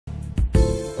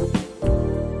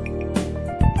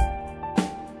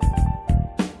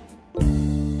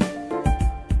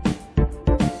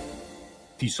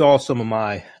If you saw some of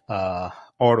my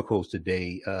articles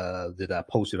today that I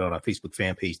posted on our Facebook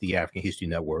fan page, the African History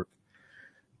Network,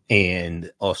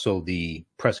 and also the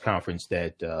press conference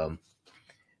that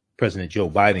President Joe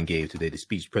Biden gave today, the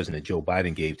speech President Joe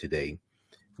Biden gave today,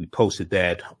 we posted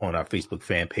that on our Facebook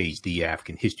fan page, the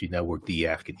African History Network, the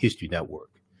African History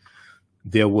Network.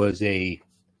 There was a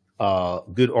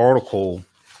good article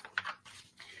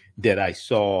that I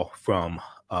saw from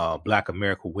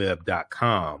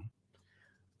blackamericaweb.com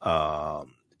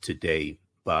today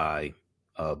by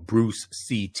Bruce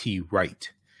C.T. Wright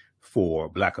for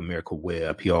Black America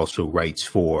Web. He also writes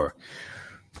for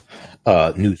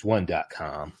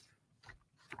news1.com.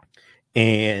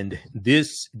 And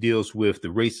this deals with the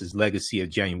racist legacy of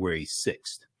January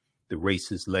 6th, the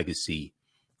racist legacy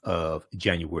of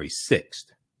January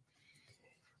 6th.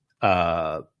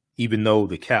 Even though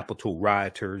the Capitol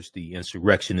rioters, the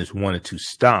insurrectionists, wanted to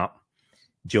stop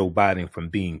Joe Biden from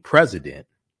being president,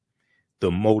 their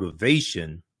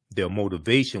motivation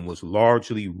was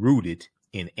largely rooted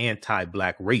in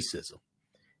anti-Black racism.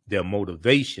 Their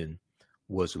motivation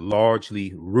was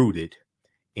largely rooted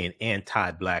in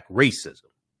anti-Black racism.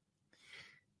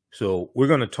 So we're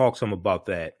going to talk some about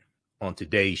that on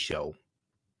today's show.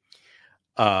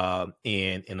 And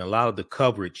in a lot of the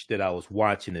coverage that I was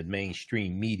watching in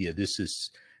mainstream media, this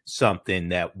is something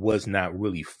that was not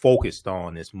really focused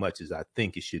on as much as I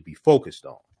think it should be focused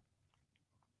on.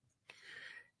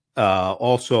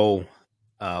 Also,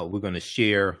 we're going to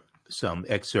share some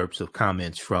excerpts of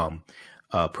comments from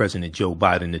President Joe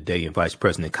Biden today and Vice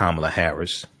President Kamala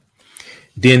Harris.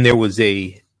 Then there was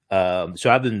so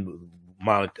I've been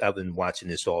watching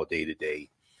this all day today,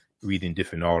 reading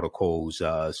different articles,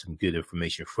 some good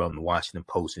information from the Washington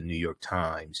Post and New York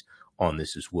Times on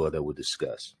this as well that we'll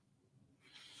discuss.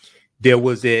 There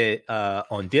was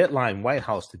on Deadline White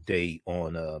House today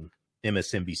on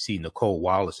MSNBC, Nicole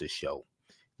Wallace's show,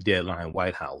 Deadline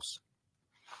White House.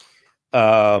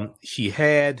 She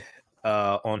had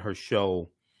on her show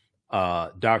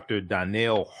Dr.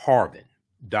 Donnell Harbin.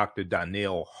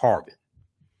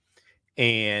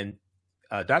 And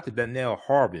Dr. Donnell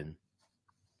Harbin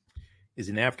is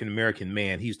an African-American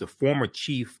man. He's the former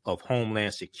chief of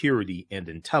Homeland Security and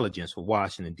Intelligence for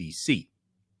Washington, D.C.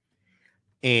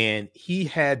 And he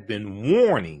had been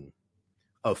warning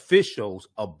officials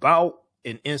about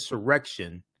an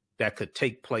insurrection that could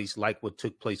take place like what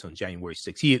took place on January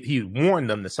 6th. He warned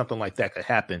them that something like that could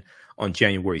happen on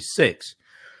January 6th.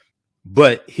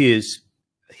 But his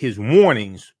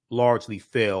warnings largely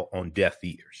fell on deaf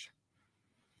ears.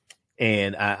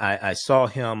 And I saw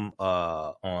him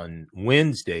on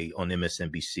Wednesday on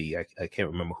MSNBC. I can't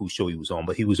remember whose show he was on,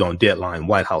 but he was on Deadline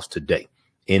White House today.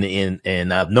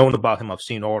 And I've known about him. I've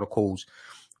seen articles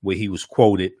where he was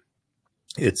quoted,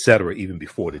 et cetera, even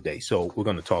before today. So we're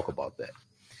going to talk about that.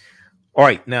 All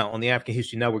right. Now, on the African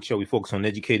History Network show, we focus on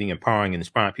educating, empowering, and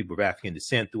inspiring people of African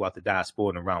descent throughout the diaspora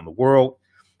and around the world.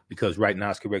 Because right now,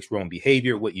 it's corrects wrong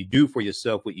behavior. What you do for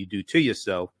yourself, what you do to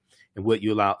yourself, and what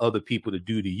you allow other people to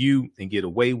do to you and get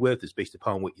away with is based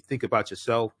upon what you think about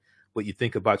yourself. What you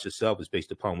think about yourself is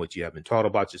based upon what you have been taught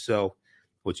about yourself.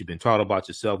 What you've been taught about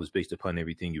yourself is based upon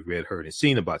everything you've read, heard, and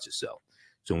seen about yourself.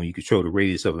 So when you control the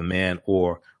radius of a man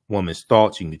or woman's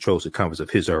thoughts, you can control the circumference of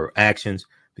his or her actions,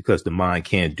 because the mind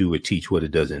can't do or teach what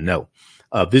it doesn't know.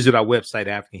 Visit our website,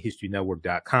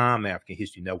 AfricanHistoryNetwork.com,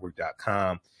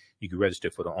 AfricanHistoryNetwork.com. You can register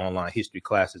for the online history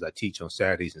classes I teach on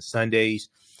Saturdays and Sundays.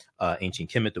 Ancient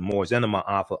Kemet, the Moors, and the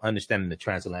Ma'afa, understanding the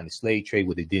transatlantic slave trade,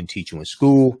 what they didn't teach you in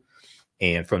school.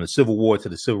 And from the Civil War to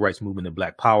the Civil Rights Movement and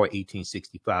Black Power,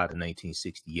 1865 to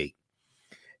 1968.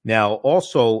 Now,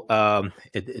 also,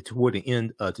 toward the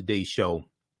end of today's show,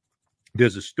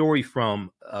 there's a story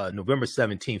from November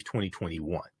 17th,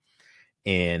 2021.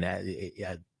 And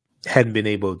I hadn't been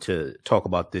able to talk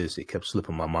about this. It kept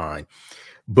slipping my mind.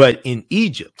 But in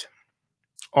Egypt,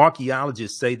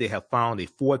 archaeologists say they have found a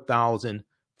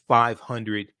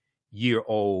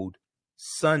 4,500-year-old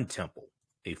sun temple,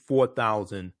 a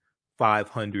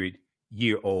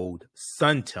 4,500-year-old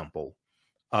sun temple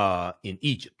in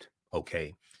Egypt.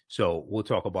 Okay, so we'll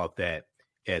talk about that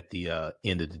at the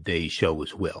end of today's show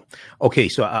as well. Okay,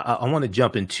 so I want to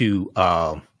jump into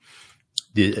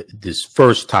this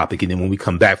first topic, and then when we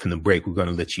come back from the break, we're going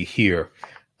to let you hear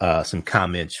some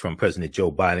comments from President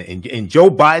Joe Biden. And Joe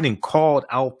Biden called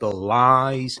out the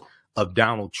lies of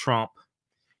Donald Trump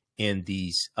and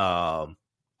these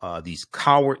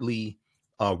cowardly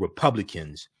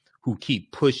Republicans who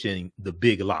keep pushing the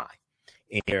big lie.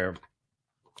 And they're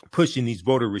pushing these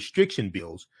voter restriction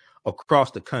bills across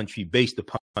the country based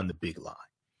upon the big lie.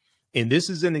 And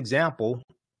this is an example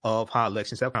of how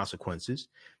elections have consequences.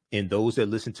 and those that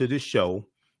listen to this show,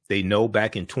 they know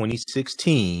back in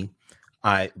 2016,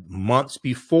 months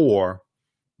before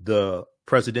the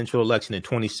presidential election in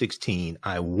 2016,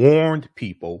 I warned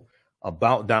people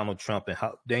about Donald Trump and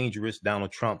how dangerous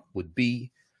Donald Trump would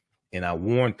be. And I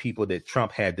warned people that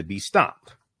Trump had to be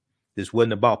stopped. This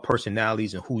wasn't about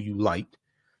personalities and who you liked.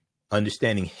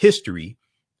 Understanding history,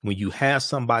 when you have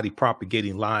somebody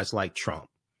propagating lies like Trump,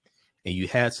 and you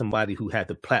had somebody who had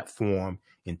the platform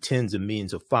and tens of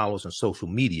millions of followers on social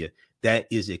media, that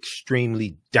is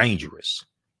extremely dangerous.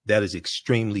 That is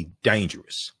extremely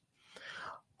dangerous.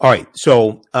 All right.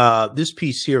 So this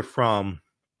piece here from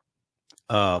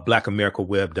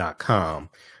blackamericaweb.com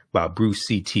by Bruce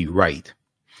C.T. Wright.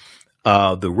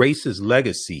 The racist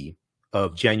legacy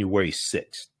of January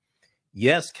 6th.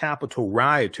 Yes, Capitol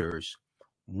rioters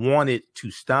wanted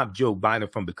to stop Joe Biden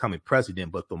from becoming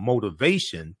president, but the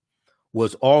motivation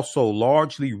was also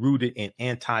largely rooted in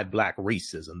anti-Black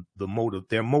racism.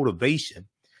 Their motivation,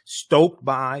 stoked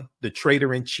by the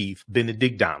traitor-in-chief,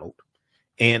 Benedict Donald,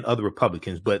 and other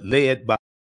Republicans, but led by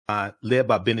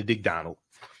Benedict Donald,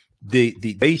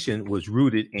 the nation was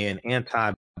rooted in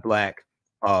anti-Black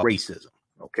racism.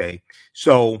 Okay,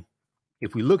 so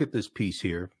if we look at this piece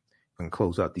here and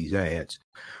close out these ads,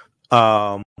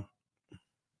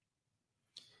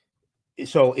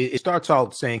 so it starts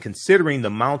out saying, considering the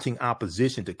mounting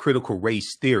opposition to critical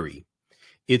race theory,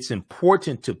 it's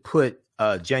important to put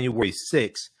January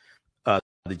 6th,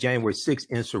 the January 6th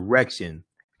insurrection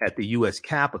at the U.S.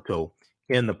 Capitol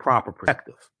in the proper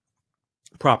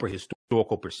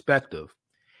historical perspective,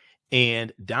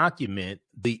 and document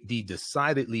the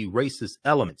decidedly racist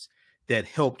elements that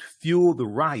helped fuel the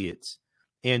riots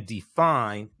and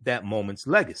define that moment's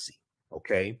legacy.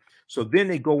 Okay, so then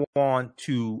they go on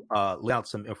to lay out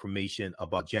some information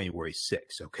about January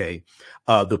 6th. Okay,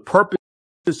 the purpose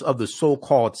of the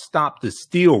so-called Stop the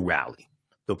Steal rally.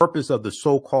 The purpose of the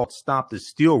so-called Stop the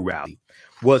Steal rally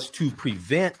was to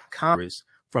prevent Congress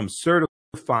from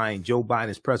certifying Joe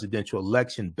Biden's presidential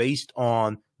election based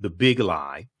on the big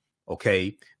lie.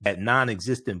 Okay, that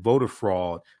non-existent voter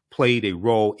fraud played a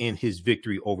role in his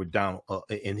victory over Donald,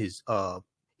 in Joe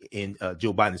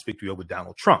Biden's victory over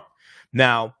Donald Trump.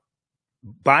 Now,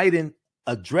 Biden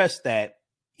addressed that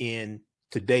in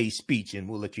today's speech, and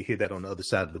we'll let you hear that on the other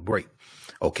side of the break.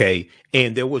 Okay,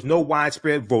 and there was no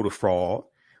widespread voter fraud.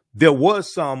 There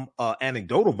was some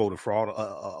anecdotal voter fraud.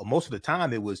 Most of the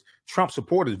time, it was Trump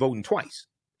supporters voting twice.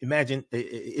 Imagine,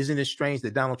 isn't it strange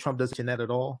that Donald Trump doesn't mention that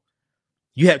at all?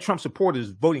 You had Trump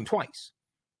supporters voting twice,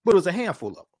 but it was a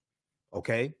handful of them.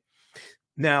 Okay.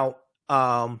 Now,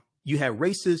 you had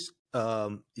racists.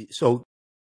 So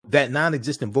that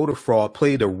non-existent voter fraud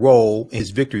played a role in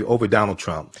his victory over Donald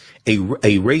Trump, a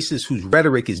racist whose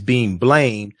rhetoric is being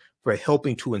blamed for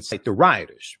helping to incite the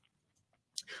rioters.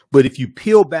 But if you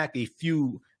peel back a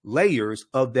few layers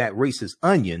of that racist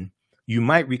onion, you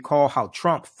might recall how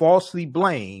Trump falsely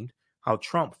blamed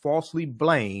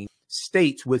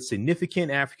states with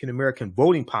significant African-American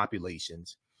voting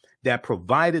populations that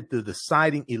provided the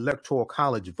deciding electoral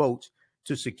college votes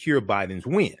to secure Biden's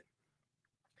win.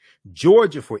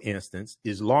 Georgia, for instance,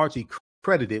 is largely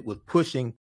credited with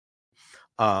pushing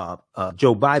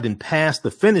Joe Biden past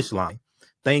the finish line,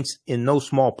 thanks in no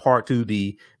small part to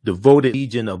the devoted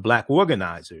legion of Black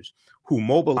organizers who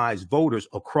mobilized voters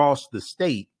across the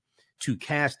state to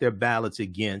cast their ballots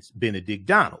against Benedict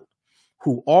Donald,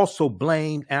 who also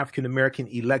blamed African-American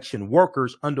election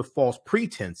workers under false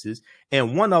pretenses.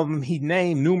 And one of them he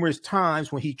named numerous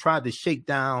times when he tried to shake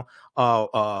down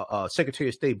Secretary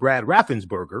of State Brad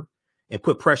Raffensperger and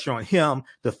put pressure on him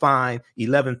to find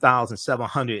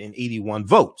 11,781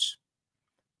 votes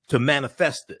to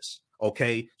manifest this.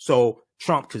 Okay, so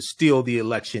Trump could steal the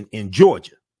election in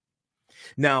Georgia.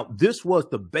 Now, this was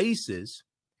the basis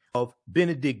of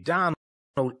Benedict Donald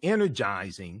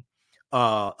energizing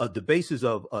Donald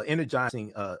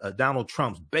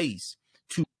Trump's base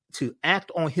to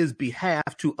act on his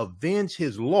behalf to avenge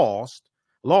his loss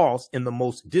in the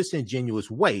most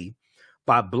disingenuous way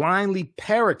by blindly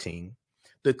parroting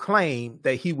the claim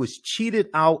that he was cheated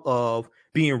out of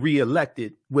being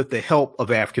reelected with the help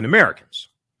of African Americans.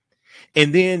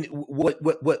 And then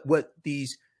what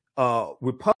these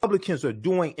Republicans are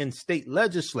doing in state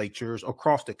legislatures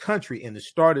across the country, and it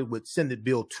started with Senate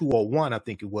Bill 201, I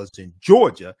think it was, in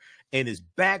Georgia, and is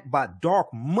backed by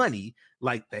dark money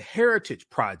like the Heritage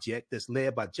Project that's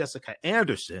led by Jessica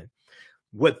Anderson.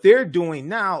 What they're doing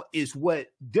now is what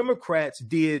Democrats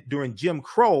did during Jim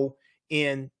Crow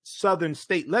in southern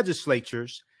state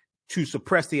legislatures to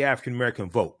suppress the African American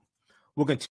vote. We're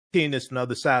going to continue this on the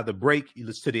other side of the break. You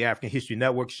listen to the African History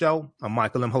Network show. I'm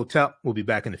Michael M. Hotep. We'll be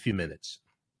back in a few minutes.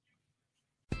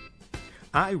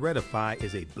 iRedify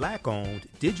is a Black-owned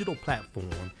digital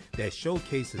platform that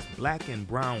showcases Black and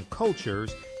Brown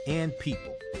cultures and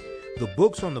people. The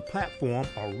books on the platform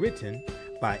are written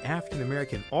by African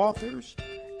American authors,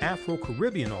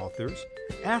 Afro-Caribbean authors,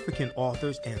 African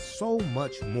authors, and so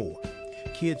much more.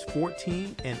 Kids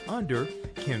 14 and under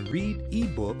can read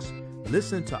ebooks,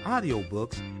 listen to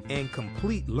audiobooks, and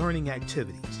complete learning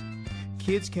activities.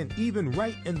 Kids can even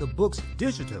write in the books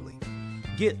digitally.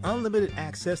 Get unlimited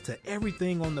access to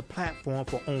everything on the platform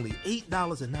for only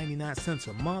 $8.99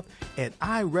 a month at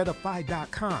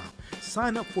iRedify.com.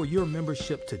 Sign up for your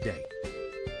membership today.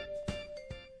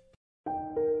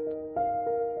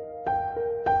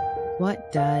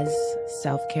 What does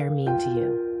self-care mean to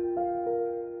you?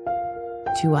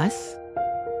 To us,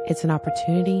 it's an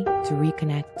opportunity to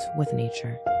reconnect with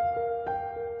nature.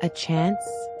 A chance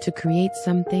to create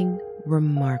something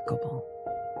remarkable.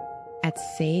 At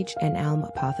Sage and Elm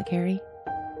Apothecary,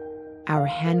 our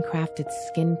handcrafted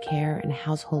skincare and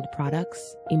household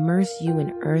products immerse you in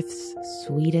Earth's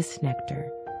sweetest nectar,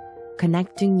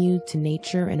 connecting you to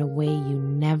nature in a way you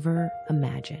never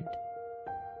imagined.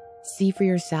 See for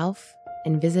yourself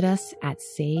and visit us at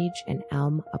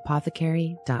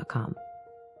sageandelmapothecary.com.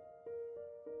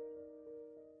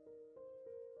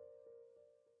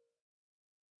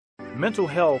 Mental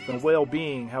health and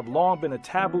well-being have long been a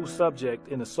taboo subject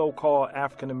in the so-called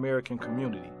African American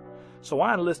community. So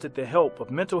I enlisted the help of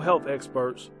mental health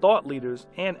experts, thought leaders,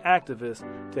 and activists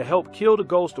to help kill the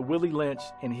ghost of Willie Lynch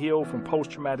and heal from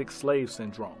post-traumatic slave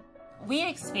syndrome. We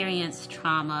experience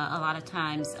trauma a lot of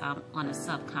times on a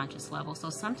subconscious level. So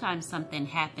sometimes something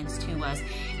happens to us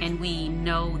and we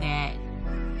know that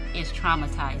it's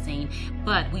traumatizing,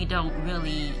 but we don't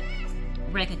really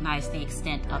recognize the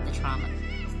extent of the trauma.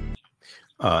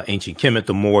 Ancient Kemet,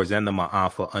 the Moors, and the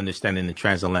Ma'afa, understanding the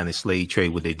transatlantic slave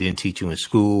trade, what they didn't teach you in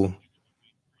school.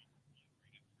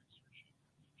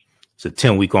 It's a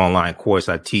 10-week online course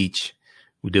I teach.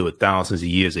 We deal with thousands of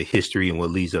years of history and what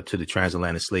leads up to the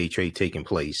transatlantic slave trade taking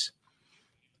place.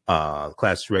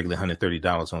 Class is regularly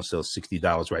 $130, on sale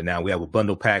 $60 right now. We have a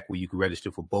bundle pack where you can register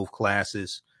for both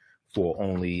classes for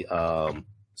only $70.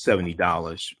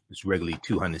 It's regularly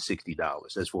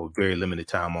 $260. That's for a very limited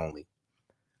time only.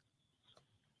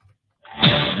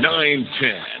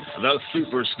 910, the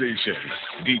Superstation,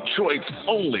 Detroit's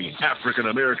only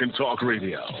African-American talk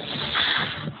radio.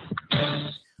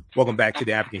 Welcome back to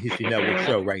the African History Network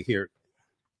show right here.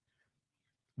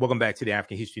 Welcome back to the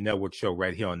African History Network show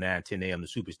right here on 910 AM, the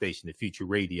Superstation, the Future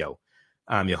Radio.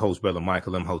 I'm your host, Brother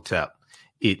Michael Imhotep.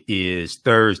 It is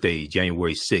Thursday,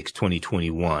 January 6,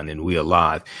 2021, and we are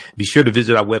live. Be sure to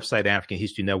visit our website,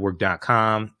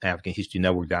 AfricanHistoryNetwork.com,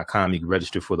 AfricanHistoryNetwork.com. You can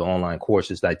register for the online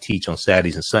courses that I teach on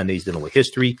Saturdays and Sundays dealing with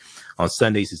history. On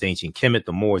Sundays is Ancient Kemet,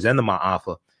 the Moors, and the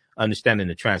Ma'afa, understanding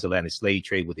the transatlantic slave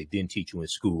trade, what they didn't teach you in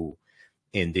school.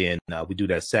 And then we do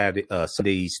that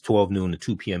Sundays, 12 noon to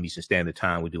 2 p.m. Eastern Standard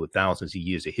Time. We do it thousands of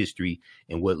years of history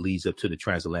and what leads up to the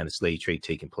transatlantic slave trade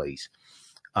taking place.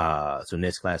 So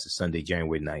next class is Sunday,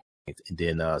 January 9th. And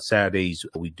then Saturdays,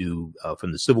 we do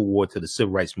from the Civil War to the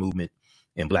Civil Rights Movement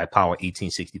and Black Power,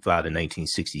 1865 to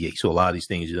 1968. So a lot of these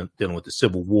things dealing with the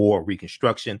Civil War,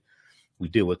 Reconstruction, we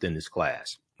deal with in this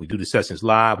class. We do the sessions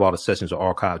live. All the sessions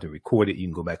are archived and recorded. You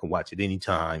can go back and watch it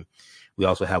anytime. We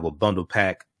also have a bundle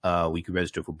pack. We can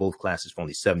register for both classes for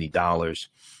only $70.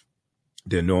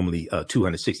 They're normally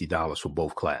 $260 for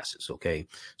both classes. Okay.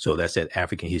 So that's at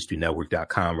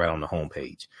AfricanHistoryNetwork.com right on the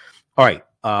homepage. All right.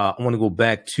 I want to go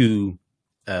back to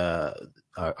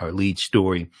our lead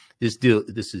story. This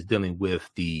is dealing with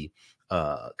the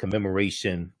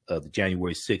commemoration of the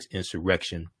January 6th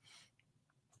insurrection.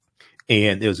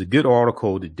 And there's a good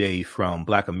article today from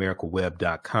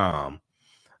BlackAmericaWeb.com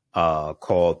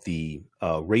called The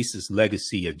Racist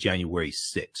Legacy of January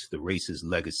 6th. The Racist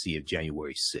Legacy of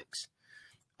January 6th.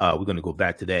 We're going to go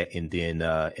back to that. And then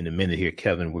in a minute here,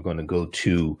 Kevin, we're going to go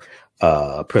to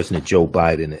President Joe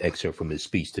Biden, an excerpt from his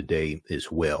speech today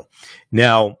as well.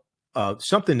 Now,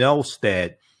 something else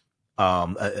that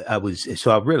I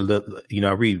read a little,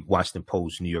 I read Washington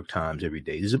Post, New York Times every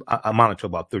day. I monitor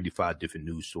about 35 different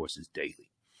news sources daily.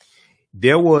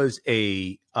 There was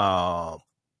a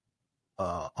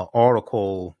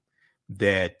article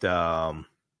that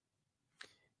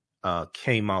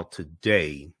came out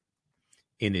today,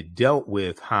 and it dealt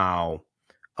with how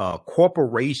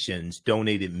corporations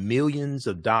donated millions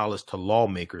of dollars to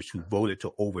lawmakers who voted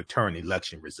to overturn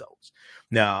election results.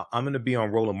 Now, I'm going to be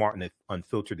on Roland Martin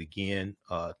Unfiltered again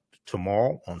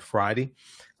tomorrow on Friday.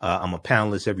 I'm a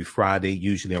panelist every Friday,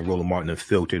 usually on Roland Martin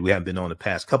Unfiltered. We haven't been on the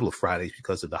past couple of Fridays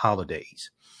because of the holidays.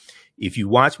 If you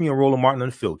watch me on Roland Martin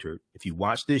Unfiltered, if you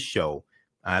watch this show,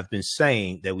 I've been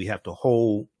saying that we have to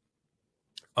hold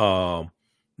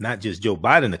not just Joe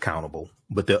Biden accountable,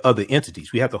 but the other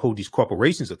entities. We have to hold these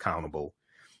corporations accountable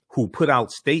who put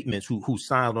out statements, who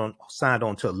signed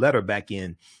on to a letter back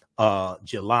in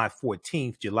July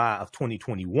 14th, July of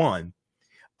 2021,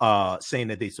 saying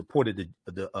that they supported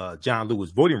the John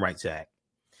Lewis Voting Rights Act.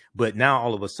 But now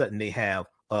all of a sudden they have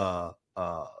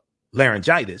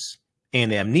laryngitis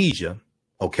and amnesia,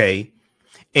 okay?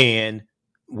 And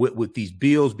with these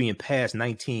bills being passed,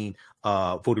 19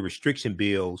 voter restriction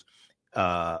bills,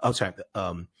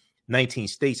 19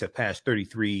 states have passed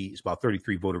 33, it's about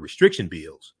 33 voter restriction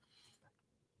bills.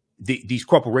 These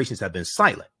corporations have been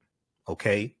silent,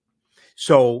 okay?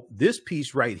 So this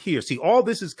piece right here, see, all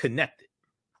this is connected.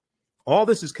 All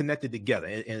this is connected together.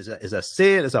 And as I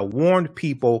said, as I warned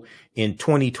people in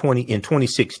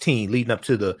 2016, leading up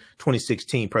to the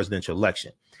 2016 presidential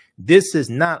election, this is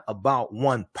not about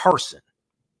one person.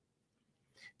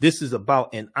 This is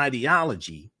about an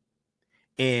ideology.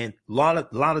 And a lot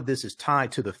of this is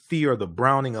tied to the fear of the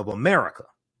browning of America.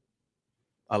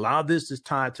 A lot of this is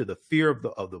tied to the fear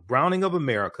of the browning of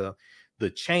America. The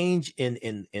change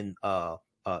is a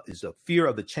fear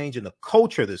of the change in the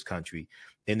culture of this country.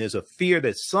 And there's a fear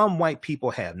that some white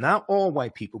people have, not all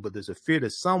white people, but there's a fear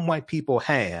that some white people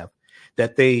have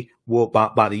that they will,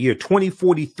 by the year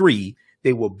 2043,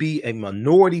 they will be a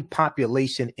minority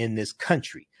population in this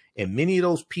country. And many of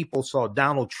those people saw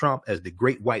Donald Trump as the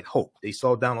great white hope. They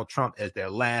saw Donald Trump as their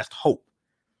last hope.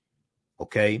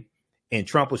 Okay. And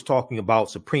Trump was talking about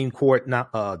Supreme Court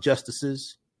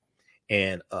justices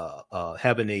and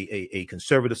having a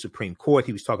conservative Supreme Court.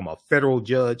 He was talking about federal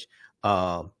judge,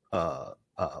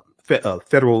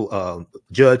 federal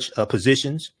judge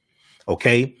positions.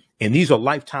 Okay. And these are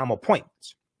lifetime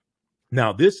appointments.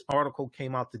 Now, this article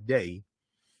came out today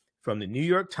from the New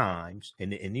York Times,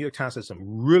 and the New York Times has some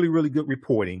really, really good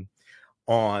reporting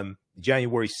on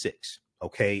January 6th,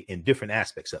 okay, in different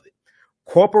aspects of it.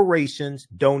 Corporations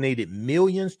donated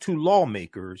millions to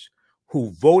lawmakers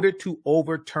who voted to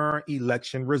overturn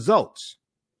election results.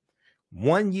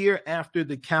 1 year after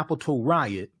the Capitol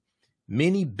riot,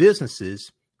 many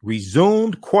businesses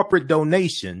resumed corporate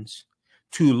donations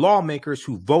to lawmakers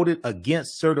who voted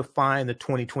against certifying the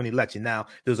 2020 election. Now,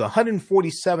 there's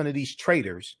 147 of these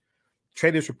traitors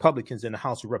Republicans in the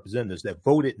House of Representatives that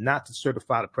voted not to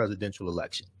certify the presidential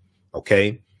election.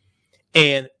 Okay.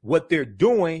 And what they're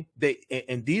doing,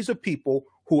 and these are people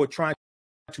who are trying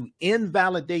to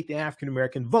invalidate the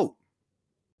African-American vote.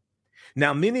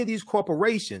 Now, many of these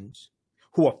corporations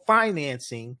who are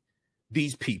financing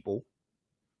these people,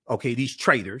 okay, these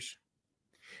traitors,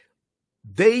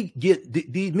 they get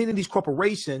many of these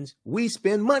corporations we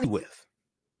spend money with.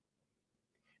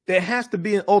 There has to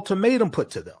be an ultimatum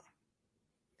put to them.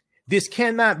 This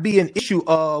cannot be an issue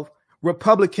of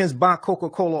Republicans buy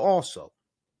Coca-Cola also.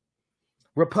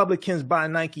 Republicans buy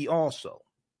Nike also.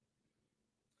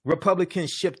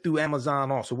 Republicans ship through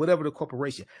Amazon also, whatever the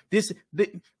corporation. This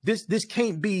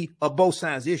can't be a both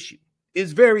sides issue.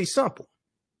 It's very simple.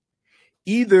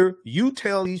 Either you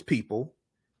tell these people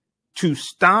to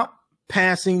stop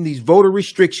passing these voter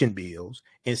restriction bills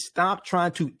and stop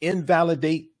trying to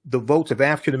invalidate the votes of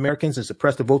African Americans and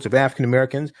suppress the votes of African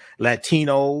Americans,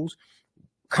 Latinos,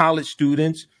 college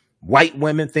students, white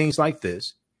women, things like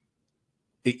this.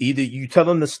 Either you tell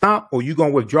them to stop or you're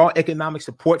going to withdraw economic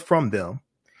support from them.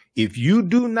 If you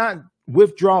do not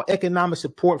withdraw economic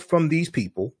support from these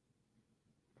people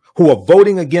who are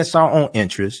voting against our own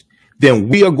interests, then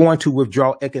we are going to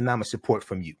withdraw economic support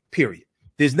from you, period.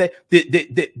 There's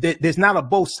not a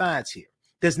both sides here.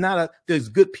 There's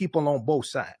good people on both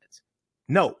sides.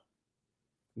 No,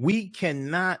 we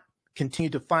cannot continue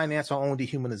to finance our own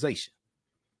dehumanization.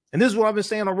 And this is what I've been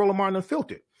saying on Roland Martin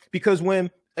Unfiltered, because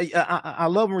when I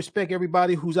love and respect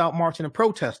everybody who's out marching and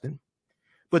protesting,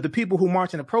 but the people who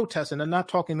marching and protesting are not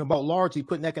talking about largely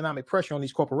putting economic pressure on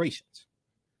these corporations.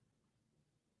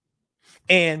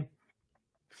 And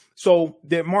so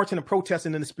they're marching and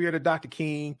protesting in the spirit of Dr.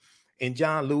 King and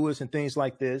John Lewis and things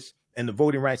like this, and the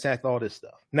Voting Rights Act, all this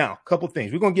stuff. Now, a couple of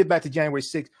things. We're going to get back to January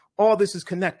 6th. All this is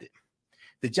connected.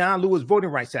 The John Lewis Voting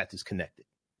Rights Act is connected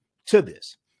to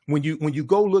this. When you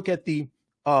go look at the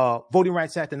Voting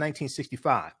Rights Act of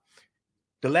 1965,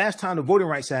 the last time the Voting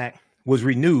Rights Act was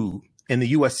renewed in the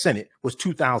U.S. Senate was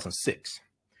 2006.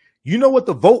 You know what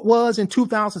the vote was in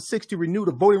 2006 to renew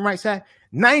the Voting Rights Act?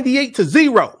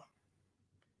 98-0.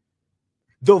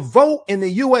 The vote in the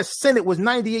U.S. Senate was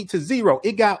 98-0.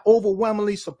 It got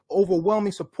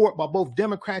overwhelming support by both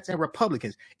Democrats and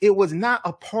Republicans. It was not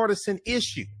a partisan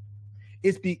issue.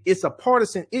 It's a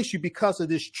partisan issue because of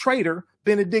this traitor,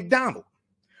 Benedict Donald,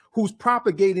 who's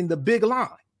propagating the big lie.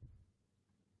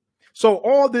 So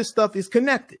all this stuff is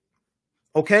connected.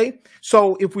 Okay.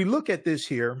 So if we look at this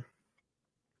here,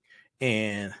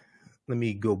 and let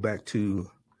me go back to,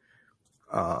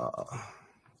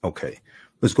 okay,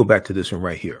 let's go back to this one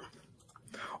right here.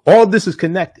 All this is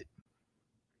connected.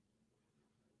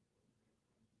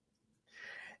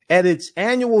 At its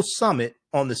annual summit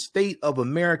on the state of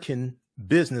American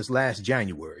business last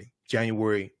January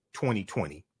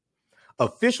 2020,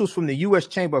 officials from the U.S.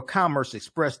 Chamber of Commerce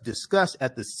expressed disgust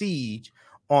at the siege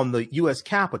on the U.S.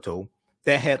 Capitol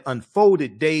that had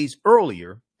unfolded days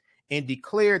earlier and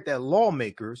declared that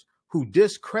lawmakers who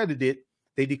discredited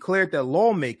the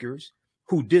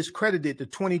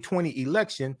 2020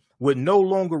 election would no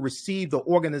longer receive the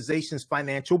organization's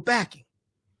financial backing.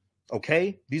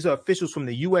 Okay, these are officials from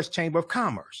the U.S. Chamber of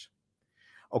Commerce.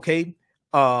 Okay,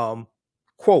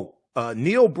 quote,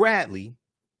 Neil Bradley,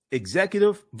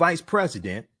 Executive Vice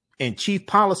President and Chief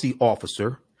Policy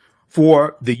Officer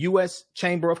for the U.S.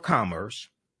 Chamber of Commerce,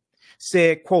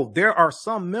 said, quote, there are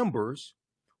some members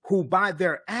who by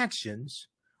their actions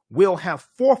will have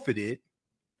forfeited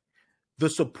the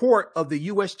support of the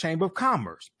U.S. Chamber of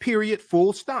Commerce, period,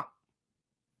 full stop.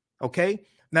 Okay.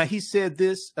 Now, he said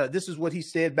this, this is what he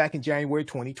said back in January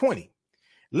 2020.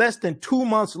 Less than 2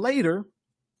 months later,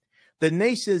 the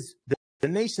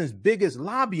nation's biggest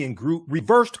lobbying group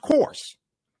reversed course.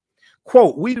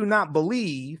 Quote, we do not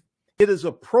believe it is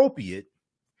appropriate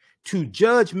to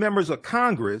judge members of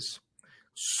Congress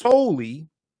solely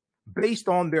based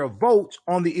on their votes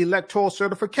on the electoral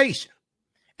certification.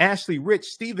 Ashley Rich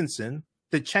Stevenson,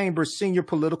 the chamber's senior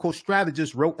political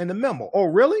strategist, wrote in the memo. Oh,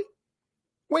 really?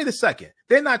 Wait a second.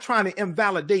 They're not trying to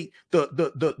invalidate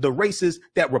the races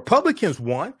that Republicans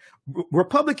won.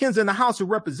 Republicans in the House of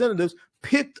Representatives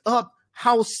picked up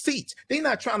House seats. They're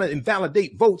not trying to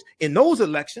invalidate votes in those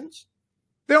elections.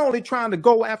 They're only trying to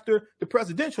go after the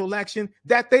presidential election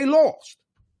that they lost.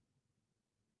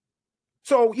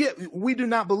 So, yeah, we do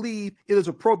not believe it is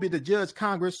appropriate to judge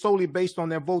Congress solely based on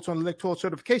their votes on electoral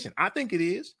certification. I think it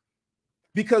is,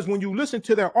 because when you listen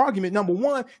to their argument, number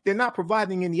one, they're not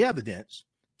providing any evidence.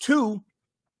 Two,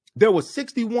 there were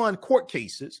 61 court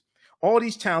cases. All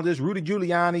these challenges, Rudy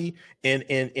Giuliani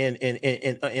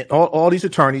and all these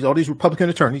attorneys, all these Republican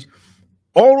attorneys,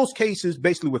 all those cases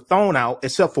basically were thrown out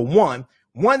except for one.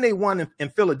 One they won in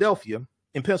Philadelphia,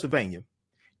 in Pennsylvania,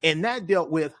 and that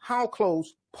dealt with how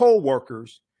close poll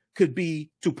workers could be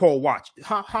to poll watchers,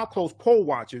 how close poll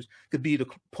watchers could be to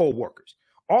poll workers.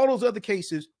 All those other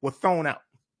cases were thrown out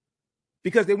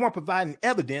because they weren't providing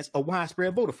evidence of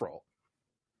widespread voter fraud.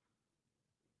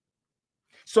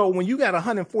 So when you got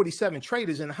 147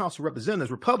 traders in the House of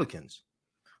Representatives, Republicans,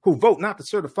 who vote not to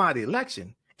certify the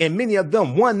election, and many of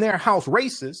them won their House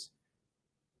races,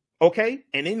 okay,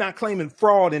 and they're not claiming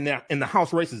fraud in the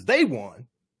House races they won,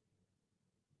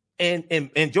 and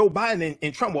Joe Biden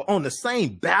and Trump were on the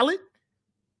same ballot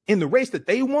in the race that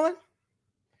they won?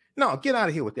 No, get out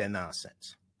of here with that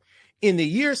nonsense. In the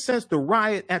years since the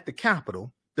riot at the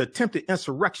Capitol, the attempted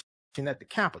insurrection at the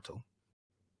Capitol,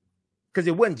 because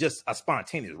it wasn't just a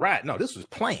spontaneous riot. No, this was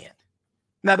planned.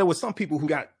 Now, there were some people who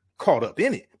got caught up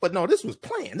in it, but no, this was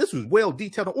planned. This was well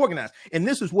detailed and organized. And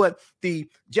this is what the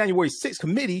January 6th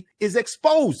committee is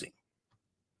exposing.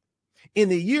 In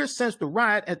the years since the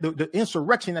riot at the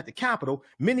insurrection at the Capitol,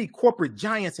 many corporate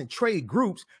giants and trade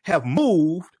groups have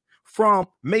moved from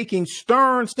making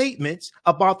stern statements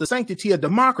about the sanctity of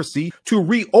democracy to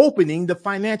reopening the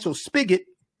financial spigot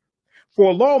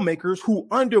for lawmakers who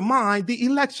undermine the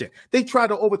election. They try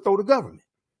to overthrow the government.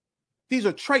 These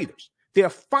are traitors. They're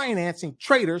financing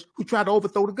traitors who try to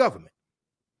overthrow the government.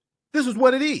 This is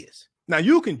what it is. Now,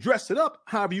 you can dress it up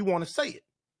however you want to say it,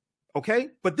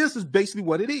 okay? But this is basically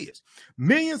what it is.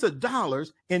 Millions of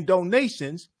dollars in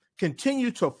donations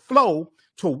continue to flow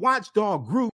to watchdog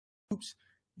groups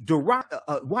derived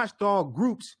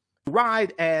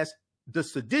as the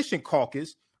Sedition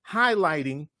Caucus,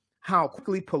 highlighting how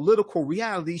quickly political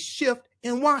realities shift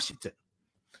in Washington.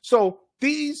 So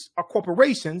these are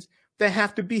corporations that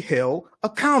have to be held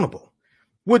accountable.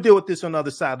 We'll deal with this on the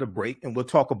other side of the break, and we'll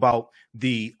talk about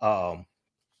the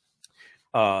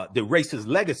racist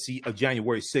legacy of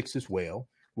January 6th as well.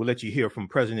 We'll let you hear from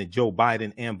President Joe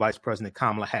Biden and Vice President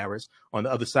Kamala Harris on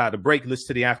the other side of the break. Listen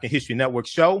to the African History Network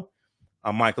show.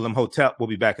 I'm Michael Imhotep. We'll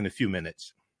be back in a few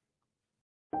minutes.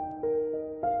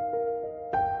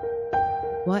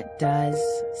 What does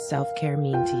self-care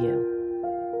mean to you?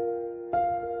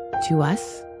 To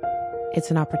us,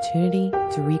 it's an opportunity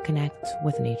to reconnect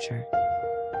with nature.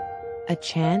 A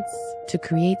chance to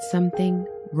create something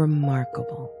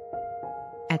remarkable.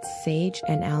 At Sage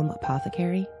and Elm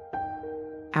Apothecary,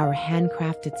 Our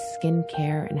handcrafted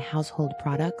skincare and household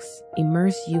products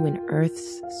immerse you in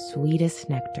Earth's sweetest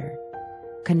nectar,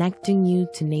 connecting you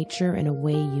to nature in a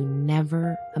way you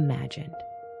never imagined.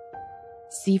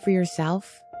 See for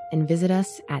yourself and visit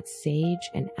us at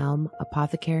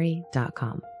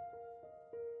sageandelmapothecary.com.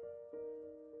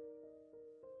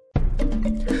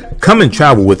 Come and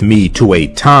travel with me to a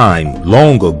time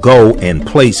long ago and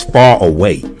place far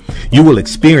away. You will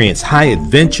experience high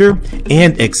adventure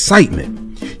and excitement.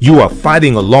 You are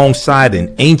fighting alongside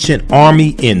an ancient army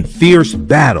in fierce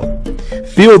battle.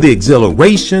 Feel the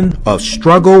exhilaration of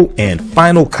struggle and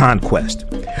final conquest.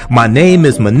 My name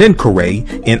is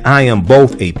Menenkere, and I am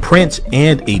both a prince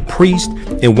and a priest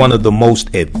in one of the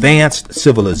most advanced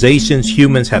civilizations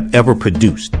humans have ever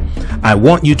produced. I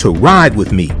want you to ride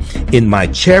with me in my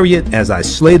chariot as I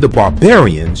slay the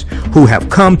barbarians who have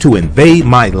come to invade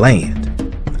my land.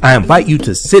 I invite you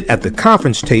to sit at the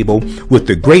conference table with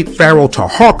the great Pharaoh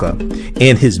Taharka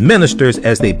and his ministers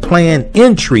as they plan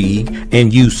intrigue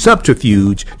and use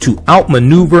subterfuge to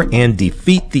outmaneuver and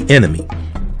defeat the enemy.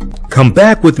 Come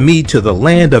back with me to the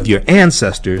land of your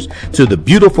ancestors, to the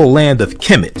beautiful land of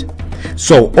Kemet.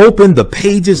 So open the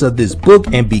pages of this book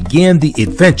and begin the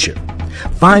adventure.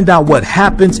 Find out what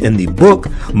happens in the book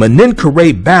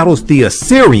Menenkere Battles the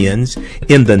Assyrians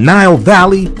in the Nile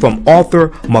Valley from author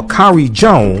Makari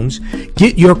Jones.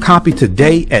 Get your copy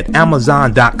today at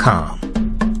Amazon.com.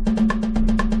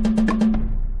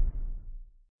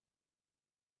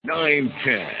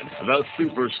 910, the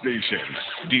Superstation,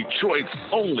 Detroit's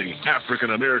only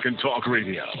African-American talk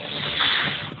radio.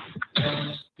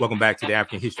 Welcome back to the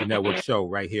African History Network show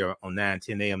right here on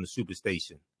 910 AM, the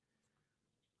Superstation.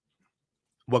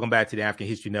 Welcome back to the African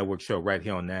History Network show right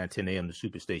here on 910 AM, the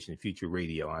Superstation, Future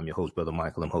Radio. I'm your host, Brother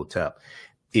Michael Imhotep.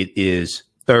 It is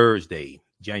Thursday,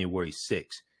 January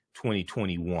 6,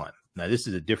 2021. Now, this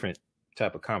is a different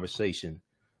type of conversation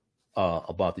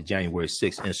about the January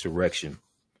 6th insurrection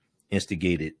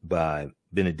instigated by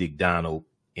Benedict Donald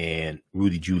and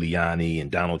Rudy Giuliani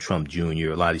and Donald Trump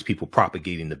Jr., a lot of these people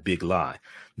propagating the big lie.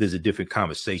 There's a different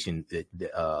conversation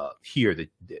here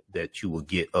that you will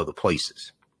get other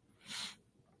places.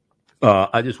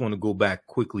 I just want to go back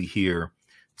quickly here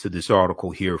to this article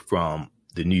here from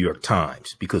the New York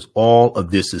Times, because all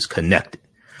of this is connected.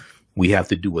 We have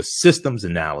to do a systems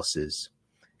analysis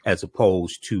as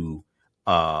opposed to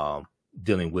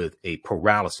dealing with a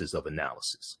paralysis of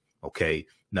analysis. OK,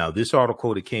 now this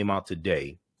article that came out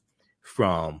today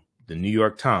from the New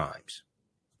York Times.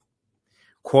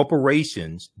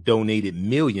 Corporations donated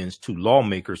millions to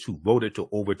lawmakers who voted to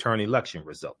overturn election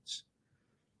results.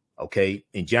 OK,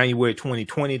 in January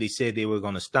 2020, they said they were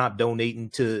going to stop donating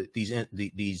to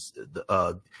these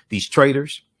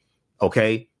traders.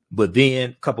 OK, but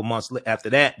then a couple months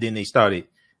after that, then they started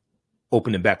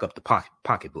opening back up the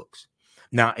pocketbooks.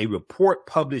 Now, a report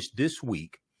published this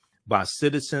week by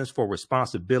Citizens for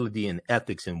Responsibility and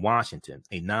Ethics in Washington,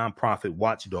 a nonprofit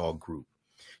watchdog group,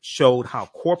 showed how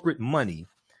corporate money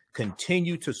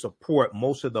continued to support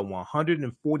most of the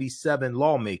 147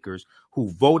 lawmakers who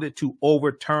voted to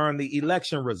overturn the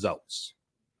election results.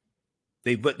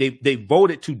 They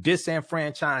voted to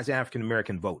disenfranchise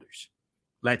African-American voters,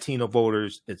 Latino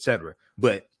voters, etc.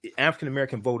 But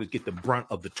African-American voters get the brunt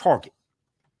of the target.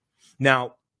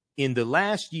 Now, in the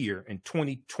last year, in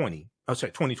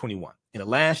 2021, in the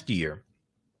last year,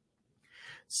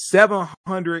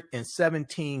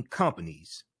 717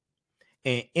 companies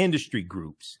and industry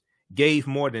groups gave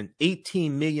more than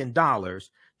 $18 million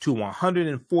to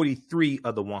 143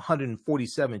 of the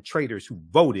 147 traders who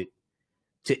voted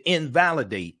to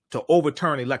invalidate, to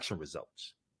overturn election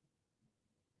results.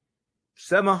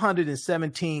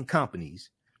 717 companies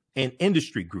and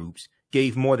industry groups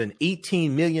gave more than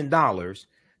 $18 million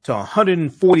to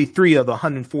 143 of the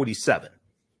 147,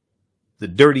 the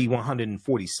dirty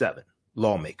 147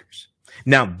 lawmakers.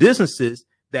 Now, businesses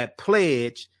that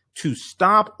pledged to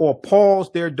stop or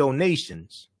pause their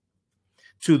donations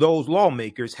to those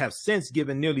lawmakers have since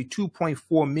given nearly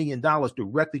 $2.4 million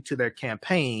directly to their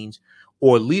campaigns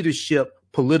or leadership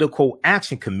political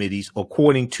action committees,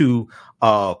 according to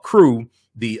CREW,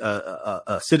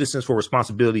 the Citizens for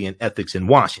Responsibility and Ethics in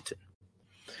Washington.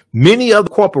 Many other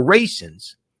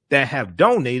corporations that have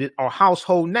donated are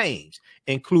household names,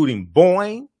 including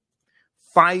Boeing,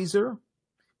 Pfizer,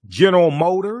 General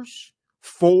Motors,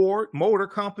 Ford Motor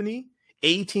Company,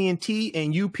 AT&T,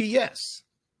 and UPS.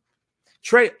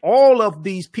 Trade, all of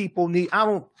these people need, I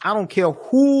don't care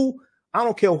who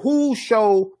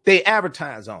show they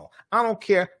advertise on. I don't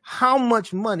care how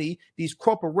much money these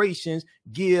corporations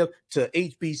give to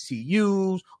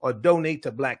HBCUs or donate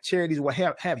to black charities, what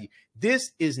have you.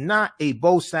 This is not a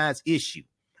both sides issue.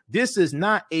 This is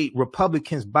not a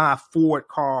Republicans buy Ford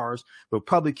cars.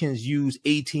 Republicans use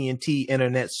AT&T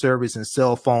internet service and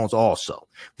cell phones also.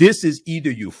 This is either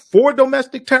you for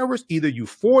domestic terrorists, either you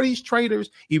for these traitors,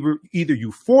 either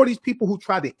you for these people who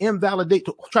try to invalidate,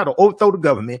 to try to overthrow the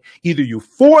government, either you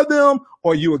for them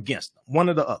or you against them, one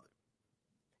or the other.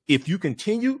 If you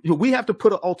continue, we have to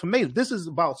put an ultimatum. This is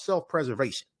about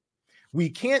self-preservation. We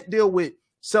can't deal with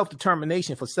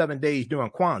self-determination for 7 days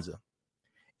during Kwanzaa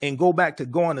and go back to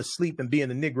going to sleep and being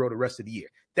a Negro the rest of the year.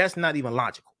 That's not even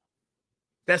logical.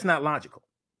 That's not logical.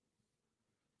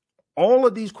 All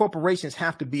of these corporations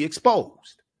have to be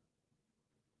exposed.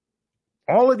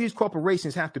 All of these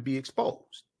corporations have to be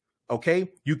exposed.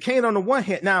 Okay? You can't on the one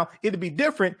hand. Now, it'd be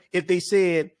different if they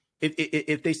said,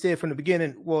 if they said from the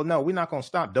beginning, well, no, we're not going to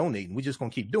stop donating. We're just going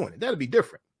to keep doing it. That'd be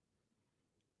different.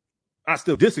 I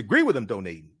still disagree with them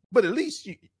donating, but at least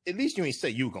you ain't say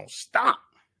you're going to stop.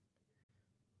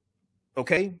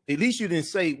 Okay, at least you didn't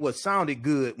say what sounded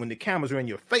good when the cameras are in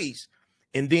your face,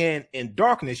 and then in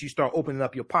darkness you start opening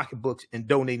up your pocketbooks and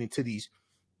donating to these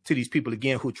people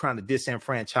again who are trying to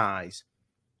disenfranchise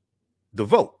the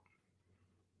vote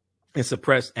and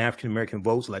suppress African American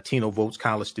votes, Latino votes,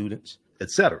 college students,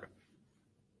 etc.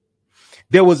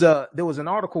 There was an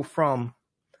article from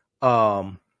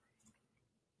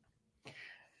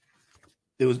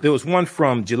there was one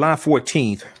from July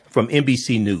 14th from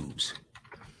NBC News.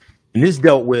 And this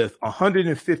dealt with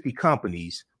 150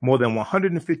 companies, more than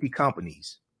 150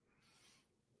 companies,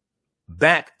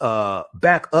 back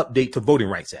update to Voting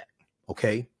Rights Act.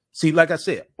 Okay. See, like I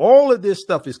said, all of this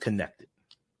stuff is connected.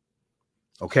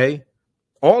 Okay.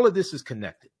 All of this is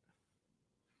connected.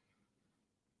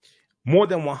 More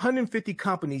than 150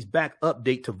 companies back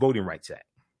update to Voting Rights Act.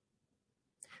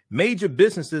 Major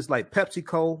businesses like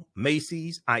PepsiCo,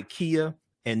 Macy's, IKEA,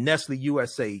 and Nestle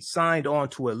USA signed on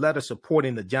to a letter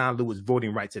supporting the John Lewis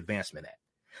Voting Rights Advancement Act.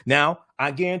 Now,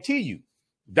 I guarantee you,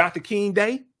 Dr. King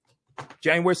Day,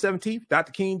 January 17th,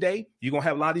 Dr. King Day, you're going to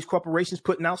have a lot of these corporations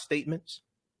putting out statements.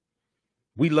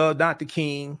 We love Dr.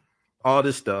 King, all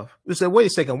this stuff. We said, wait a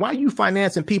second, why are you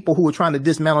financing people who are trying to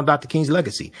dismantle Dr. King's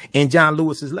legacy and John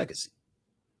Lewis's legacy?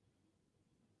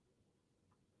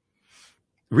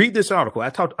 Read this article.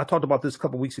 I talked about this a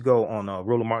couple weeks ago on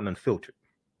Roland Martin Unfiltered.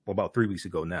 Well, about 3 weeks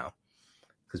ago now,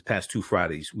 because past 2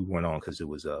 Fridays we weren't on because it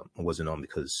wasn't on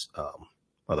because of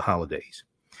the holidays.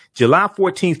 July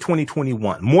 14th,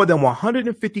 2021, more than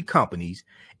 150 companies,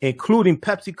 including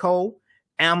PepsiCo,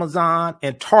 Amazon,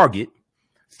 and Target,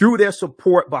 threw their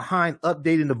support behind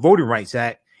updating the Voting Rights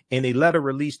Act in a letter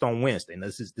released on Wednesday. And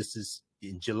this is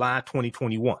in July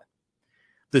 2021.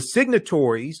 The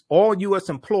signatories, all U.S.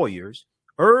 employers,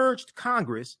 urged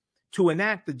Congress to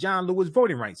enact the John Lewis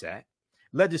Voting Rights Act,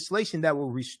 legislation that will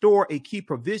restore a key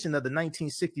provision of the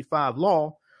 1965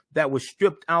 law that was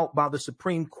stripped out by the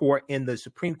Supreme Court in the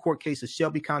Supreme Court case of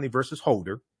Shelby County versus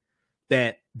Holder,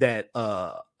 that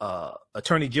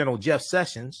Attorney General Jeff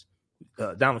Sessions,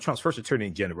 Donald Trump's first Attorney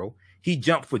General, he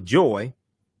jumped for joy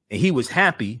and he was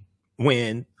happy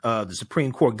when the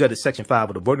Supreme Court gutted Section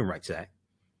 5 of the Voting Rights Act,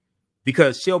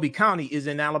 because Shelby County is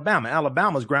in Alabama.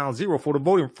 Alabama's ground zero for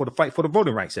the fight for the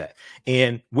Voting Rights Act.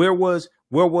 And where was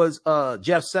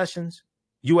Jeff Sessions,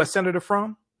 U.S. Senator,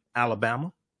 from?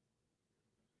 Alabama.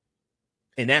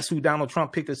 And that's who Donald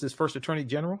Trump picked as his first Attorney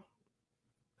General.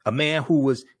 A man who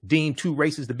was deemed too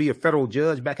racist to be a federal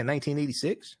judge back in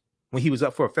 1986 when he was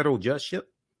up for a federal judgeship.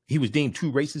 He was deemed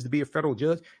too racist to be a federal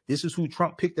judge. This is who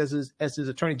Trump picked as his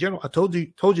Attorney General. I told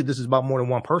you this is about more than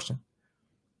one person.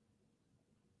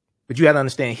 But you got to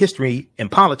understand history and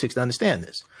politics to understand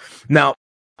this. Now,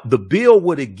 the bill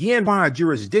would again require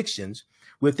jurisdictions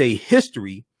with a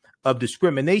history of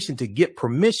discrimination to get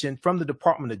permission from the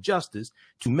Department of Justice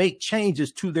to make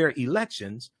changes to their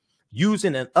elections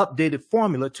using an updated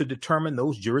formula to determine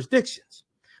those jurisdictions.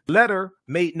 The letter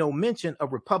made no mention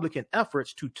of Republican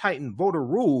efforts to tighten voter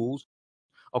rules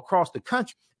across the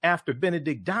country after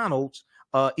Benedict Donald's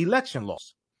election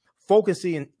loss,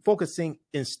 focusing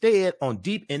instead on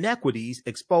deep inequities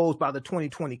exposed by the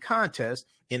 2020 contest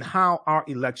in how our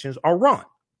elections are run.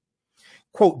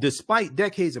 Quote, despite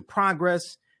decades of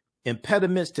progress,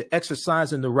 impediments to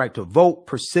exercising the right to vote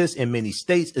persist in many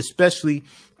states, especially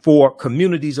for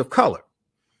communities of color.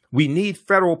 We need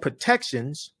federal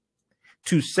protections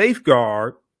to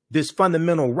safeguard this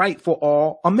fundamental right for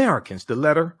all Americans, the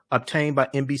letter obtained by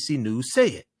NBC News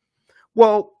said.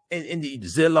 Well, in the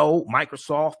Zillow,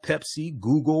 Microsoft, Pepsi,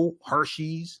 Google,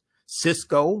 Hershey's,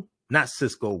 Cisco, not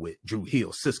Cisco with Drew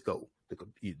Hill, Cisco,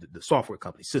 the software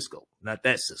company, Cisco, not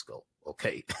that Cisco,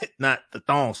 okay? Not the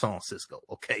thong song Cisco,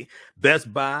 okay?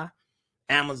 Best Buy,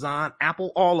 Amazon,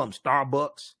 Apple, all of them,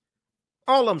 Starbucks,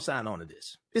 All of them signed on to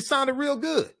this. It sounded real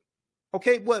good.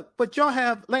 Okay, but y'all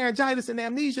have laryngitis and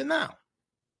amnesia now.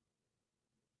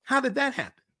 How did that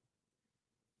happen?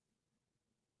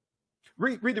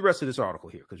 Read the rest of this article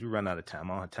here, because we run out of time.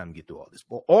 I don't have time to get through all this.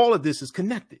 But all of this is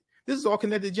connected. This is all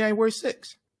connected to January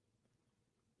 6th.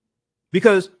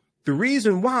 Because the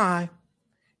reason why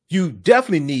you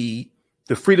definitely need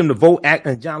the Freedom to Vote Act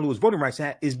and John Lewis Voting Rights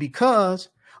Act is because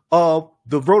of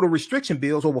the voter restriction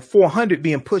bills, over 400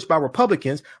 being pushed by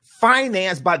Republicans,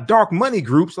 financed by dark money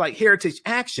groups like Heritage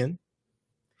Action,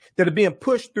 that are being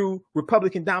pushed through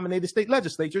Republican-dominated state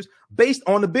legislatures based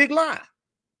on the big lie.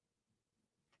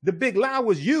 The big lie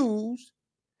was used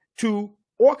to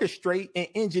orchestrate and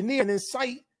engineer and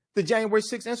incite the January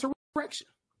 6th insurrection.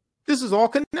 This is all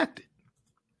connected.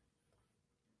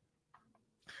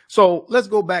 So let's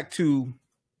go back to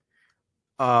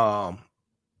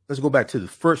the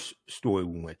first story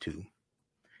we went to,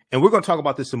 and we're going to talk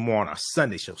about this some more on our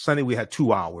Sunday show. Sunday we had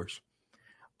 2 hours,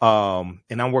 and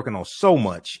I'm working on so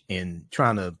much in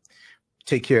trying to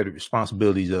take care of the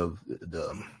responsibilities of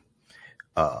the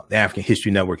African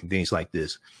History Network and things like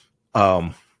this.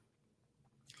 But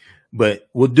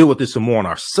we'll deal with this some more on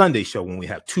our Sunday show when we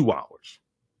have 2 hours.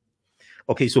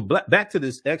 Okay, so back to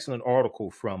this excellent article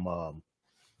from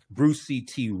Bruce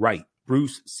C.T. Wright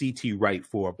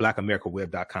for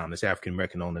BlackAmericaWeb.com. That's African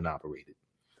American owned and operated.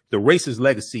 The racist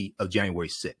legacy of January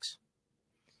 6th.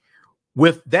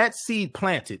 With that seed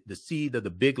planted, the seed of the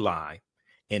big lie,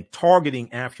 and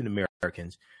targeting African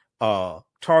Americans,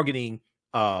 targeting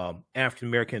African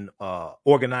American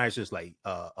organizers like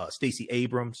Stacey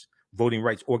Abrams, voting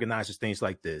rights organizers, things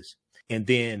like this, and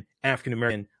then African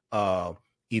American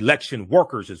election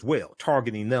workers as well,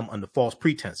 targeting them under false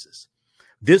pretenses.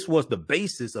 This was the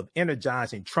basis of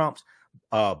energizing Trump's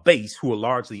base, who are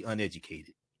largely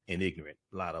uneducated and ignorant.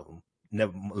 A lot of them,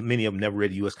 many of them never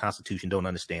read the U.S. Constitution, don't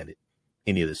understand it,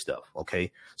 any of this stuff.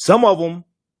 Okay, some of them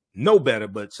know better,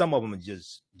 but some of them are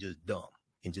just dumb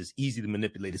and just easy to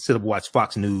manipulate. Sit up, watch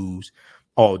Fox News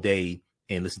all day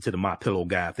and listen to the My Pillow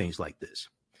guy, things like this.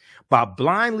 By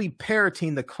blindly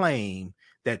parroting the claim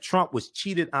that Trump was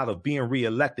cheated out of being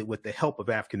reelected with the help of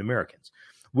African Americans.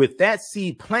 With that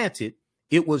seed planted,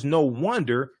 it was no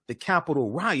wonder the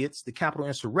Capitol riots, the Capitol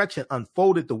insurrection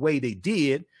unfolded the way they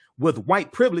did, with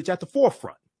white privilege at the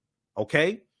forefront.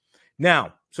 Okay.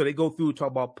 Now, so they go through,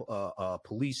 talk about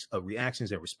police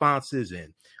reactions and responses,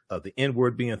 and the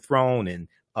N-word being thrown, and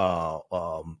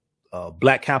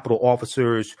black Capitol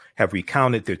officers have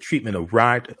recounted their treatment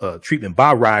of treatment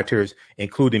by rioters,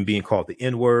 including being called the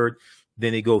N-word.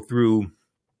 Then they go through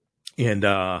and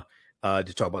to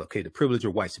talk about, okay, the privilege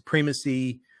of white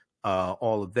supremacy,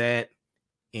 all of that.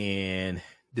 And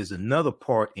there's another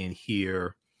part in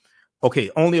here.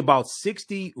 Okay, only about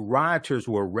 60 rioters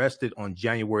were arrested on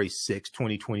January 6,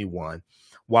 2021,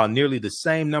 while nearly the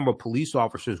same number of police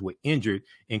officers were injured,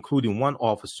 including one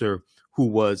officer who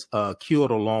was killed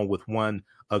along with one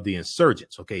of the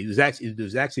insurgents. Okay, there's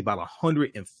actually about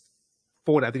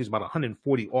 140, I think it's about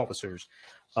 140 officers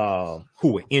who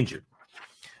were injured.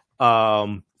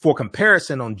 For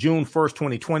comparison, on June 1st,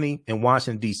 2020, in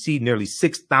Washington, D.C., nearly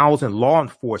 6,000 law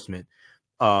enforcement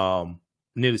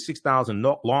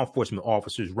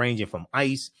officers ranging from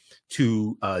ICE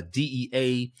to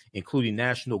DEA, including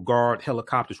National Guard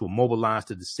helicopters, were mobilized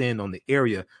to descend on the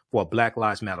area for a Black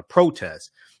Lives Matter protest.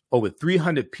 Over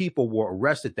 300 people were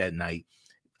arrested that night.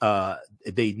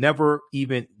 They never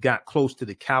even got close to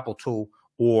the Capitol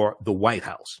or the White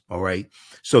House. All right.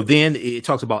 So then it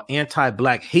talks about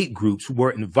anti-Black hate groups who were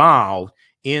involved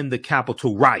in the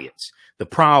Capitol riots, the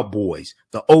Proud Boys,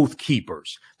 the Oath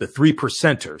Keepers, the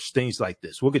 3%ers, things like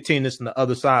this. We'll continue this on the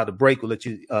other side of the break. We'll let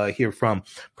you hear from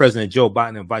President Joe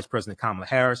Biden and Vice President Kamala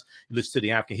Harris. You listen to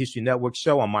the African History Network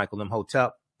show. I'm Michael M.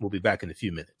 Hotep. We'll be back in a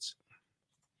few minutes.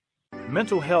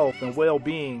 Mental health and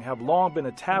well-being have long been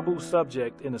a taboo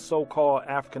subject in the so-called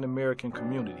African American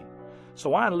community.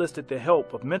 So I enlisted the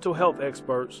help of mental health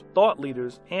experts, thought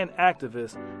leaders, and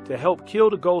activists to help kill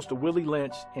the ghost of Willie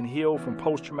Lynch and heal from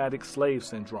post-traumatic slave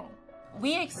syndrome.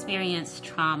 We experience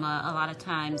trauma a lot of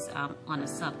times on a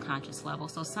subconscious level.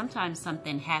 So sometimes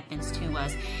something happens to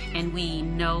us and we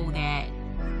know that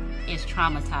it's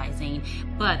traumatizing,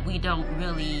 but we don't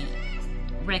really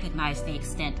recognize the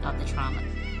extent of the trauma.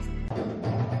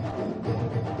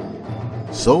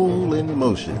 Soul in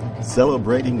Motion,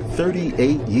 celebrating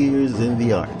 38 years in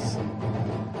the arts.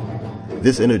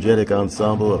 This energetic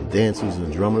ensemble of dancers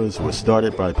and drummers was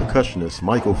started by percussionist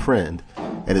Michael Friend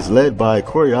and is led by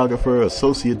choreographer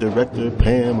Associate Director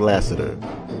Pam Lassiter.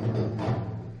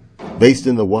 Based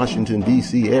in the Washington,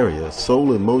 D.C. area,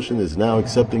 Soul in Motion is now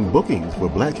accepting bookings for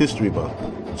Black History Month,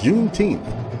 Juneteenth,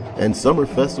 and summer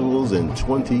festivals in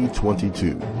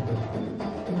 2022.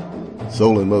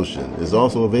 Soul in Motion is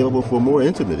also available for more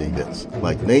intimate events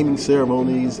like naming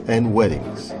ceremonies and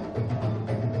weddings.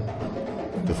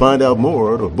 To find out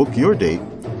more or to book your date,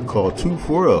 call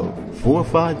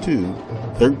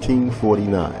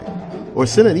 240-452-1349 or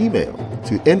send an email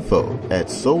to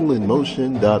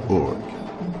info@soulinmotion.org.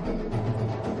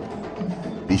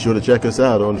 Be sure to check us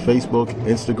out on Facebook,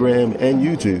 Instagram, and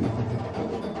YouTube.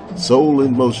 Soul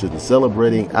in Motion,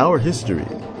 celebrating our history,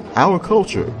 our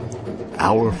culture,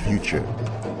 our future.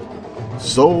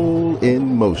 Soul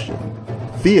in Motion.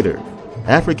 Theater,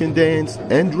 African dance,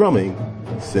 and drumming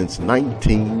since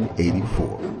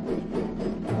 1984.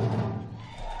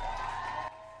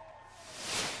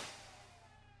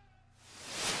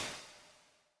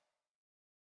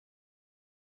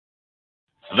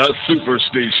 The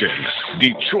Superstation,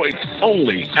 Detroit's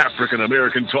only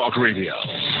African-American talk radio.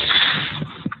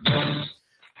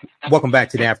 Welcome back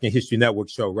to the African History Network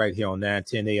show right here on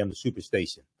 910 AM, the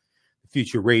Superstation,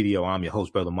 Future Radio. I'm your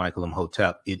host, Brother Michael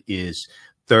Imhotep. It is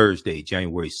Thursday,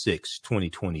 January 6,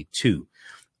 2022.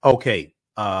 Okay,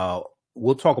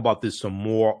 we'll talk about this some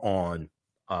more on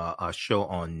our show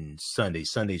on Sunday.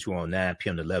 Sundays, we're on 9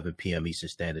 p.m. to 11 p.m. Eastern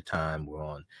Standard Time. We're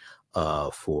on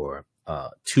for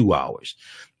 2 hours.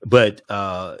 But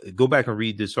go back and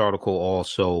read this article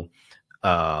also.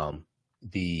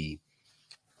 This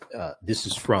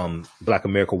is from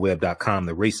blackamericaweb.com,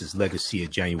 the racist legacy of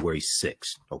January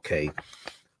 6th. Okay.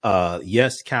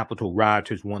 Yes, Capitol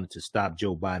rioters wanted to stop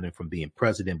Joe Biden from being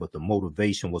president, but the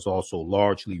motivation was also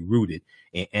largely rooted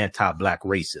in anti-Black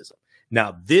racism.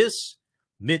 Now, this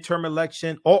midterm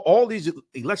election, all these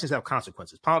elections have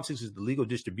consequences. Politics is the legal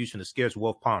distribution of scarce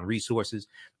wealth, power, and resources,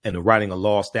 and the writing of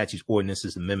laws, statutes,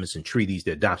 ordinances, amendments, and treaties,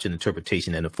 their adoption,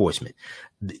 interpretation, and enforcement.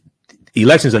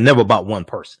 Elections are never about one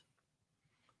person.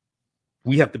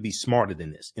 We have to be smarter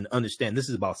than this and understand this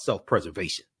is about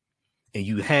self-preservation. And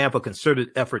you have a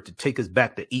concerted effort to take us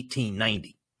back to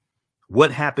 1890.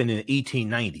 What happened in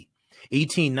 1890?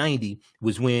 1890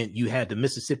 was when you had the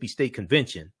Mississippi State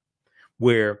Convention,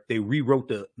 where they rewrote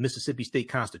the Mississippi State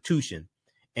Constitution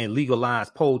and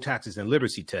legalized poll taxes and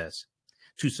literacy tests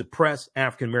to suppress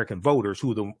African-American voters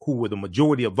who were the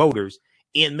majority of voters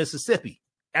in Mississippi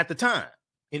at the time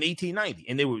in 1890.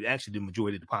 And they were actually the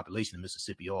majority of the population in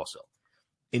Mississippi also.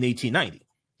 In 1890,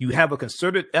 you have a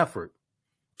concerted effort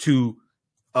to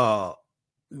violate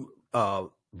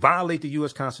the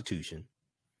U.S. Constitution,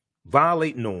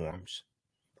 violate norms,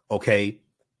 okay,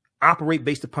 operate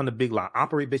based upon the big lie,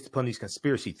 operate based upon these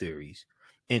conspiracy theories,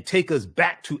 and take us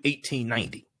back to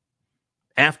 1890.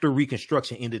 After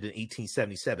Reconstruction ended in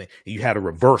 1877, and you had a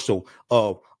reversal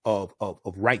of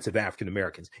rights of African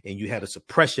Americans, and you had a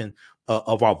suppression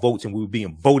of our votes, and we were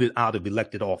being voted out of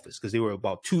elected office because there were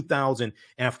about 2,000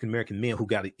 African American men who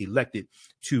got elected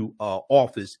to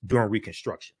office during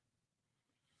Reconstruction.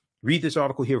 Read this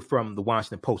article here from the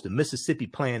Washington Post. The Mississippi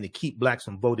plan to keep blacks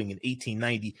from voting in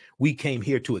 1890. We came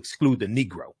here to exclude the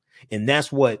Negro, and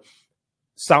that's what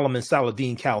Solomon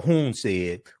Saladin Calhoun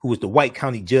said, who was the white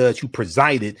county judge who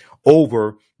presided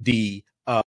over the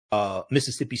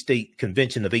Mississippi State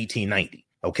Convention of 1890.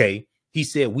 Okay. He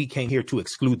said, we came here to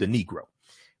exclude the Negro.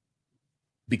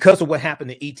 Because of what happened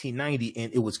in 1890,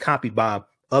 and it was copied by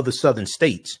other Southern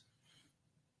states,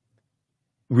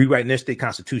 rewriting their state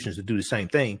constitutions to do the same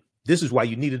thing. This is why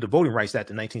you needed the Voting Rights Act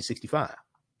in 1965.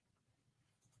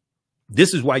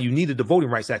 This is why you needed the Voting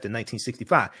Rights Act in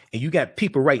 1965. And you got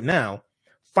people right now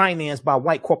financed by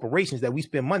white corporations that we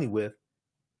spend money with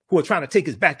who are trying to take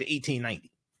us back to 1890.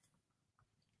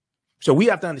 So we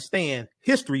have to understand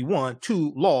history, 1,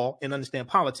 2, law, and understand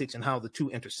politics and how the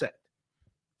two intersect.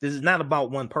 This is not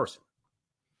about one person.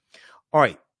 All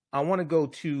right. I want to go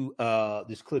to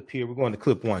this clip here. We're going to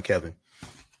clip 1, Kevin.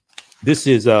 This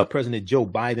is President Joe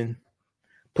Biden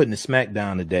putting the smack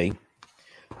down today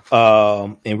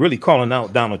and really calling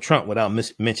out Donald Trump without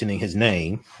mentioning his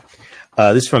name.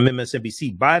 This is from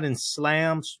MSNBC. Biden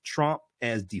slams Trump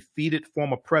as defeated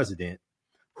former president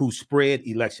who spread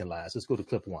election lies. Let's go to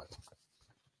clip 1.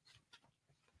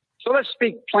 So let's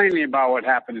speak plainly about what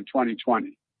happened in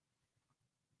 2020.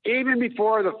 Even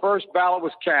before the first ballot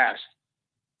was cast,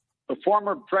 the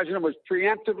former president was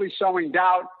preemptively sowing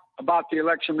doubt about the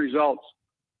election results.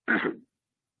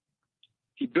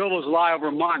 He built his lie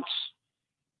over months.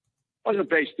 It wasn't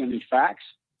based on any facts.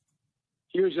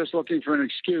 He was just looking for an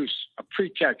excuse, a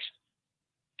pretext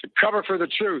to cover for the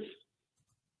truth.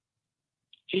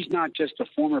 He's not just a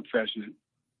former president.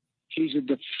 He's a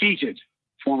defeated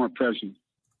former president.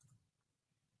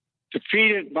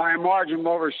 defeated by a margin of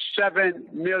over 7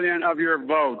 million of your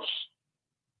votes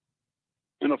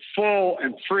in a full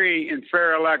and free and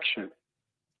fair election.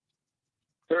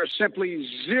 There is simply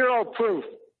zero proof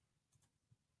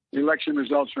the election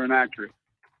results are inaccurate.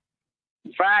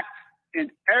 In fact,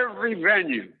 in every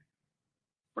venue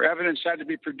where evidence had to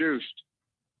be produced,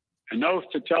 an oath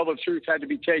to tell the truth had to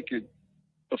be taken,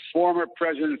 the former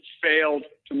president failed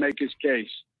to make his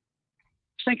case.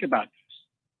 Think about this.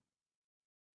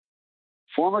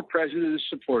 Former president and his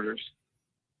supporters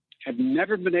have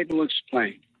never been able to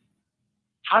explain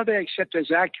how they accept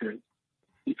as accurate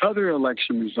the other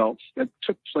election results that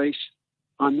took place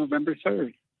on November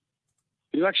 3rd.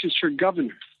 The elections for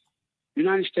governor,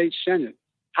 United States Senate,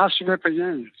 House of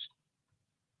Representatives.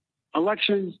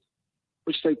 Elections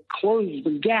which they closed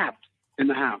the gap in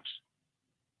the House.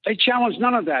 They challenged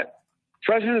none of that.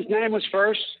 President's name was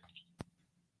first.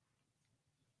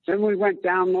 Then we went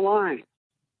down the line.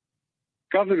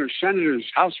 Governors, senators,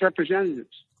 House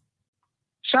Representatives.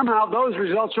 Somehow those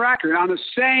results are accurate on the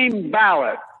same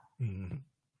ballot. Mm-hmm.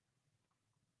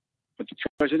 But the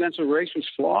presidential race was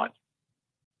flawed.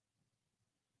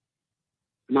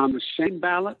 And on the same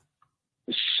ballot,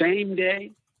 the same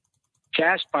day,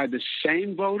 cast by the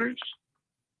same voters.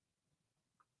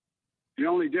 The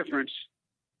only difference,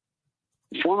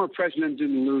 the former president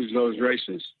didn't lose those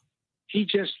races. He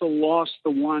just lost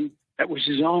the one that was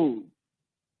his own.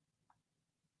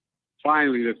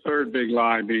 Finally, the third big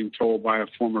lie being told by a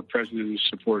former president and his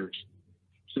supporters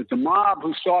is that the mob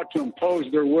who sought to impose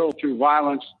their will through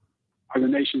violence are the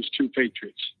nation's true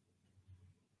patriots.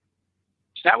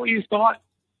 Is that what you thought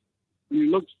when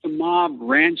you looked at the mob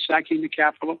ransacking the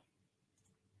Capitol,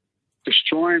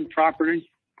 destroying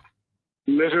property,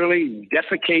 literally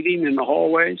defecating in the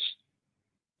hallways,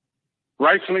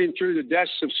 rifling through the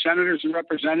desks of senators and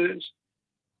representatives,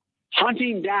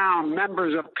 hunting down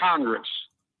members of Congress?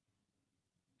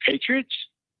 Patriots?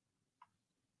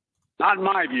 Not in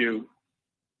my view.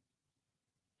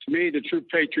 To me, the true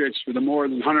patriots were the more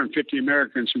than 150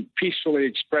 Americans who peacefully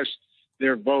expressed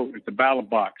their vote at the ballot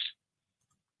box.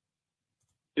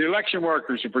 The election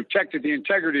workers who protected the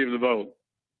integrity of the vote.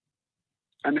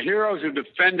 And the heroes who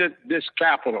defended this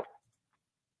Capitol.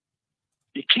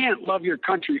 You can't love your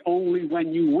country only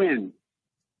when you win.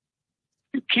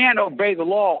 You can't obey the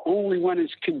law only when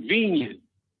it's convenient.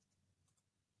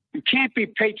 You can't be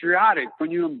patriotic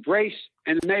when you embrace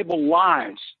and enable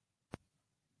lies.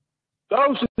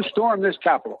 Those who stormed this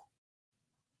Capitol,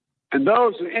 and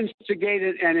those who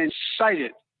instigated and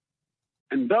incited,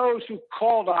 and those who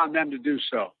called on them to do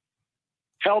so,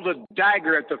 held a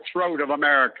dagger at the throat of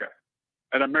America,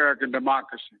 at American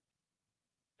democracy.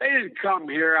 They didn't come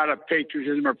here out of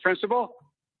patriotism or principle.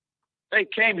 They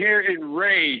came here in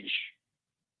rage,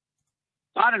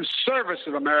 not in service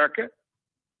of America,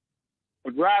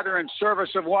 but rather in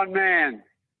service of one man.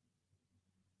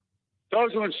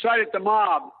 Those who incited the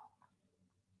mob,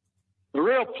 the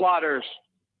real plotters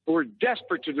who were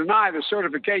desperate to deny the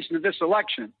certification of this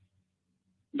election,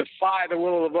 defy the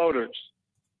will of the voters.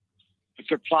 But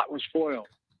their plot was foiled.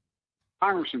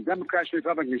 Congressmen, Democrats,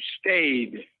 Republicans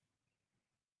stayed.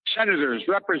 Senators,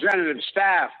 representatives,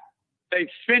 staff, they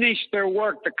finished their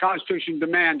work the Constitution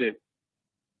demanded.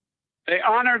 They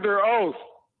honored their oath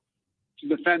to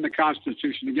defend the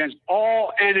Constitution against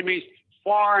all enemies,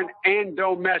 foreign and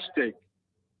domestic.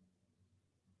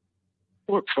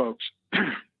 Look, folks,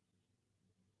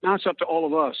 now it's up to all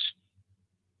of us,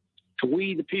 to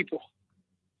we the people,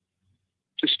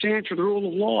 to stand for the rule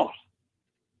of law,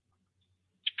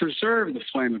 to preserve the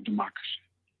flame of democracy,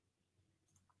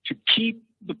 to keep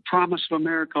the promise of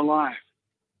America alive.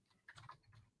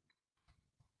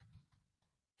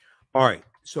 All right.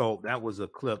 So that was a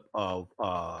clip of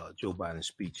Joe Biden's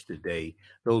speech today.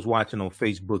 Those watching on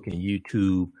Facebook and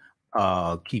YouTube,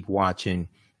 keep watching.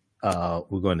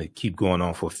 We're going to keep going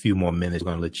on for a few more minutes.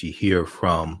 We're going to let you hear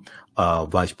from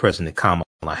Vice President Kamala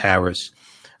Harris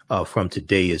from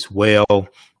today as well.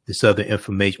 This other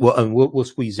information. Well, we'll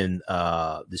squeeze in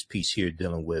this piece here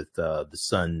dealing with the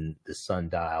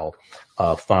sundial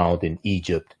found in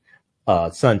Egypt.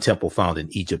 Sun Temple found in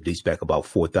Egypt dates back about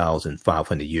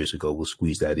 4,500 years ago. We'll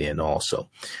squeeze that in also.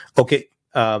 Okay.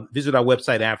 Visit our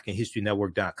website,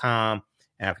 AfricanHistoryNetwork.com,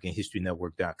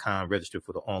 AfricanHistoryNetwork.com. Register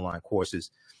for the online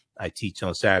courses I teach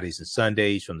on Saturdays and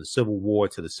Sundays, from the Civil War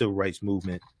to the Civil Rights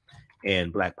Movement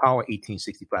and Black Power,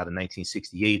 1865 to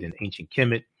 1968, in Ancient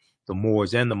Kemet, the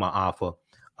Moors and the Ma'afa,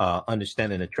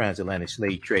 understanding the transatlantic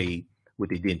slave trade, what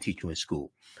they didn't teach you in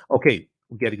school. Okay.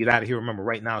 We got to get out of here. Remember,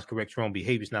 right now is correct your own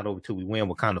behavior. It's not over till we win.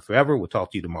 Wakanda forever. We'll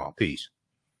talk to you tomorrow. Peace.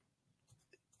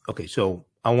 Okay, so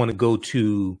I want to go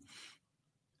to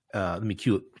let me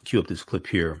cue up this clip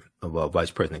here of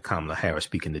Vice President Kamala Harris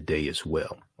speaking today as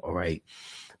well. All right.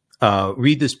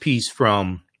 Read this piece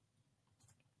from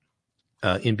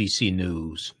NBC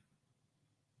News.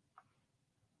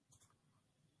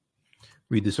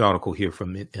 Read this article here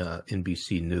from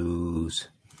NBC News.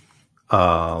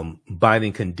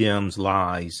 Biden condemns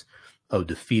lies of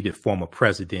defeated former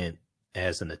president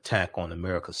as an attack on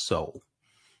America's soul.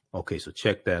 Okay, so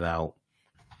check that out.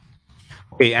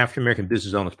 Okay, African American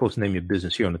business owners, post the name of your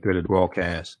business here on the thread of the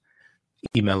broadcast.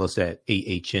 Email us at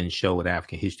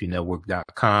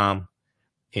ahnshow@africanhistorynetwork.com,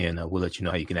 and we'll let you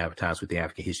know how you can advertise with the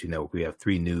African History Network. We have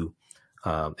 3 new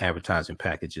advertising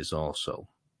packages also.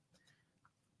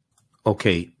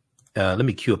 Okay, let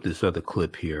me cue up this other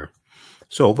clip here.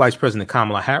 So Vice President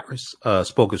Kamala Harris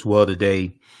spoke as well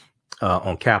today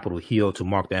on Capitol Hill to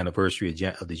mark the anniversary of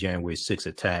the January 6th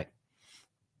attack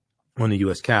on the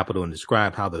U.S. Capitol, and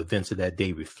described how the events of that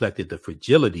day reflected the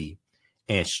fragility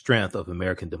and strength of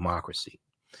American democracy.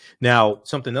 Now,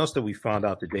 something else that we found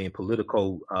out today, in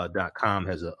Politico.com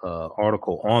has an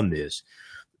article on this.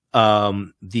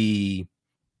 The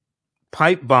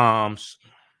pipe bombs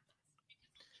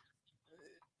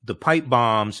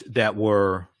that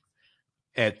were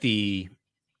at the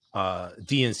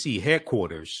DNC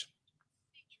headquarters.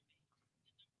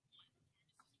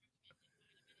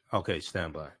 Okay,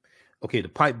 stand by. Okay, the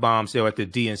pipe bombs that were at the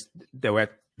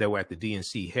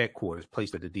DNC headquarters,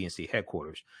 placed at the DNC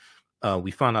headquarters.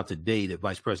 We found out today that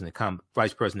Vice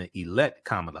President-elect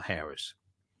Kamala Harris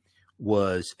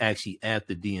was actually at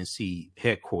the DNC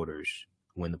headquarters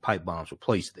when the pipe bombs were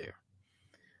placed there.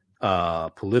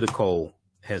 Politico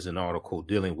has an article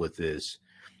dealing with this.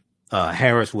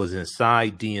 Harris was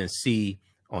inside DNC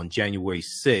on January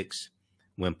 6th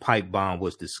when pipe bomb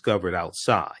was discovered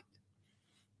outside.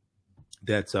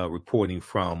 That's reporting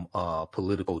from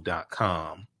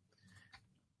Politico.com.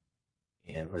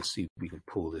 And let's see if we can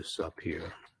pull this up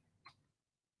here.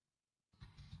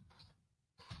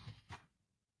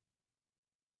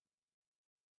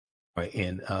 All right,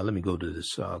 and let me go to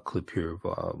this clip here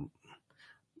of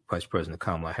Vice President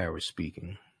Kamala Harris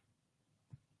speaking.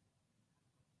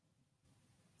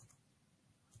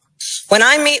 When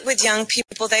I meet with young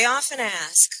people, they often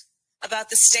ask about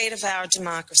the state of our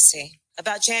democracy,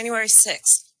 about January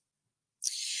 6th.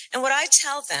 And what I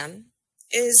tell them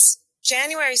is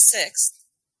January 6th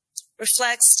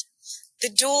reflects the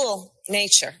dual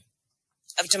nature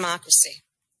of democracy,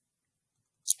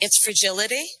 its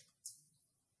fragility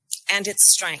and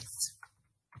its strength.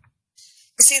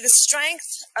 You see, the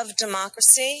strength of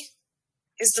democracy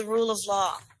is the rule of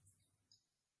law.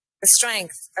 The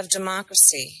strength of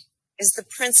democracy is the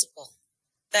principle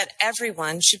that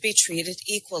everyone should be treated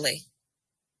equally,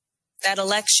 that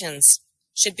elections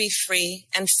should be free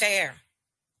and fair,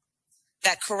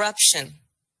 that corruption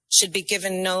should be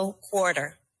given no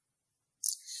quarter.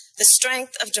 The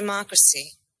strength of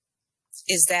democracy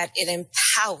is that it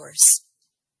empowers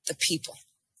the people.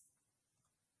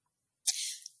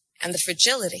 And the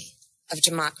fragility of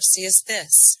democracy is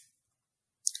this,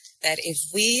 that if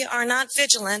we are not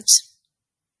vigilant,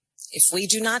 if we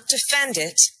do not defend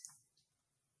it,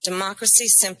 democracy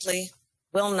simply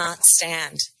will not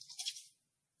stand.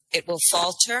 It will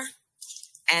falter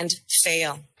and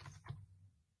fail.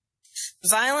 The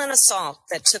violent assault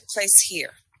that took place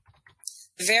here,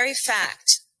 the very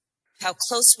fact how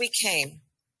close we came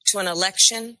to an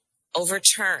election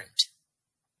overturned,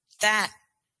 that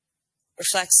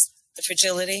reflects the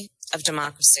fragility of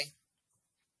democracy.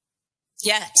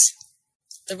 Yet,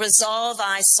 the resolve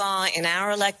I saw in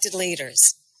our elected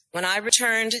leaders when I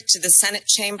returned to the Senate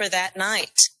chamber that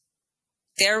night,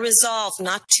 their resolve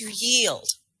not to yield,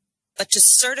 but to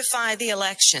certify the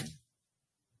election,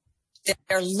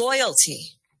 their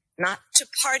loyalty not to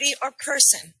party or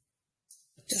person,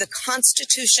 to the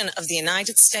Constitution of the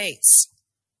United States,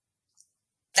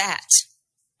 that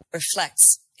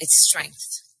reflects its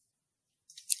strength.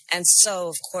 And so,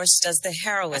 of course, does the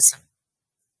heroism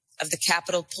of the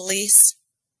Capitol Police,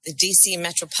 the DC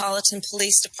Metropolitan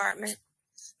Police Department,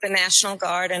 the National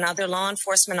Guard, and other law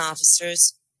enforcement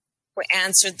officers who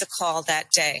answered the call that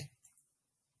day,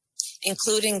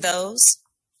 including those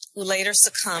who later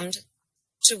succumbed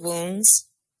to wounds,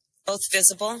 both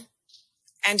visible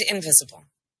and invisible.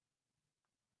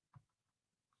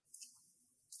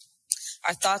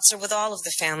 Our thoughts are with all of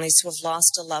the families who have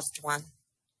lost a loved one.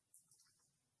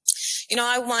 You know,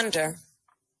 I wonder,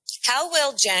 how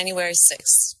will January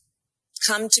 6th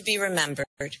come to be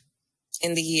remembered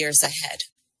in the years ahead?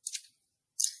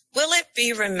 Will it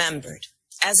be remembered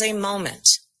as a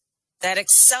moment that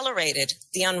accelerated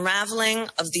the unraveling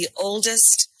of the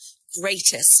oldest,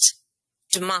 greatest,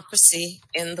 democracy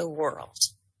in the world.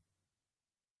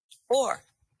 Or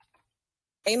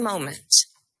a moment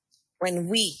when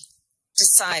we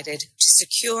decided to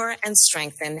secure and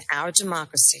strengthen our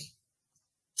democracy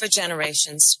for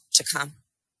generations to come.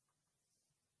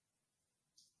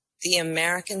 The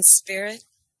American spirit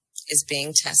is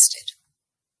being tested.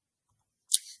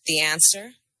 The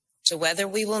answer to whether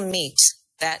we will meet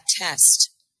that test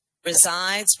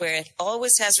resides where it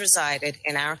always has resided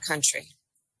in our country,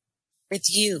 with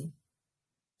you,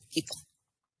 people.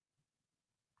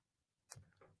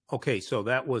 Okay, so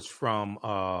that was from,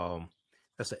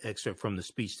 that's an excerpt from the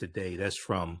speech today. That's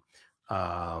from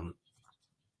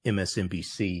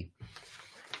MSNBC.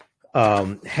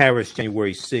 Harris,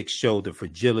 January 6th, showed the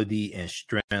fragility and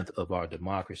strength of our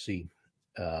democracy.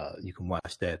 You can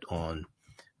watch that on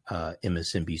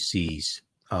MSNBC's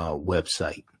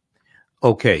website.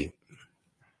 Okay.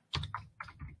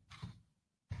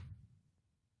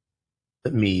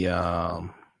 Let me all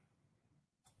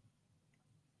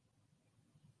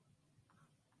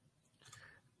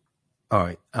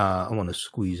right, I want to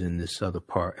squeeze in this other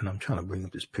part, and I'm trying to bring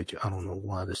up this picture. I don't know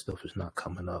why this stuff is not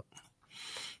coming up.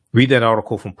 Read that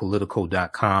article from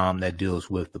Politico.com that deals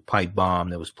with the pipe bomb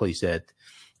that was placed at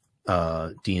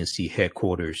DNC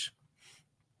headquarters.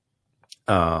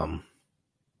 That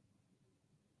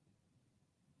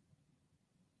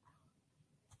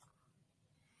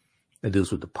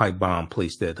deals with the pipe bomb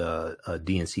placed at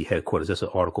DNC headquarters. That's an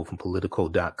article from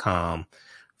Politico.com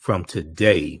from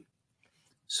today.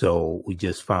 So we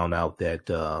just found out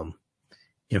that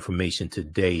information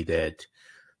today that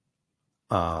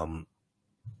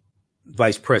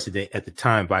Vice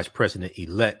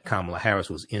President-elect Kamala Harris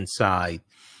was inside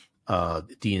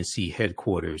the DNC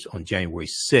headquarters on January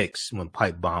 6th when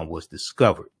pipe bomb was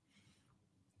discovered.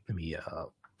 Let me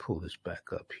pull this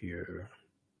back up here.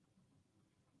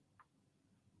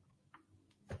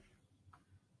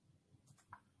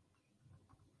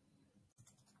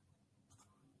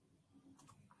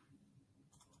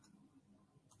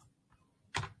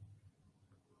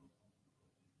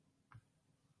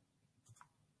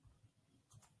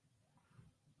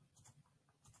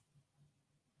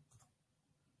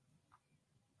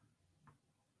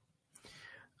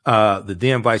 The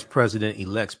then vice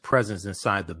president-elect's presence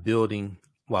inside the building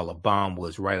while a bomb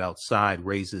was right outside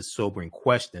raises sobering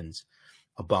questions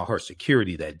about her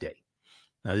security that day.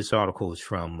 Now, this article is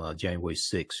from January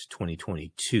 6,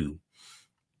 2022.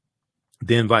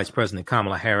 Then Vice President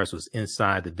Kamala Harris was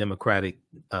inside the Democratic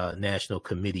National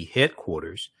Committee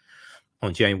headquarters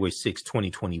on January 6,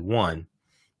 2021,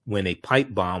 when a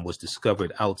pipe bomb was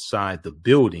discovered outside the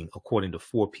building, according to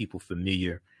four people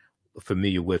familiar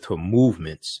with her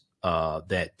movements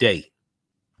that day.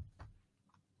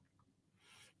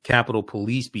 Capitol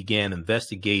Police began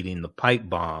investigating the pipe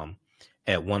bomb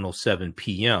at 1:07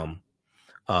 p.m.,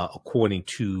 according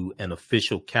to an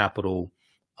official Capitol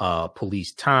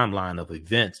Police timeline of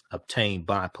events obtained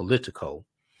by Politico.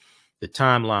 The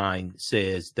timeline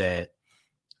says that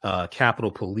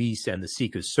Capitol Police and the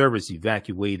Secret Service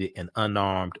evacuated an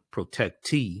unarmed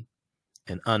protectee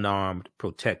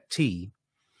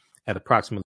at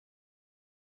approximately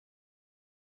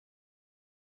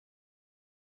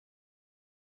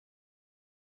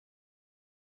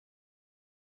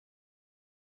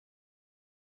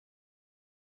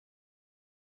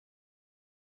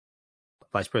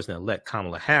Vice President-elect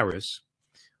Kamala Harris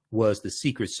was the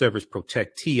Secret Service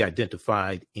protectee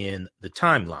identified in the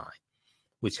timeline,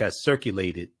 which has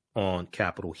circulated on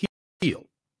Capitol Hill.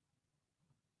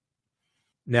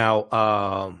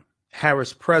 Now,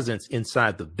 Harris' presence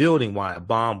inside the building while a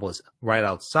bomb was right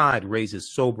outside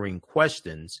raises sobering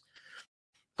questions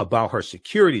about her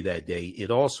security that day.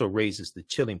 It also raises the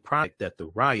chilling prospect that the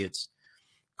riots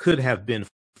could have been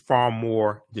far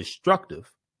more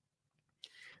destructive.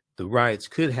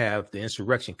 The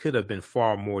insurrection could have been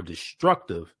far more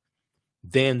destructive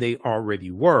than they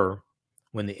already were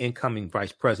when the incoming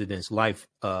vice president's life,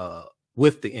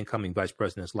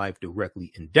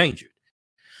 directly endangered.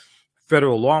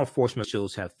 Federal law enforcement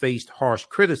officials have faced harsh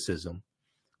criticism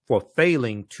for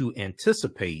failing to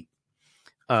anticipate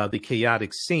the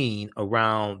chaotic scene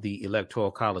around the Electoral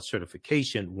College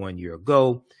certification 1 year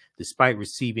ago, despite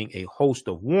receiving a host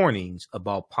of warnings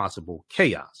about possible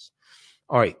chaos.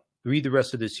 All right, read the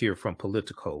rest of this here from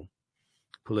Politico.com.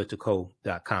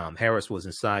 Harris was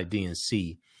inside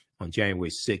DNC on January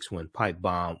 6th when pipe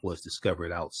bomb was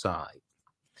discovered outside.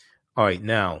 All right,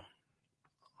 now, what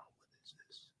is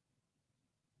this?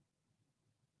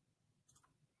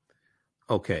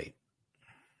 Okay.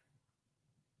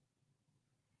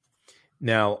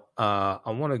 Now, I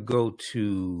want to go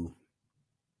to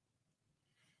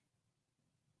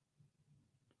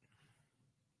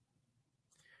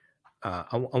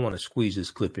I want to squeeze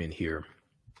this clip in here.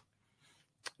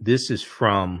 This is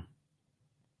from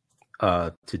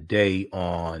today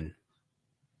on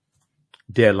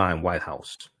Deadline White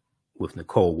House with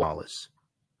Nicole Wallace.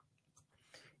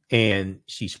 And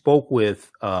she spoke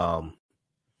with Dr.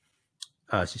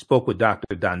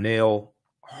 Donnell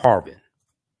Harvin,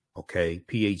 okay,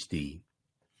 PhD.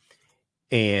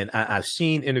 And I've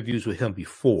seen interviews with him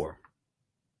before.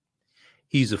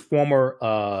 He's a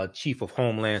former chief of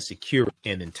Homeland Security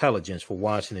and Intelligence for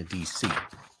Washington, D.C.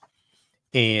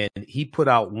 And he put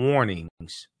out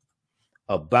warnings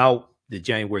about the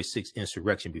January 6th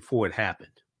insurrection before it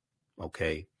happened,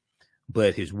 okay?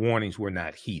 But his warnings were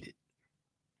not heeded.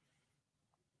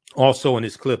 Also in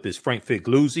this clip is Frank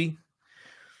Figliuzzi,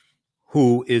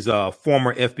 who is a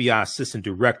former FBI Assistant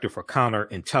Director for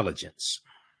Counterintelligence.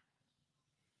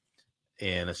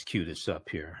 And let's cue this up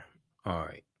here. All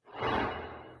right.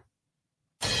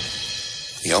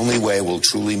 The only way we'll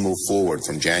truly move forward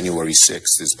from January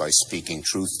 6th is by speaking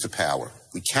truth to power.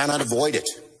 We cannot avoid it.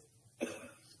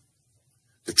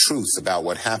 The truth about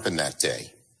what happened that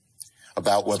day,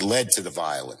 about what led to the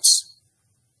violence.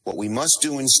 What we must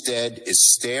do instead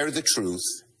is stare the truth,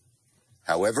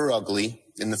 however ugly,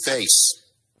 in the face.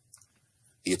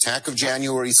 The attack of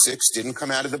January 6th didn't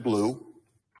come out of the blue.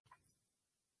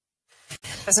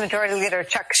 As Majority Leader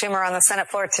Chuck Schumer on the Senate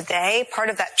floor today, part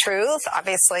of that truth,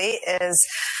 obviously, is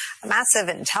a massive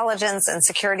intelligence and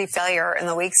security failure in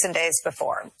the weeks and days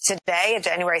before. Today, a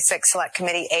January 6th Select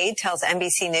Committee aide tells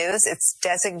NBC News its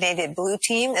designated blue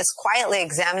team is quietly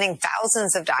examining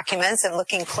thousands of documents and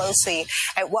looking closely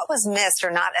at what was missed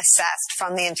or not assessed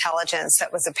from the intelligence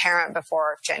that was apparent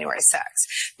before January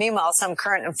 6th. Meanwhile, some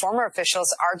current and former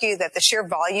officials argue that the sheer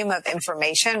volume of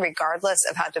information, regardless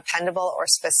of how dependable or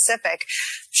specific,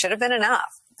 should have been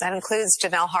enough. That includes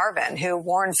Donnell Harvin, who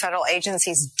warned federal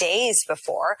agencies days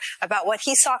before about what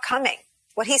he saw coming.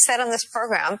 What he said on this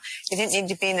program, you didn't need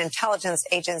to be an intelligence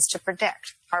agent to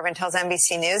predict. Harvin tells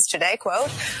NBC News today, quote,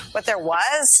 what there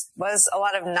was a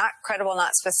lot of not credible,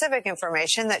 not specific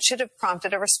information that should have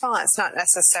prompted a response, not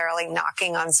necessarily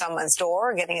knocking on someone's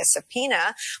door or getting a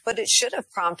subpoena, but it should have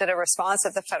prompted a response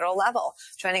at the federal level.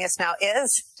 Joining us now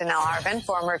is Donnell Harvin,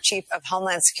 former chief of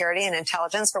Homeland Security and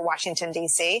Intelligence for Washington,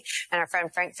 D.C., and our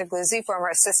friend Frank Figliuzzi, former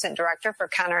assistant director for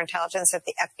counterintelligence at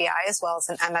the FBI, as well as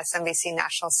an MSNBC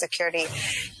national security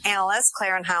analyst.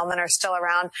 Claire and Heilman are still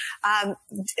around.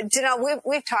 Donnell,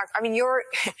 we've talked, I mean, your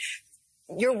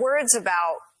words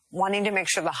about wanting to make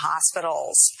sure the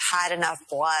hospitals had enough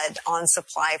blood on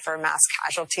supply for a mass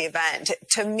casualty event,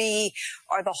 to me,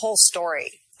 are the whole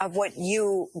story of what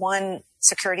one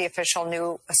security official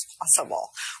knew was possible.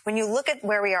 When you look at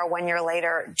where we are 1 year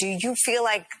later, do you feel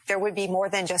like there would be more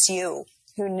than just you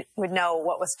who would know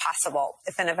what was possible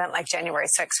if an event like January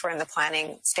 6th were in the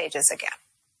planning stages again?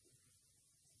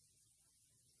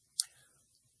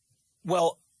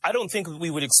 Well, I don't think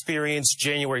we would experience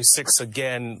January 6th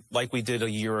again like we did a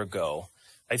year ago.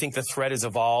 I think the threat has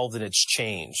evolved and it's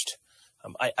changed.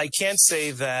 I can't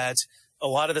say that a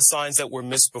lot of the signs that were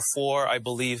missed before, I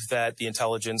believe that the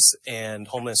intelligence and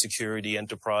Homeland Security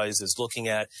enterprise is looking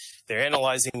at, they're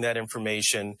analyzing that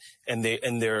information, and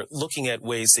they're looking at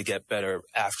ways to get better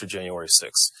after January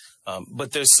 6th.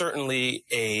 But there's certainly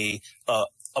a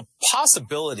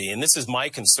possibility, and this is my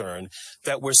concern,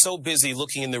 that we're so busy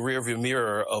looking in the rearview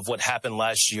mirror of what happened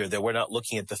last year that we're not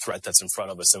looking at the threat that's in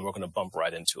front of us, and we're going to bump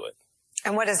right into it.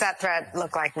 And what does that threat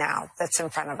look like now that's in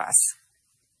front of us?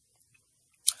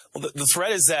 Well, the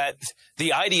threat is that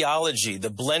the ideology, the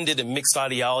blended and mixed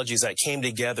ideologies that came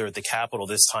together at the Capitol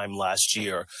this time last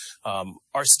year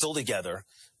are still together.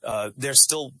 They're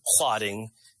still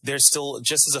plotting. They're still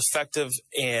just as effective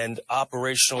and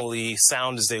operationally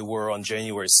sound as they were on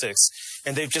January 6th.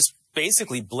 And they've just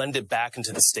basically blended back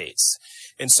into the states.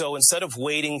 And so instead of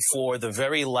waiting for the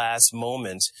very last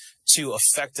moment to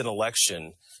affect an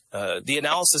election, the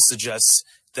analysis suggests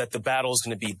that the battle is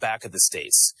going to be back at the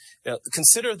states. Now,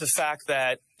 consider the fact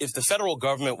that if the federal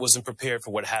government wasn't prepared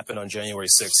for what happened on January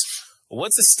 6th,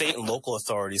 what's the state and local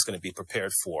authorities going to be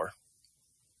prepared for?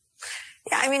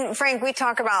 Yeah, I mean, Frank, we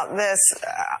talk about this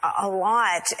a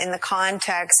lot in the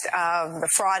context of the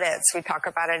fraudits. We talk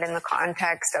about it in the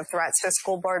context of threats to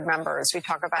school board members. We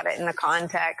talk about it in the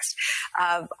context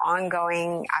of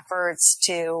ongoing efforts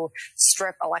to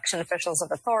strip election officials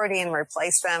of authority and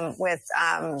replace them with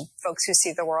folks who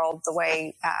see the world the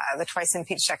way the twice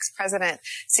impeached ex-president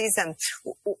sees them.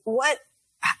 What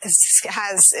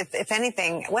has, if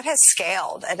anything, what has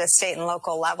scaled at a state and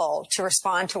local level to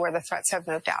respond to where the threats have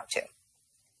moved out to?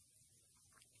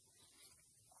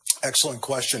 Excellent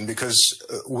question, because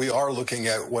we are looking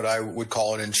at what I would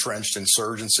call an entrenched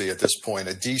insurgency at this point,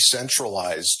 a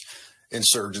decentralized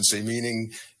insurgency,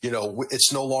 meaning,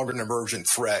 it's no longer an emergent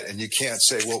threat. And you can't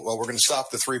say, well, we're going to stop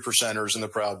the 3%ers and the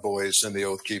Proud Boys and the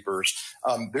Oath Keepers.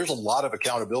 There's a lot of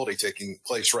accountability taking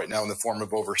place right now in the form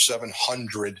of over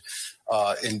 700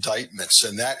 indictments,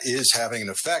 and that is having an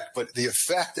effect. But the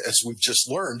effect, as we've just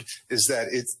learned, is that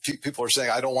people are saying,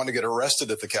 I don't want to get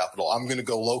arrested at the Capitol. I'm going to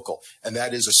go local. And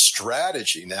that is a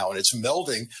strategy now. And it's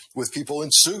melding with people in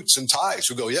suits and ties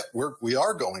who go, we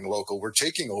are going local. We're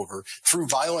taking over through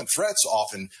violent threats,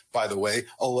 often, by the way,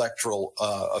 electoral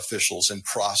officials and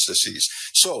processes.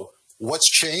 So what's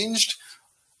changed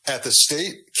at the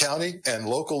state, county, and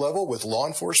local level with law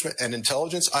enforcement and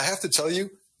intelligence? I have to tell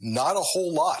you, not a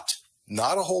whole lot.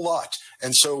 Not a whole lot.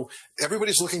 And so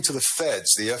everybody's looking to the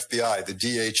feds, the FBI, the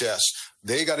DHS.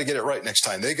 They got to get it right next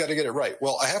time. They got to get it right.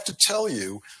 Well, I have to tell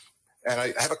you, and I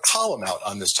have a column out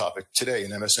on this topic today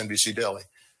in MSNBC Daily.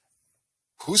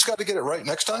 Who's got to get it right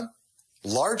next time?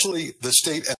 Largely the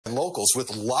state and locals,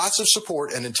 with lots of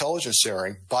support and intelligence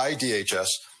sharing by DHS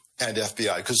and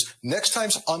FBI, because next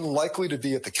time's unlikely to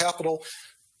be at the Capitol.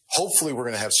 Hopefully we're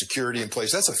going to have security in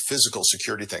place. That's a physical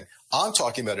security thing. I'm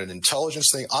talking about an intelligence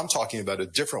thing. I'm talking about a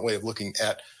different way of looking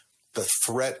at the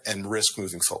threat and risk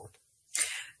moving forward.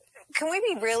 Can we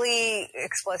be really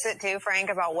explicit too, Frank,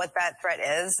 about what that threat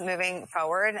is moving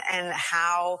forward and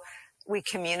how we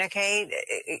communicate?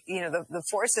 The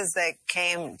forces that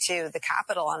came to the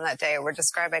Capitol on that day were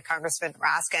described by Congressman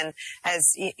Raskin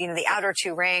as, the outer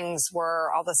two rings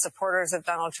were all the supporters of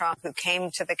Donald Trump who came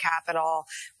to the Capitol,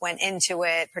 went into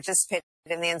it, participated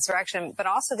in the insurrection, but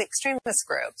also the extremist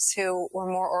groups who were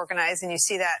more organized. And you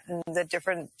see that in the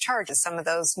different charges. Some of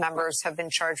those members have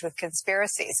been charged with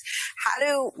conspiracies. How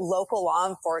do local law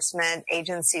enforcement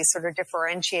agencies sort of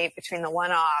differentiate between the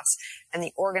one-offs and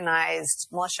the organized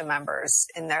militia members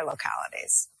in their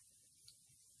localities?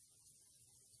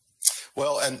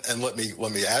 Well, and let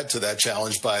me add to that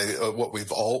challenge by what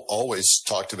we've always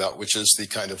talked about, which is the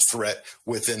kind of threat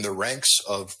within the ranks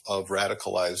of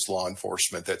radicalized law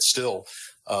enforcement that still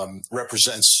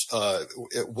represents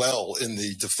well in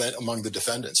the among the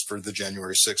defendants for the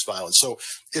January 6th violence. So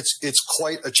it's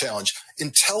quite a challenge.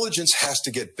 Intelligence has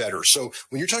to get better. So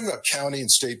when you're talking about county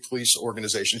and state police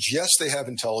organizations, yes, they have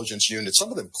intelligence units, some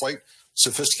of them quite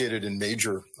sophisticated in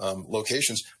major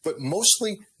locations, but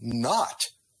mostly not.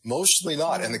 Mostly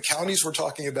not. And the counties we're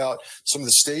talking about, some of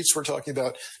the states we're talking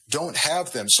about, don't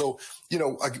have them. So,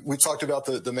 we talked about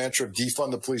the mantra of defund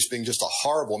the police being just a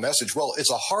horrible message. Well, it's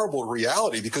a horrible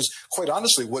reality because, quite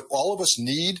honestly, what all of us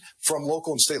need from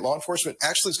local and state law enforcement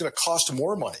actually is going to cost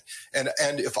more money. And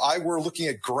if I were looking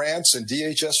at grants and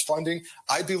DHS funding,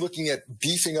 I'd be looking at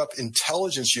beefing up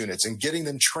intelligence units and getting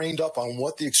them trained up on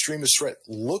what the extremist threat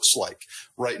looks like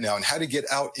right now and how to get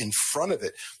out in front of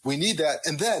it. We need that.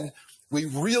 And then we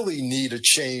really need a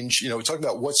change. We're talking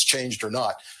about what's changed or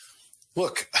not.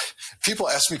 Look, people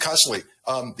ask me constantly,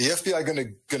 the FBI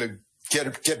going to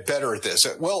get better at this?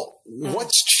 Well,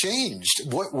 what's changed?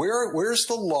 Where's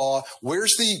the law?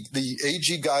 Where's the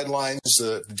AG guidelines,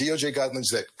 the DOJ guidelines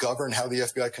that govern how the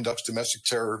FBI conducts domestic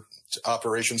terror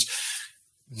operations?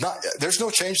 There's no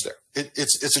change there.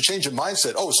 It's a change of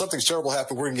mindset. Oh, something's terrible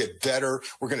happened. We're going to get better.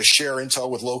 We're going to share intel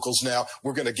with locals now.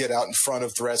 We're going to get out in front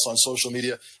of threats on social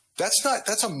media. That's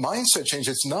a mindset change.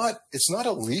 It's not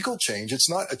a legal change. It's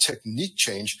not a technique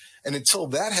change. And until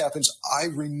that happens, I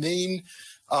remain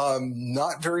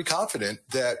not very confident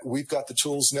that we've got the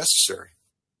tools necessary.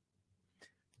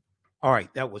 All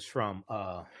right. That was from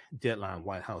Deadline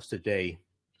White House today.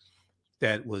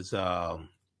 That was Dr.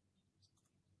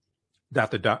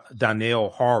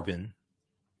 Donnell Harvin,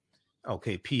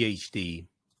 PhD.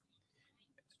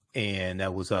 And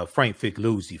that was Frank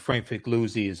Figliuzzi. Frank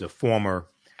Figliuzzi is a former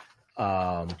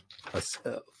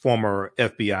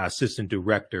FBI assistant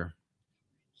director.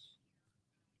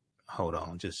 Hold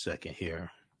on just a second here.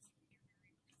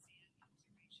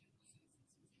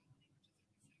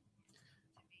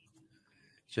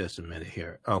 Just a minute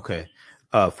here. Okay.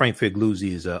 Frank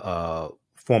Figliuzzi is a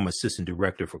former assistant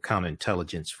director for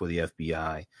counterintelligence for the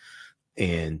FBI.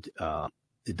 And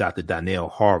Dr. Donnell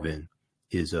Harvin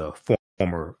is a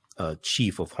former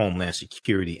chief of Homeland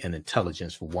Security and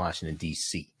Intelligence for Washington,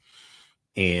 D.C.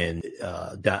 And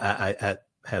I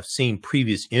have seen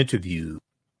previous interviews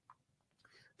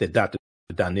that Dr.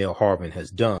 Donnell Harvin has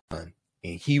done, and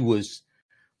he was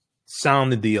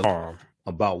sounding the alarm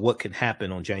about what could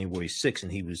happen on January 6th.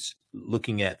 And he was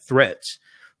looking at threats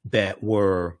that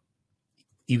were,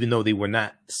 even though they were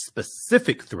not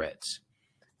specific threats,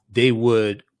 they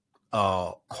would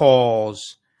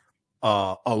cause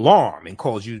alarm and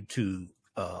cause you to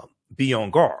be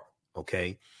on guard.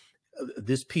 Okay,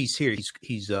 this piece here,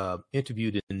 he's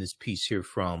interviewed in this piece here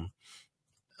from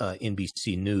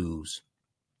NBC News.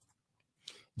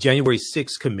 January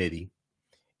 6th committee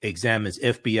examines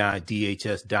FBI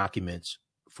DHS documents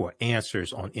for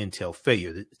answers on intel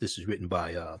failure. This is written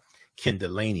by Ken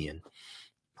Delanian,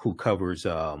 who covers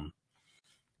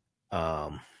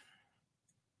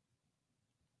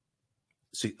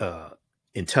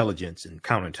intelligence and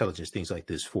counterintelligence, things like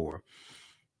this for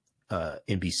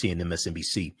NBC and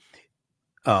MSNBC.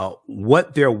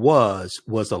 What there was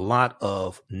a lot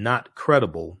of not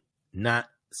credible, not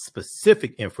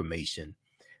specific information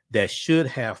that should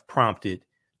have prompted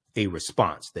a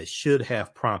response,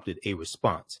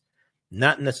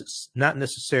 not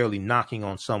necessarily knocking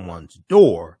on someone's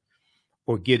door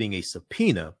or getting a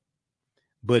subpoena,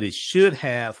 but it should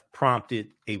have prompted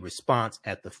a response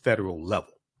at the federal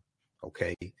level.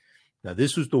 Okay. Now,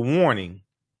 this was the warning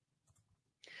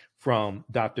from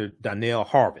Dr. Donnell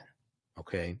Harvin.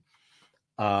 Okay.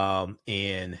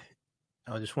 And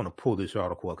I just want to pull this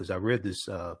article up because I read this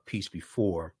piece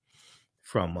before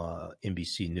from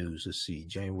NBC News. Let's see,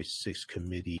 January 6th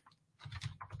committee.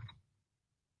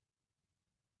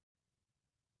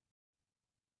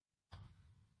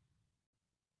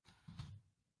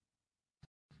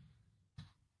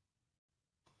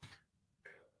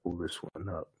 Pull this one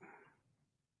up.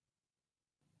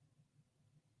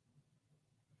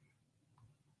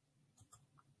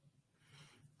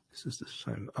 This is the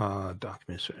same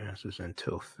documents or answers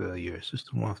until failure. Is this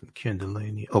the one from Ken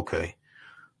Delaney? Okay.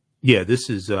 Yeah, this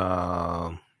is okay,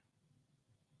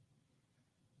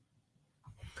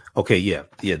 yeah.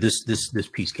 This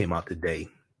piece came out today.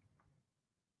 This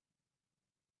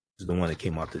is the one that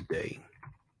came out today.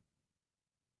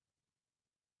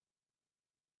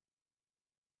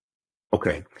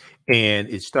 Okay. And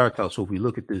it starts out, so if we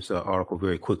look at this article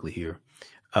very quickly here,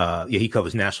 he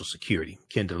covers national security.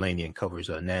 Ken Delanian covers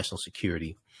national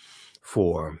security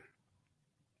for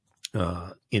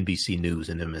NBC News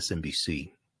and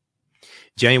MSNBC.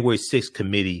 January 6th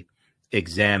committee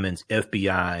examines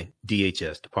FBI,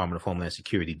 DHS, Department of Homeland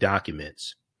Security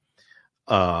documents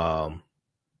for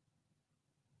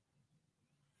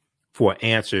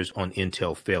answers on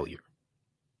intel failure.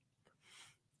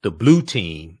 The blue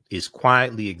team is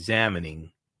quietly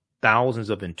examining thousands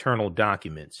of internal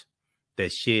documents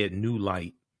that shed new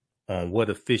light on what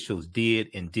officials did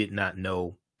and did not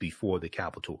know before the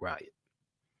Capitol riot.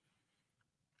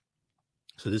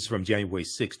 So this is from January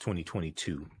 6,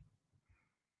 2022.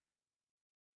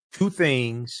 Two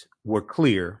things were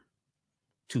clear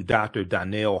to Dr.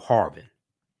 Donnell Harvin,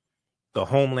 the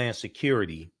Homeland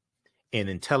Security and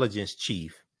Intelligence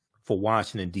Chief for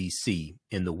Washington, D.C.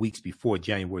 in the weeks before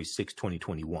January 6,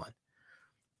 2021.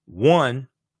 One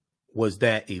was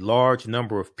that a large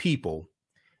number of people,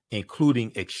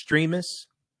 including extremists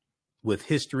with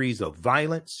histories of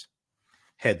violence,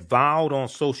 had vowed on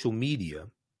social media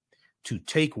to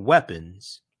take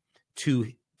weapons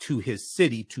to his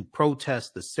city to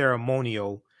protest the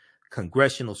ceremonial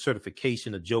congressional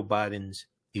certification of Joe Biden's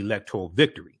electoral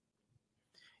victory.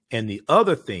 And the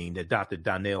other thing that Dr.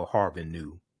 Donnell Harvin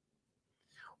knew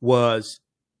was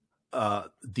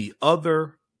what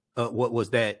was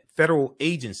that federal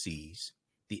agencies,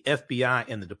 the FBI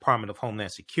and the Department of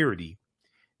Homeland Security,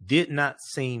 did not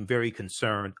seem very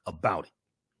concerned about it.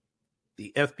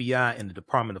 The FBI and the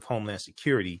Department of Homeland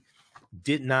Security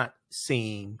did not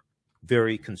seem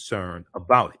very concerned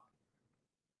about it.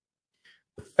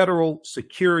 The federal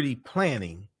security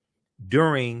planning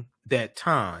during that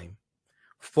time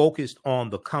focused on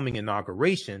the coming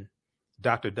inauguration,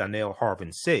 Dr. Donnell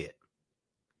Harvin said,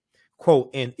 quote,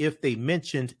 and if they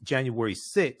mentioned January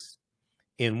 6th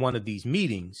in one of these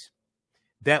meetings,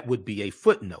 that would be a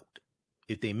footnote.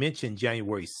 If they mentioned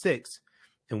January 6th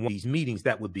in one of these meetings,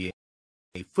 that would be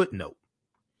a footnote.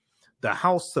 The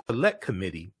House Select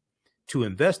Committee to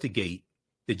investigate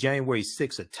the January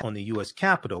 6th attack on the U.S.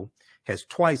 Capitol has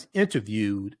twice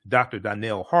interviewed Dr.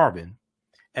 Donnell Harvin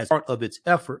as part of its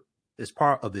effort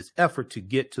to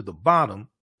get to the bottom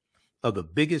of the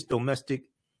biggest domestic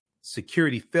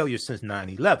security failure since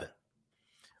 9/11.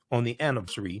 On the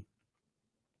anniversary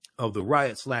of the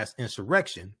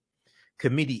riot/insurrection,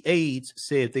 committee aides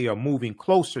said they are moving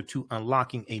closer to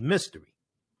unlocking a mystery.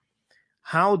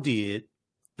 How did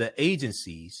the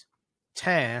agencies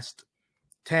tasked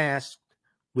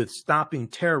with stopping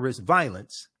terrorist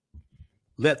violence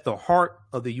let the heart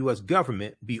of the U.S.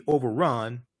 government be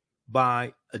overrun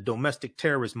by a domestic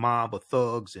terrorist mob of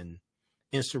thugs and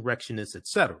insurrectionists,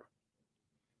 etc.?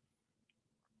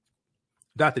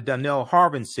 Dr. Donnell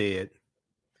Harvin said,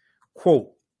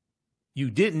 quote, You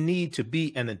didn't need to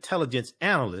be an intelligence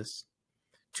analyst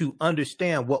to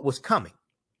understand what was coming.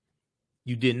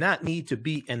 You did not need to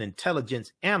be an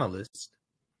intelligence analyst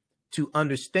to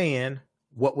understand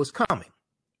what was coming.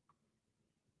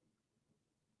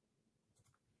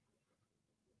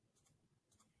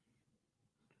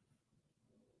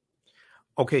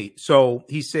 Okay, so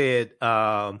he said,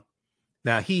 now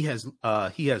he has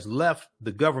left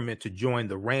the government to join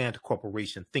the Rand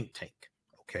Corporation think tank.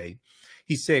 Okay,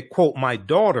 he said, quote, my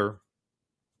daughter,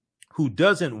 who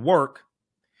doesn't work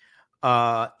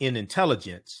in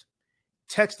intelligence,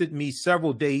 texted me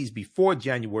several days before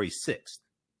January 6th.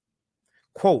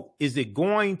 Quote, is it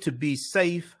going to be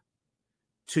safe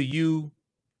to you?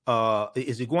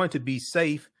 Is it going to be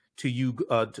safe to you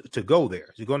to go there?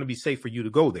 Is it going to be safe for you to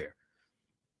go there?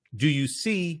 Do you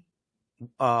see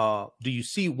what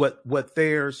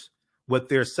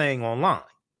they're saying online?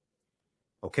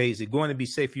 Okay, is it going to be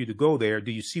safe for you to go there?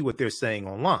 Do you see what they're saying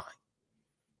online?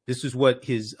 This is what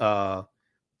his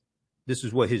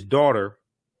daughter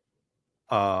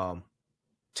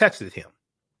texted him.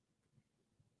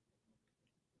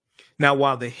 Now,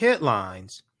 while the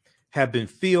headlines have been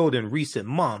filled in recent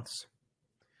months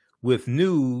with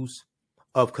news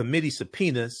of committee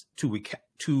subpoenas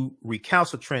to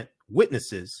recalcitrant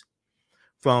witnesses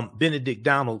from Benedict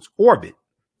Donald's orbit,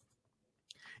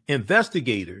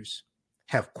 investigators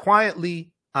have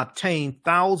quietly obtained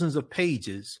thousands of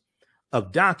pages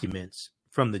of documents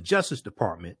from the Justice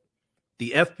Department,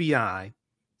 the FBI,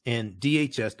 and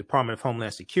DHS, Department of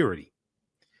Homeland Security.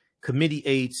 Committee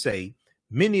aides say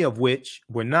many of which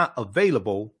were not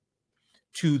available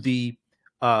to the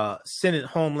Senate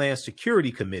Homeland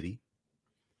Security Committee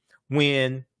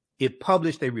when it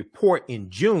published a report in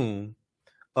June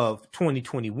of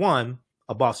 2021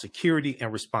 about security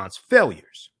and response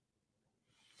failures.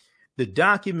 The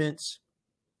documents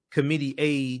committee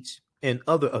aides and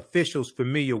other officials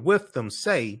familiar with them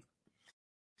say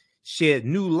shed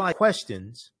new light on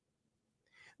questions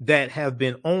that have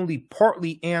been only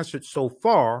partly answered so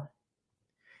far,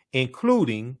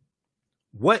 including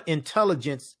what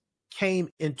intelligence came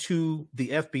into the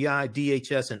FBI,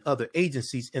 DHS, and other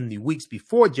agencies in the weeks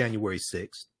before January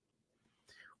 6th,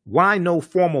 why no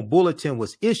formal bulletin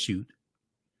was issued,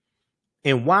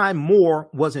 and why more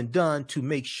wasn't done to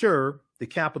make sure the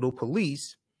Capitol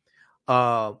Police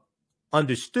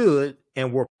understood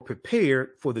and were prepared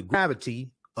for the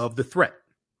gravity of the threat.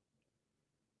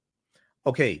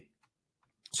 Okay,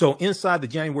 so inside the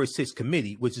January 6th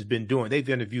committee, which has been doing, they've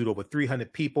interviewed over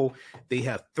 300 people. They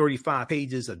have 35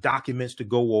 pages of documents to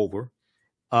go over.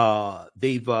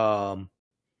 They've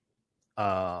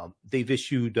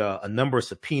issued a number of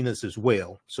subpoenas as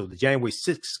well. So the January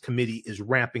 6th committee is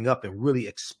ramping up and really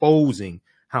exposing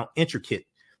how intricate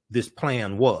this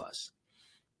plan was.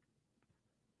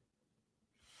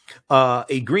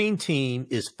 A green team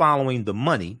is following the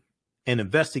money and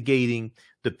investigating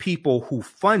the people who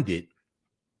funded,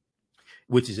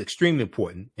 which is extremely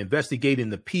important, investigating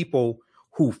the people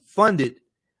who funded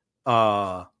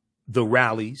the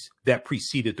rallies that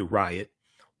preceded the riot,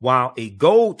 while a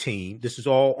gold team, this is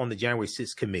all on the January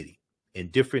 6th committee,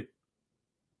 and different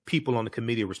people on the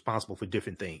committee are responsible for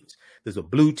different things. There's a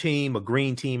blue team, a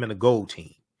green team, and a gold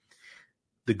team.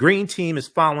 The green team is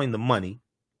following the money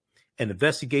and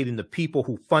investigating the people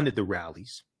who funded the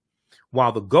rallies,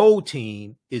 while the gold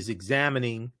team is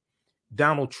examining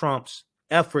Donald Trump's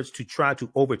efforts to try to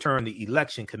overturn the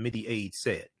election, committee aides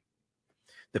said.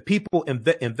 The people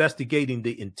investigating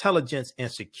the intelligence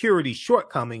and security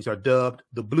shortcomings are dubbed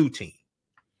the blue team.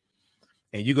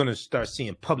 And you're going to start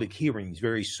seeing public hearings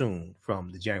very soon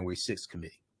from the January 6th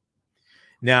committee.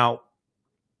 Now,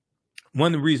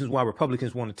 one of the reasons why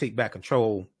Republicans want to take back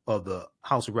control of the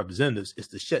House of Representatives is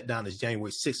to shut down this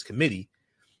January 6th committee,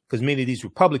 because many of these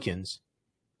Republicans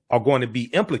are going to be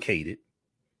implicated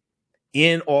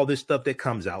in all this stuff that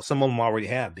comes out. Some of them already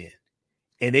have been.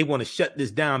 And they want to shut this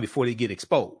down before they get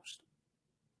exposed.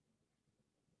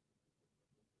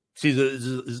 See,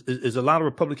 there's a lot of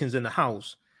Republicans in the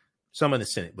House, some in the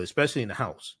Senate, but especially in the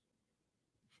House,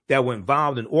 that were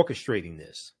involved in orchestrating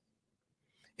this.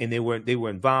 And they were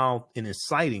involved in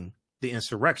inciting the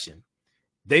insurrection.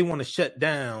 They want to shut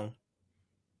down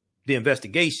the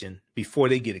investigation before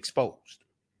they get exposed.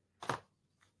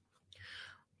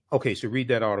 Okay, so read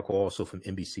that article also from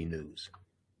NBC News.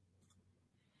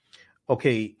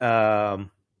 Okay, I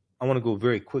want to go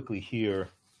very quickly here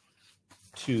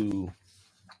to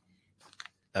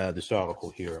this article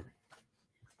here.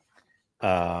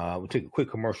 We'll take a quick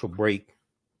commercial break,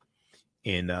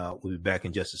 and we'll be back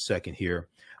in just a second here.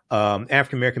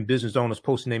 African-American business owners,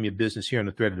 post the name of your business here on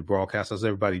the thread of the broadcast. How's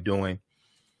everybody doing?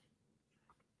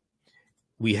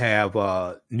 We have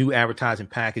new advertising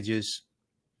packages,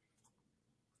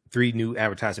 3 new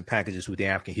advertising packages with the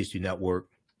African History Network.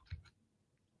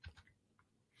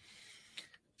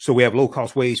 So we have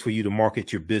low-cost ways for you to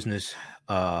market your business.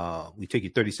 We take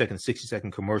your 30-second,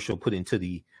 60-second commercial, put into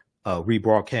the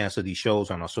rebroadcast of these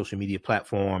shows on our social media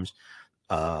platforms,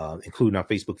 including our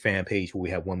Facebook fan page where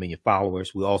we have 1 million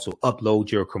followers. We also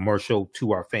upload your commercial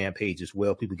to our fan page as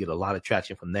well. People get a lot of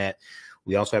traction from that.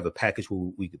 We also have a package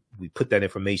where we put that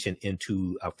information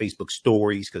into our Facebook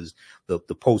stories, because the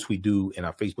posts we do in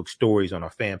our Facebook stories on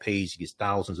our fan page gets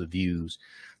thousands of views.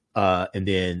 And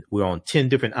then we're on 10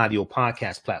 different audio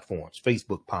podcast platforms: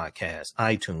 Facebook Podcasts,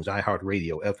 iTunes,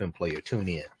 iHeartRadio, FM Player,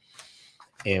 TuneIn.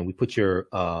 And we put your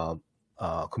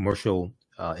commercial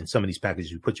in some of these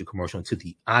packages. We put your commercial into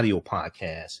the audio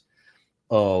podcast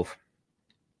of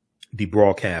the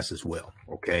broadcast as well.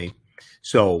 Okay,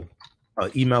 so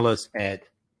email us at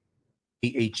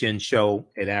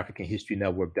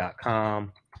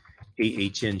ahnshow@africanhistorynetwork.com,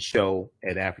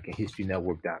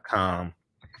 ahnshow@africanhistorynetwork.com,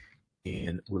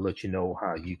 and we'll let you know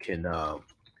how you can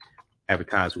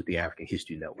advertise with the African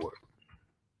History Network.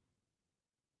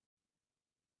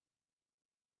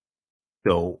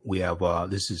 So we have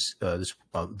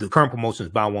the current promotion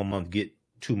is buy 1 month, get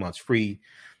 2 months free.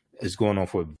 It's going on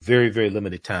for a very, very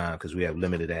limited time because we have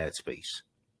limited ad space.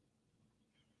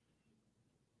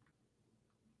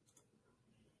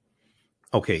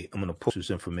 Okay, I'm going to post this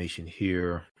information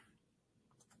here.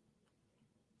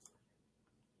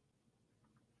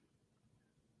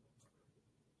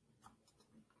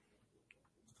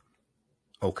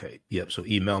 Okay, yep. So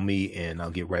email me and I'll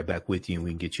get right back with you and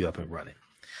we can get you up and running.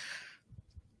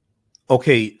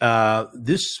 Okay,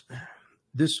 this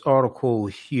article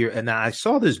here, and I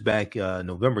saw this back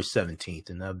November 17th,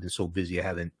 and I've been so busy I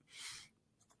haven't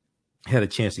had a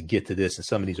chance to get to this. And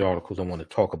some of these articles I want to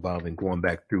talk about and going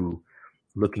back through,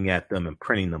 looking at them and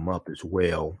printing them up as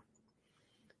well.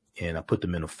 And I put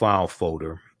them in a file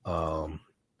folder to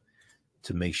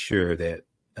make sure that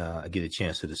I get a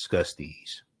chance to discuss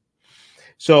these.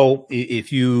 So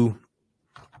if you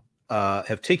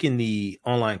have taken the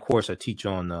online course I teach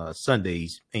on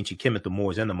Sundays, Ancient Kemet, the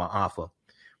Moors, and the Ma'afa,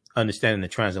 Understanding the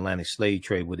Transatlantic Slave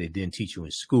Trade, what they didn't teach you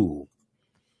in school,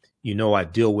 you know I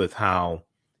deal with how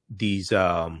these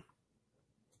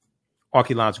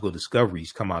archaeological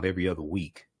discoveries come out every other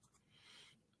week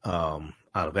out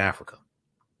of Africa.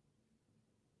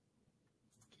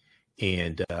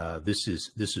 And this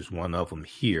is one of them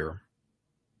here.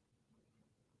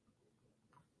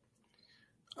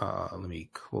 Let me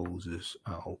close this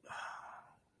out.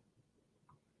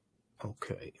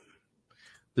 Okay.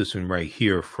 This one right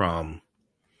here from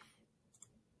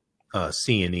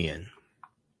CNN.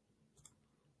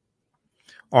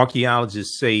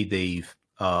 Archaeologists say they've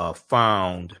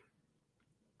found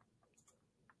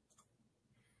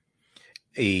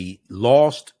a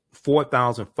lost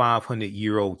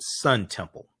 4,500-year-old sun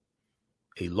temple.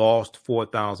 A lost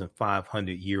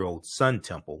 4,500-year-old sun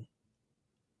temple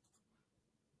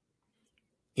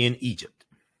in Egypt.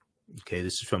 Okay,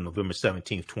 this is from November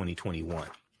 17th, 2021.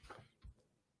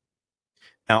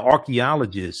 Now,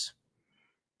 archaeologists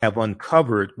have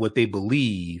uncovered what they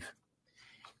believe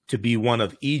to be one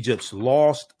of Egypt's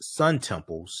lost sun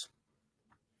temples,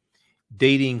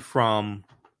 dating from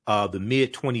the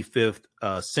mid-25th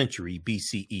century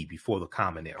BCE, before the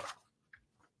Common Era.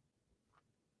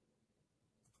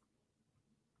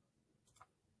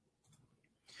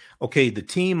 Okay, the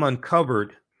team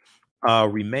uncovered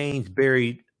remains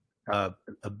buried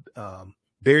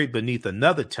beneath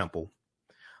another temple,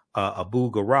 Abu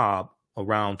Gharaib,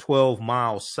 around 12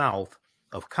 miles south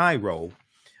of Cairo.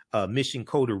 Mission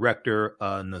co-director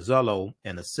Nazalo,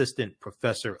 an assistant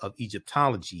professor of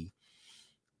Egyptology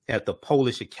at the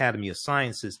Polish Academy of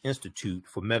Sciences Institute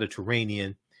for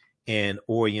Mediterranean and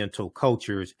Oriental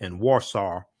Cultures in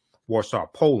Warsaw,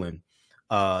 Poland,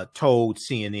 told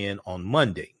CNN on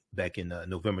Monday, back in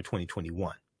November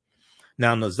 2021.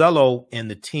 Now, Nazalo and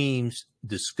the team's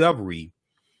discovery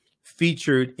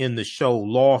featured in the show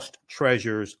Lost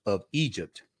Treasures of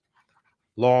Egypt,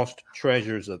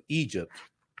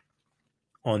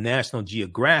 on National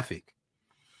Geographic,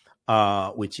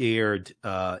 which aired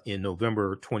in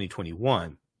November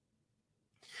 2021.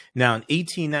 Now, in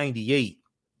 1898,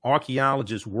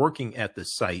 archaeologists working at the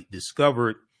site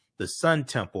discovered the Sun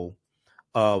Temple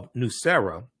of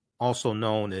Nusera, also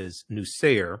known as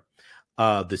Nusair,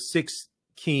 the sixth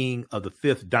king of the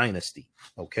 5th dynasty.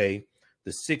 Okay,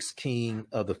 the sixth king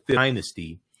of the 5th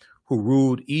dynasty, who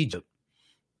ruled Egypt,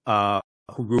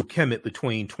 who ruled Kemet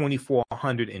between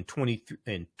 2400 and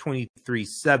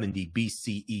 2370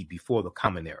 BCE, before the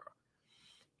Common Era.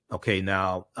 Okay,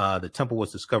 now the temple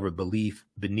was discovered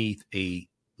beneath a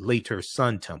later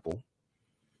Sun temple.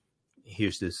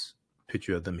 Here's this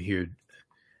picture of them here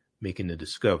making the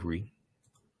discovery.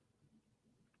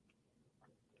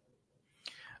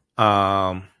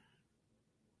 Now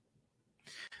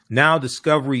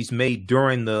discoveries made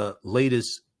during the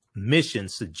latest mission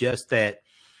suggest that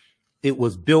it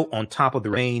was built on top of the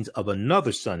remains of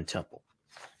another Sun temple.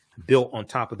 Built on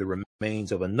top of the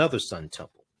remains of another Sun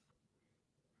temple.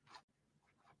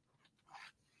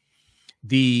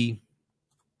 The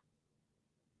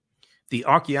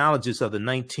archaeologists of the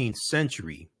 19th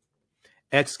century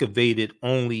excavated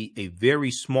only a very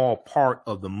small part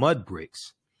of the mud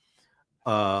bricks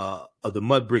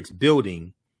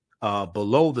building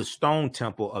below the stone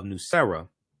temple of Nusera,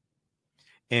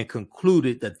 and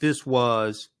concluded that this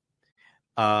was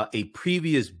a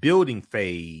previous building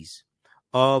phase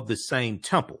of the same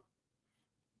temple.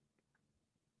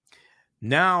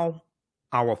 Now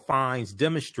our finds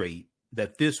demonstrate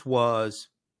that this was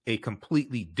a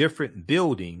completely different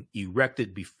building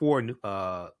erected before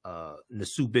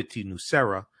Nasubiti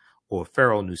Nusera or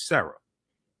Pharaoh Nusera.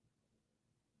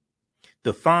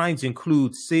 The finds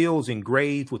include seals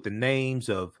engraved with the names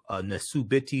of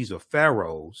Nasubitis or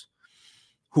pharaohs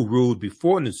who ruled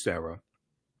before Nusera,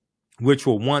 which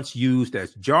were once used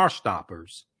as jar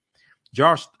stoppers,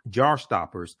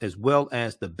 as well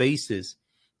as the basis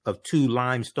of two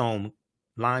limestone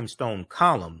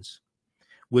columns,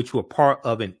 which were part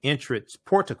of an entrance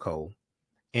portico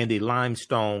and a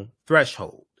limestone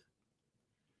threshold.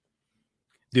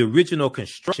 The original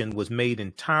construction was made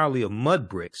entirely of mud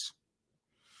bricks,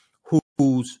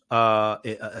 whose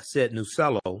said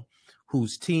Nusello,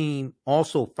 whose team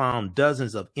also found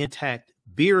dozens of intact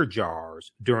beer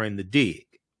jars during the dig.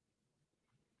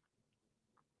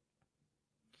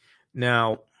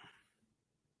 Now,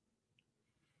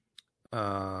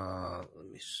 let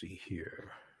me see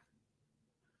here.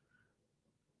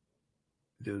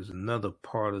 There's another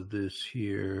part of this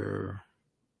here.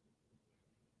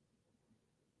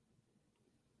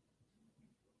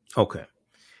 Okay.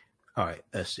 All right.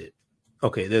 That's it.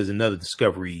 Okay. There's another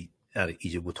discovery out of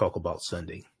Egypt we'll talk about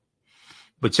Sunday.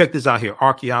 But check this out here.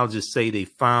 Archaeologists say they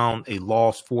found a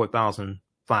lost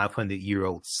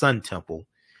 4,500-year-old Sun temple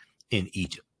in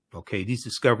Egypt. Okay. These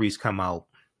discoveries come out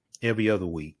every other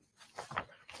week.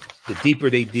 The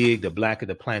deeper they dig, the blacker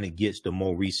the planet gets, the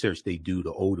more research they do,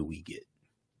 the older we get.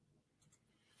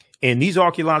 And these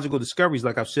archaeological discoveries,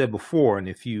 like I've said before, and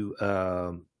if you've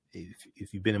been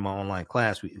in my online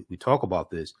class, we talk about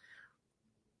this.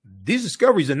 These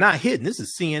discoveries are not hidden. This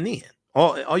is CNN.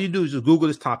 All you do is just Google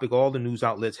this topic. All the news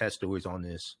outlets have stories on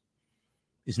this.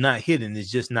 It's not hidden.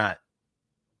 It's just not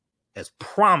as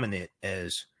prominent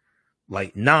as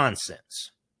like nonsense.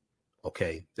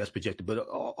 Okay, that's projected. But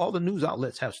all the news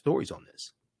outlets have stories on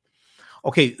this.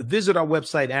 Okay, visit our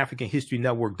website,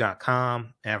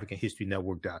 AfricanHistoryNetwork.com,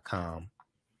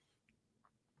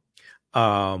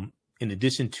 AfricanHistoryNetwork.com. In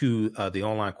addition to the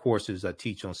online courses I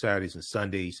teach on Saturdays and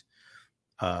Sundays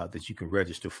that you can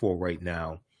register for right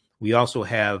now, we also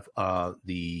have my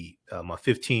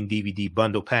 15 DVD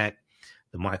bundle pack,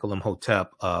 the Michael M.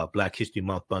 Hotep Black History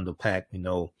Month bundle pack. You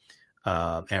know,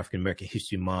 African American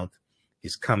History Month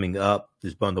is coming up.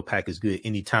 This bundle pack is good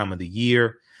any time of the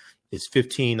year. It's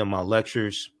 15 of my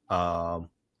lectures on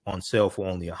sale for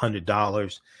only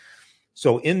 $100.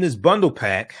 So in this bundle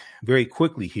pack, very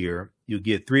quickly here, you'll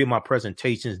get 3 of my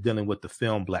presentations dealing with the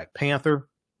film Black Panther.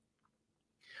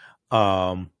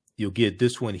 You'll get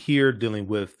this one here dealing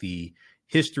with the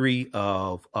history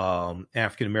of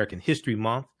African American History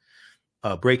Month,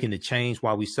 breaking the chains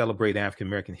while we celebrate African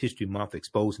American History Month,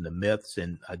 exposing the myths,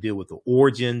 and I deal with the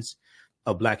origins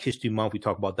of Black History Month. We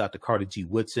talk about Dr. Carter G.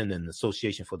 Woodson and the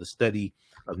Association for the Study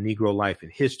of Negro Life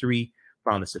and History,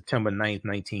 founded September 9th,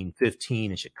 1915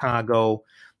 in Chicago.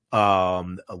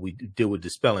 We deal with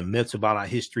dispelling myths about our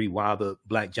history, why the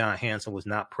Black John Hanson was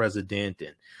not president,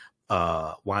 and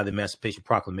why the Emancipation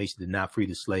Proclamation did not free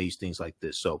the slaves, things like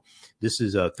this. So this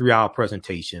is a 3-hour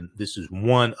presentation. This is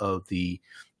one of the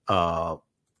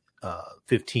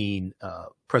 15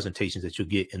 presentations that you'll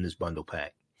get in this bundle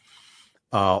pack.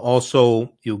 Also,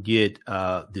 you'll get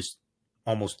this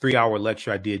almost 3-hour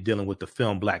lecture I did dealing with the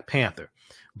film Black Panther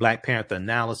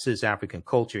analysis, African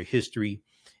culture, history,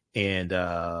 and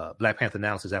Black Panther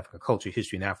analysis, African culture,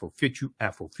 history, and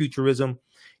Afrofuturism.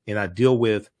 And I deal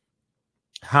with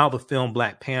how the film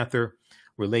Black Panther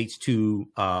relates to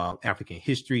African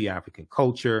history, African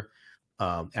culture,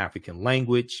 African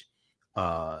language,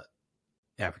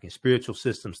 African spiritual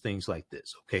systems, things like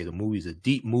this. Okay, the movie is a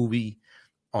deep movie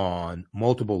on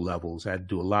multiple levels. I had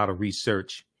to do a lot of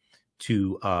research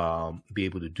to be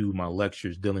able to do my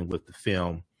lectures dealing with the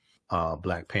film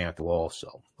Black Panther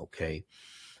also. Okay,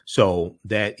 so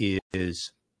that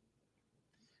is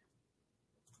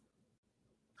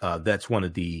that's one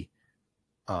of the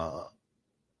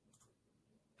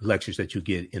lectures that you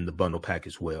get in the bundle pack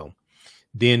as well.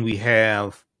 Then we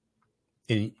have,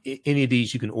 in any of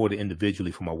these you can order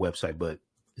individually from our website, but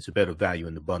it's a better value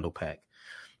in the bundle pack.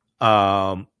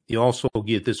 You also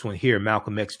get this one here,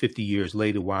 Malcolm X 50 years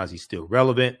later, why is he still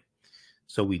relevant?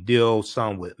 So we deal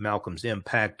some with Malcolm's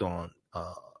impact on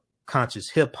conscious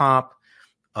hip hop.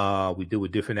 We deal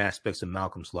with different aspects of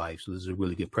Malcolm's life. So this is a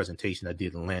really good presentation I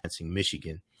did in Lansing,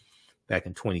 Michigan back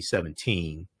in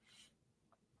 2017.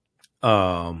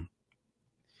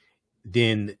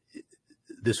 Then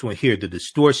this one here, the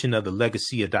distortion of the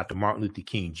legacy of Dr. Martin Luther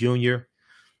King Jr.,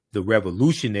 the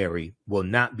revolutionary will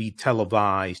not be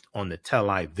televised on the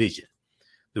television.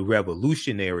 The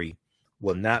revolutionary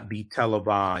will not be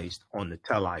televised on the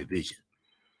television.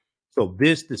 So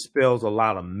this dispels a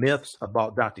lot of myths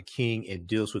about Dr. King and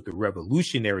deals with the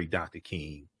revolutionary Dr.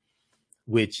 King,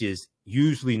 which is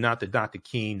usually not the Dr.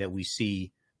 King that we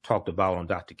see talked about on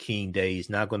Dr. King Day. It's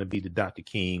not going to be the Dr.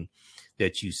 King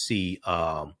that you see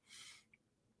a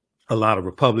lot of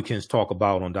Republicans talk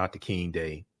about on Dr. King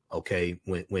Day. Okay,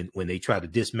 when they try to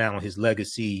dismantle his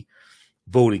legacy,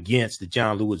 vote against the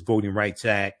John Lewis Voting Rights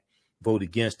Act, vote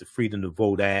against the Freedom to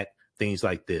Vote Act, things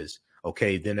like this.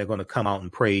 Okay, then they're going to come out and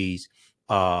praise.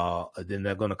 Then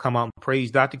they're going to come out and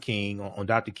praise Dr. King on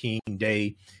Dr. King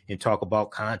Day and talk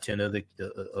about content of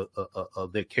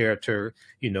their character.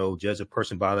 You know, judge a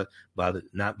person by the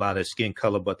not by their skin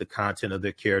color, but the content of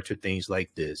their character. Things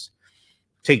like this.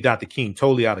 Take Dr. King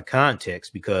totally out of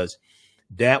context, because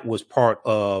that was part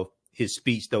of his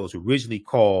speech that was originally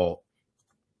called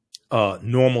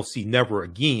Normalcy Never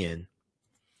Again.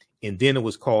 And then it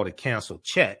was called A Canceled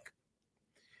Check.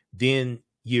 Then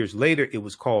years later, it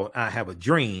was called I Have a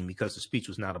Dream, because the speech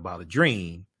was not about a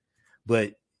dream.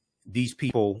 But these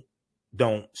people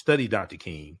don't study Dr.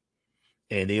 King,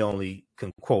 and they only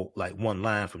can quote like one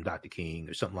line from Dr. King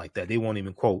or something like that. They won't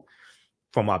even quote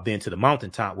from I've Been to the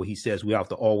Mountaintop, where he says we have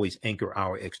to always anchor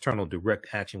our external direct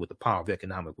action with the power of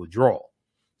economic withdrawal.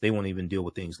 They won't even deal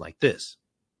with things like this.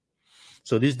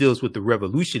 So this deals with the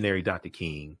revolutionary Dr.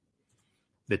 King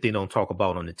that they don't talk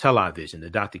about on the television. The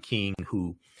Dr. King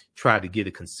who tried to get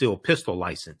a concealed pistol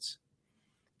license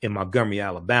in Montgomery,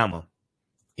 Alabama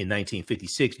in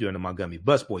 1956 during the Montgomery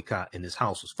bus boycott, and his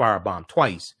house was firebombed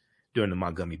twice during the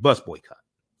Montgomery bus boycott.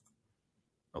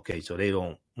 Okay, so they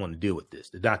don't want to deal with this.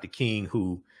 The Dr. King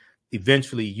who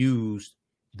eventually used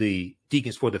the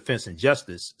Deacons for Defense and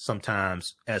Justice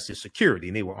sometimes as his security,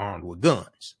 and they were armed with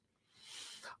guns.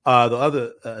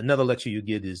 Another lecture you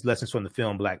get is Lessons from the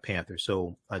Film Black Panther.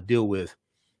 So I deal with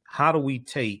how do we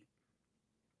take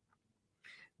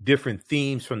different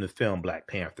themes from the film Black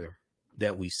Panther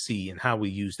that we see and how we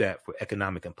use that for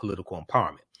economic and political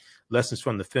empowerment. Lessons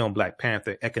from the film Black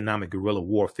Panther, economic guerrilla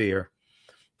warfare,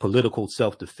 political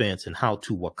self-defense, and how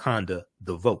to Wakanda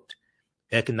the vote.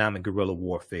 Economic guerrilla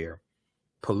warfare,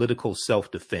 political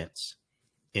self-defense,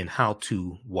 and how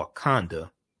to Wakanda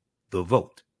the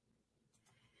vote.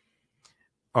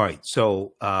 All right,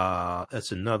 so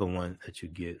that's another one that you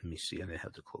get. Let me see. I didn't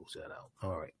have to close that out.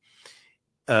 All right.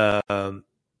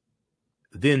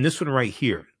 Then this one right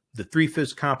here, the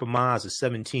 3/5 Compromise of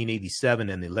 1787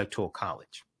 and the Electoral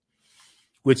College,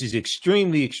 which is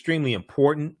extremely, extremely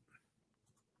important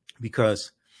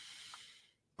because,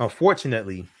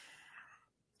 unfortunately,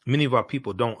 many of our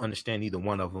people don't understand either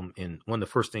one of them. And one of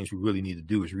the first things we really need to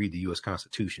do is read the U.S.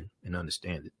 Constitution and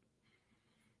understand it.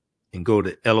 And go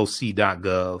to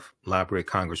loc.gov, Library of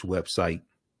Congress website,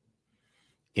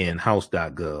 and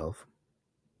house.gov,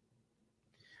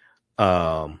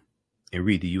 and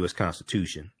read the U.S.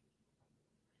 Constitution.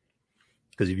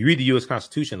 Because if you read the U.S.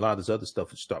 Constitution, a lot of this other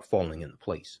stuff will start falling into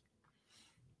place.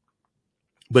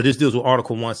 But this deals with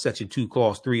Article 1, Section 2,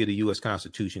 Clause 3 of the U.S.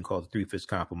 Constitution, called the 3/5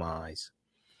 Compromise,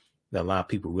 that a lot of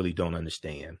people really don't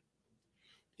understand.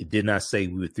 It did not say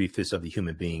we were 3/5 of the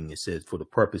human being. It said for the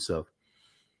purpose of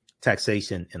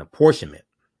taxation and apportionment.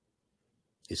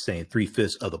 It's saying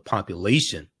 3/5 of the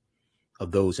population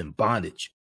of those in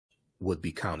bondage would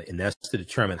be counted. And that's to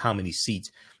determine how many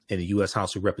seats in the U.S.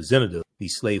 House of Representatives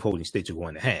these slaveholding states are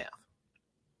going to have.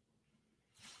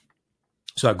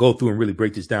 So I go through and really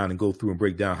break this down and go through and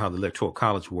break down how the Electoral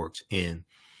College works and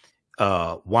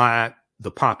why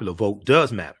the popular vote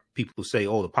does matter. People say,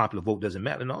 oh, the popular vote doesn't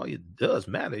matter. No, it does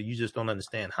matter. You just don't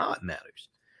understand how it matters.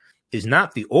 It's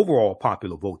not the overall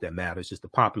popular vote that matters. It's the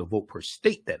popular vote per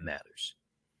state that matters.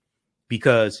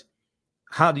 Because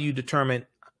how do you determine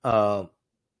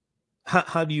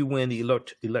how do you win the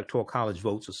electoral college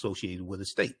votes associated with a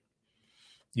state?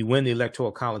 You win the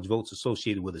electoral college votes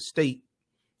associated with a state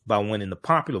by winning the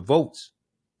popular votes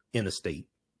in a state.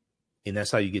 And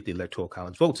that's how you get the electoral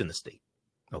college votes in the state.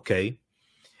 Okay.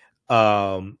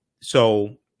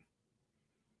 So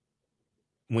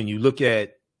when you look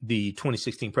at the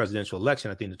 2016 presidential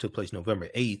election, I think it took place November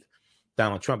 8th,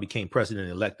 Donald Trump became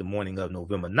president-elect the morning of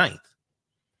November 9th.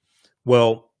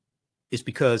 Well, it's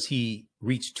because he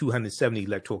reached 270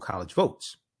 electoral college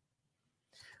votes.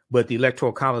 But the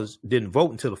electoral college didn't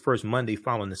vote until the first Monday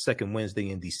following the second Wednesday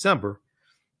in December,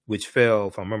 which fell,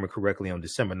 if I remember correctly, on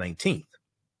December 19th.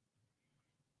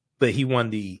 But he won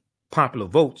the popular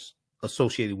votes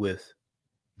associated with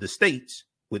the states,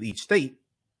 with each state,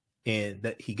 and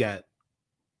that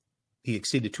he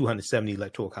exceeded 270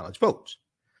 electoral college votes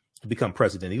to become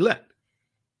president-elect.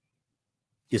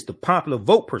 It's the popular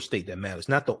vote per state that matters,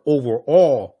 not the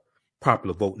overall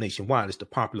popular vote nationwide. It's the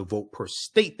popular vote per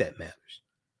state that matters.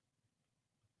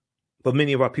 But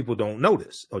many of our people don't know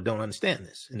this or don't understand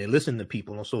this. And they listen to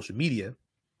people on social media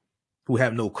who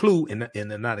have no clue and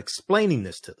they're not explaining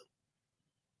this to them.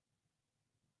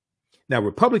 Now,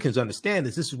 Republicans understand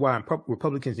this. This is why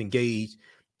Republicans engage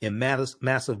in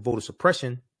massive voter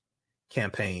suppression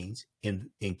campaigns in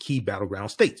key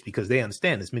battleground states, because they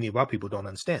understand this. Many of our people don't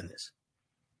understand this.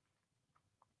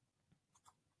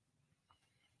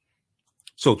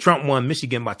 So Trump won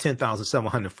Michigan by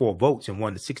 10,704 votes and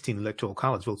won the 16 electoral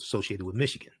college votes associated with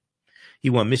Michigan.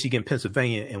 He won Michigan,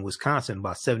 Pennsylvania, and Wisconsin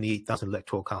by 78,000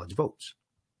 electoral college votes.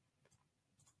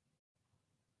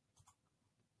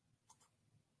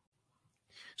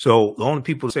 So the only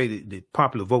people who say that the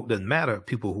popular vote doesn't matter are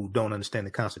people who don't understand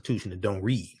the Constitution and don't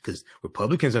read, because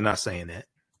Republicans are not saying that.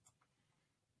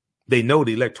 They know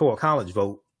the electoral college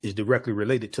vote is directly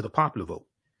related to the popular vote.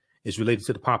 It's related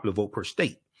to the popular vote per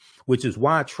state, which is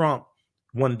why Trump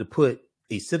wanted to put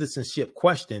a citizenship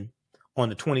question on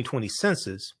the 2020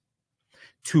 census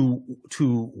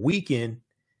to weaken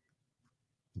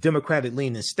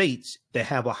Democratic-leaning states that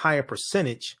have a higher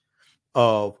percentage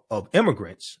of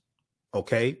immigrants.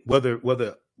 Okay, whether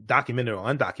documented or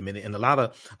undocumented, and a lot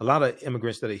of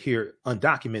immigrants that are here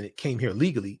undocumented came here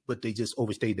legally, but they just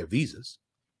overstayed their visas.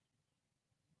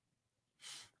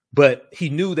 But he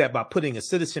knew that by putting a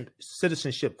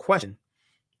citizenship question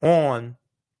on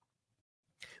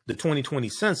the 2020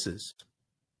 census,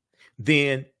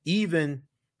 then even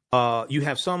you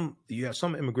have some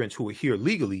immigrants who are here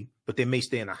legally, but they may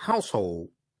stay in a household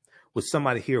with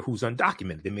somebody here who's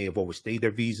undocumented. They may have overstayed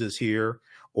their visas here,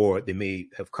 or they may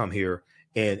have come here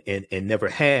and never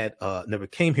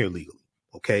came here legally.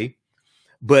 Okay.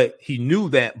 But he knew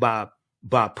that by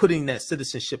putting that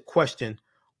citizenship question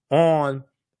on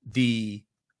the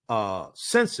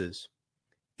census,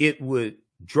 it would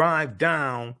drive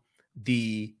down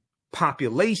the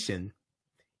population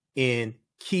in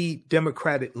key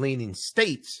Democratic leaning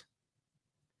states,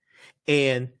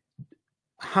 and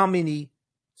how many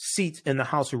seats in the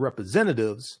House of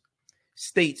Representatives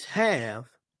states have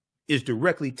is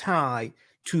directly tied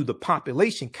to the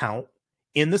population count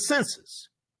in the census.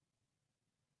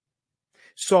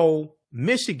 So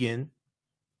Michigan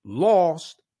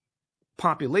lost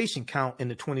population count in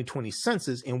the 2020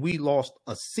 census, and we lost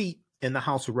a seat in the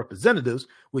House of Representatives,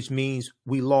 which means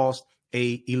we lost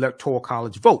a electoral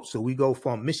college vote. So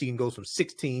Michigan goes from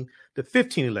 16 to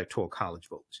 15 electoral college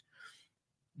votes.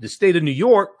 The state of New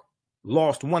York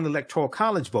lost one electoral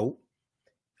college vote.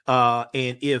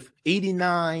 And if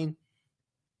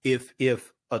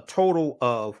a total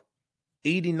of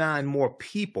 89 more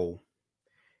people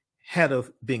had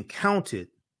have been counted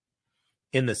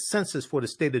in the census for the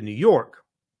state of New York,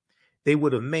 they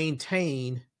would have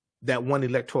maintained that one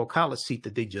electoral college seat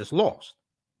that they just lost.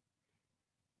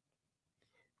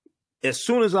 As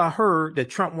soon as I heard that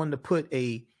Trump wanted to put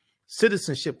a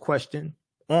citizenship question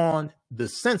on the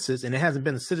census, and it hasn't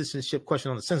been a citizenship question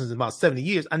on the census in about 70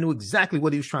 years, I knew exactly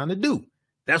what he was trying to do.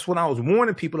 That's what I was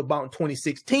warning people about in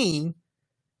 2016,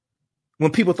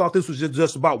 when people thought this was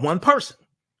just about one person,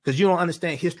 because you don't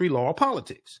understand history, law, or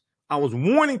politics. I was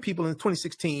warning people in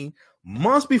 2016,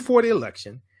 months before the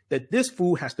election, that this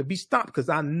fool has to be stopped, because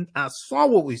I saw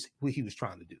what he was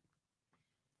trying to do.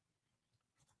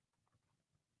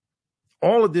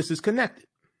 All of this is connected.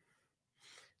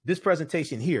 This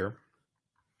presentation here,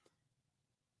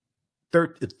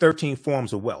 13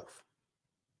 forms of wealth,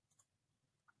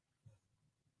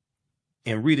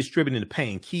 and redistributing the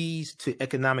pain, keys to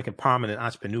economic empowerment and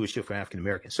entrepreneurship for African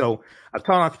Americans. So I've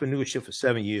taught entrepreneurship for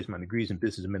 7 years. My degree is in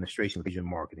business administration, and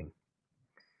marketing.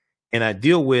 And I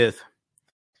deal with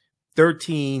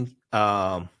 13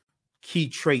 key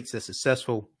traits that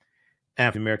successful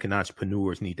African American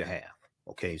entrepreneurs need to have.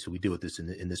 Okay, so we deal with this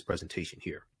in this presentation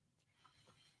here.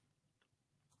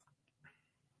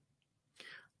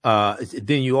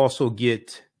 Then you also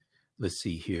get, let's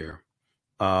see here.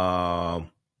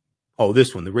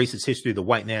 This one, the racist history of the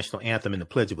white national anthem and the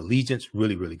Pledge of Allegiance.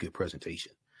 Really, really good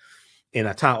presentation. And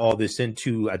I tie all this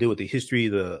into, I deal with the history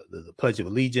of the Pledge of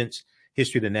Allegiance,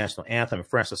 history of the national anthem, and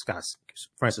Francis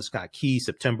Scott Key,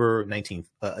 September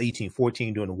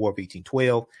 1814, during the War of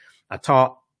 1812. I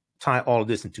tie all of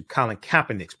this into Colin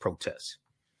Kaepernick's protests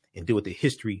and deal with the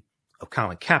history of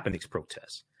Colin Kaepernick's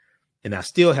protests. And I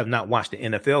still have not watched the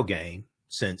NFL game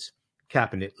since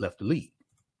Kaepernick left the league,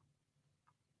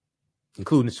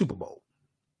 including the Super Bowl.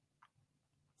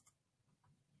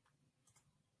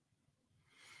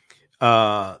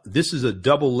 This is a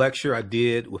double lecture I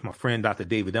did with my friend, Dr.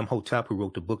 David Imhotep, who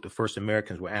wrote the book, The First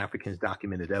Americans Were Africans,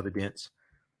 Documented Evidence.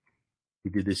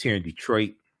 We did this here in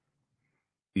Detroit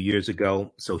a few years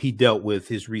ago. So he dealt with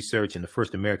his research in The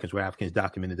First Americans Were Africans,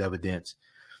 Documented Evidence.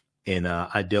 And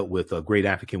I dealt with Great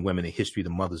African Women in History, the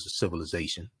Mothers of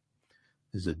Civilization.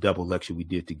 This is a double lecture we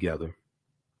did together.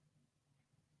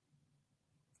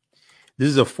 This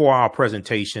is a 4-hour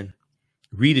presentation,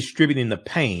 Redistributing the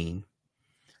Pain,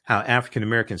 How African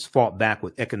Americans Fought Back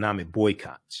with Economic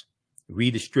Boycotts.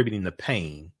 Redistributing the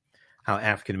Pain, How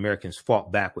African Americans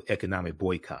Fought Back with Economic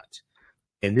Boycotts.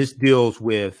 And this deals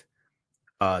with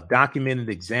documented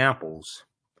examples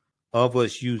of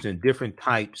us using different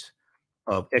types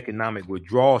of economic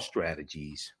withdrawal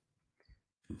strategies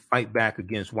to fight back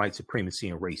against white supremacy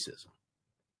and racism.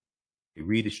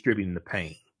 Redistributing the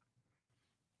pain.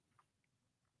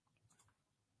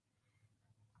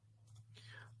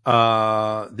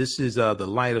 This is the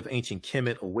light of ancient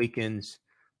Kemet awakens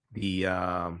the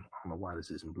I don't know why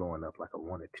this isn't blowing up like I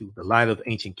wanted to. The light of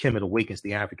ancient Kemet awakens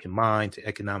the African mind to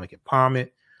economic empowerment.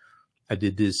 I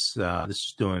did this. This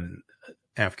is during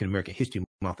African American History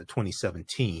Month of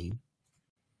 2017.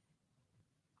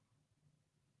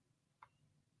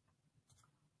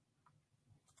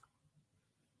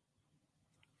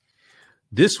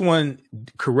 This one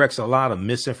corrects a lot of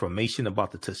misinformation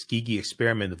about the Tuskegee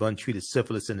experiment of untreated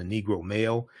syphilis in the Negro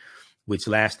male, which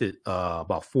lasted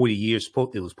about 40 years.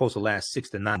 It was supposed to last 6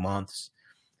 to 9 months.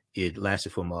 It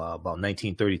lasted from about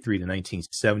 1933 to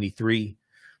 1973.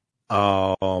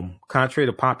 Contrary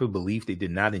to popular belief, they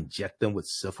did not inject them with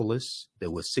syphilis.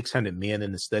 There were 600 men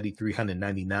in the study.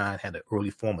 399 had an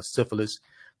early form of syphilis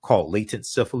called latent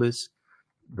syphilis.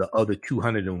 The other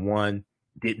 201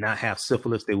 did not have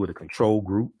syphilis. They were the control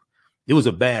group. It was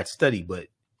a bad study, but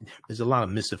there's a lot of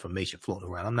misinformation floating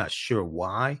around. I'm not sure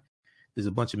why there's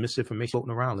a bunch of misinformation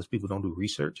floating around unless people don't do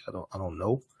research. I don't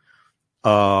know.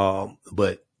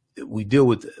 But we deal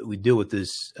with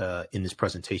this in this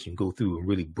presentation, go through and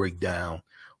really break down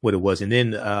what it was. And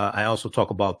then I also talk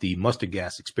about the mustard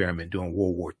gas experiment during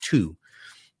World War II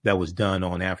that was done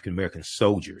on African American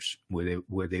soldiers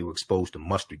where they were exposed to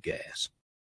mustard gas.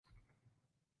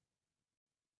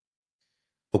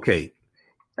 Okay,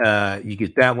 you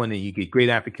get that one, and you get Great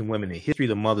African Women in History,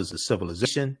 the Mothers of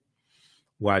Civilization,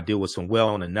 where I deal with some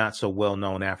well-known and not so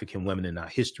well-known African women in our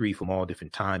history from all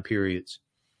different time periods.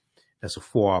 That's a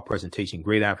 4-hour presentation,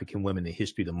 Great African Women in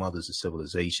History, the Mothers of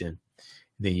Civilization.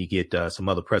 Then you get some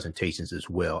other presentations as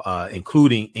well,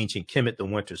 including Ancient Kemet, the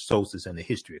Winter Solstice, and the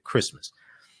History of Christmas,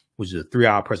 which is a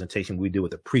 3-hour presentation. We deal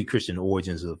with the pre-Christian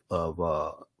origins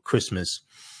of Christmas.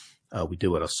 We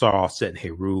deal with Asar, Set, and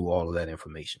Heru, all of that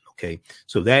information. Okay,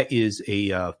 so that is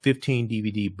a 15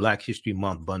 DVD Black History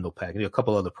Month bundle pack. There are a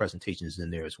couple other presentations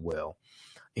in there as well,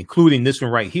 including this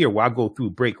one right here, where I go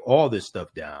through, break all this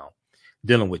stuff down,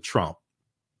 dealing with Trump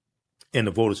and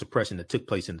the voter suppression that took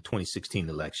place in the 2016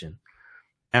 election,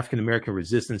 African American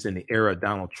resistance in the era of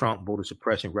Donald Trump, voter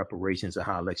suppression, reparations, and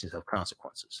how elections have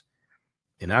consequences.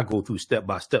 And I go through step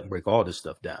by step and break all this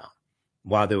stuff down.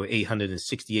 While there were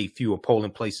 868 fewer polling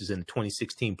places in the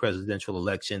 2016 presidential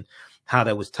election, how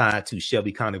that was tied to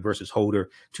Shelby County versus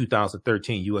Holder,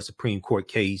 2013 U.S. Supreme Court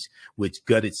case, which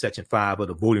gutted Section 5 of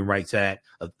the Voting Rights Act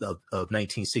of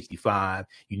 1965.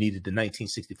 You needed the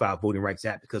 1965 Voting Rights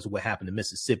Act because of what happened in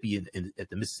Mississippi at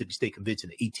the Mississippi State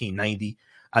Convention in 1890.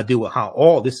 I deal with how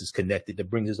all this is connected that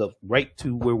brings us up right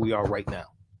to where we are right now.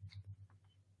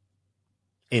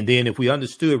 And then if we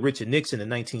understood Richard Nixon in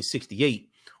 1968,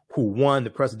 who won the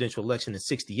presidential election in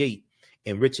 68,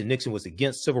 and Richard Nixon was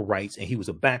against civil rights, and he was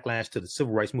a backlash to the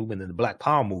civil rights movement and the Black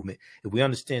Power movement. If we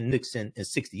understand Nixon in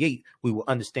 68, we will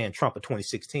understand Trump in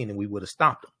 2016, and we would have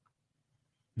stopped him.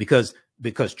 Because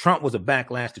because Trump was a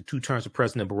backlash to 2 terms of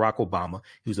President Barack Obama.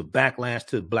 He was a backlash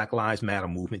to the Black Lives Matter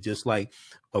movement, just like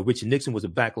Richard Nixon was a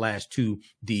backlash to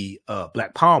the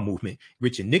Black Power movement.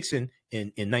 Richard Nixon in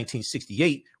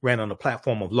 1968 ran on the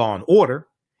platform of law and order.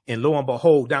 And lo and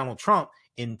behold, Donald Trump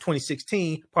in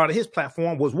 2016, part of his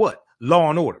platform was what?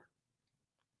 Law and order.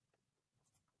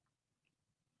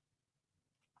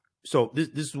 So this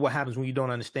is what happens when you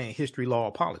don't understand history, law,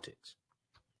 or politics.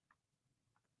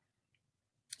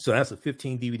 So that's a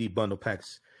 15 DVD bundle pack.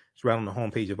 It's right on the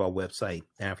homepage of our website,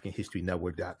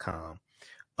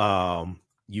 AfricanHistoryNetwork.com.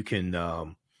 You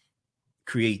can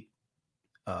create,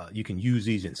 you can use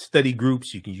these in study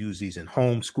groups. You can use these in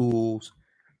home schools.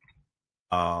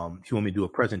 If you want me to do a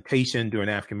presentation during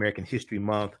African American History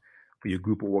Month for your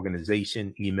group or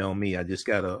organization, email me. I just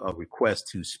got a request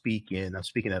to speak in. I'm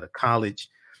speaking at a college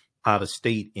out of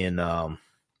state in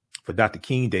for Dr.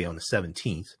 King Day on the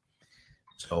 17th.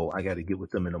 So I got to get with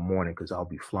them in the morning because I'll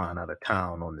be flying out of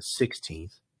town on the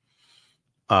 16th.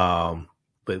 But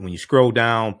when you scroll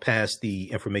down past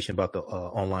the information about the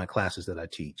online classes that I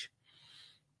teach,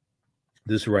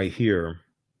 this right here,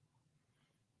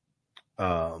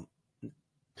 15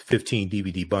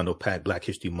 DVD bundle pack, Black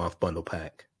History Month bundle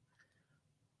pack.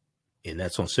 And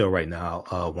that's on sale right now,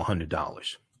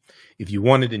 $100. If you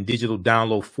want it in digital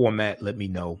download format, let me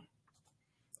know.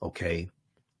 Okay.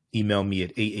 Email me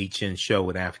at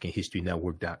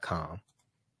ahnshow@africanhistorynetwork.com.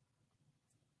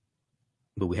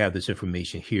 But we have this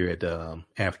information here at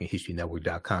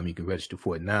africanhistorynetwork.com. You can register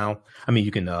for it now. I mean,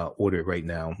 you can order it right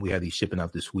now. We have these shipping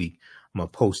out this week. I'm going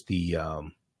to post the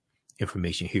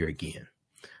information here again.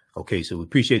 Okay, so we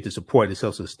appreciate the support. This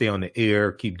helps us stay on the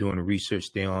air, keep doing the research,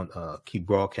 stay on, keep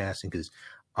broadcasting, because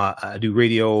I do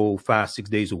radio 5-6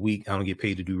 days a week. I don't get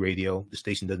paid to do radio. The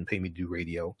station doesn't pay me to do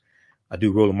radio. I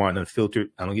do Roland Martin Unfiltered.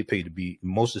 I don't get paid to be,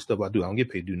 most of the stuff I do, I don't get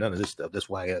paid to do none of this stuff. That's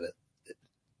why I got to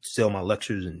sell my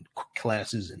lectures and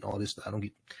classes and all this stuff. I don't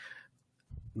get,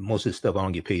 most of the stuff I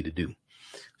don't get paid to do.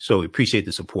 So we appreciate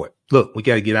the support. Look, we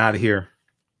got to get out of here.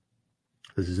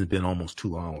 This has been almost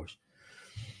 2 hours.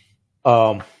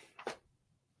 I'll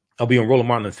be on Roland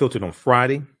Martin Unfiltered on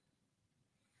Friday.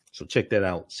 So check that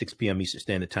out, 6 p.m. Eastern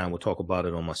Standard Time. We'll talk about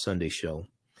it on my Sunday show.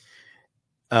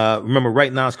 Remember,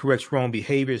 right now is correct strong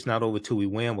behavior. It's not over till we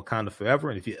win. Wakanda forever.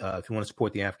 And if you want to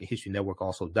support the African History Network,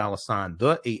 also $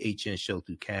 the AHN show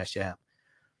through Cash App.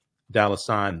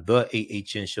 $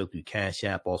 the AHN show through Cash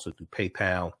App, also through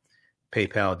PayPal,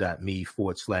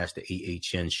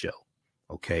 paypal.me/the AHN show.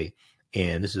 Okay.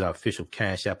 And this is our official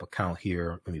Cash App account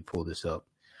here. Let me pull this up.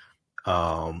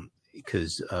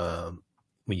 Because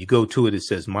when you go to it, it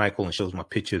says Michael and shows my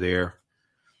picture there.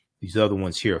 These other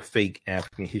ones here are fake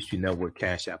African History Network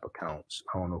Cash App accounts.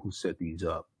 I don't know who set these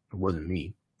up. It wasn't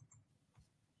me.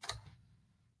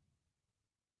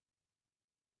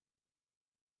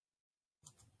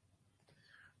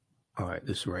 All right,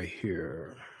 this right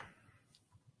here.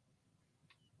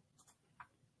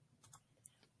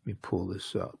 Let me pull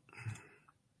this up.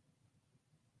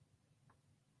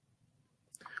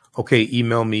 Okay,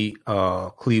 email me,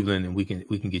 Cleveland, and we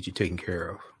can get you taken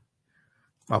care of.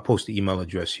 I'll post the email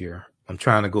address here. I'm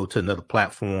trying to go to another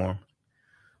platform.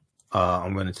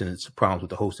 I'm running into some problems with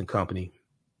the hosting company.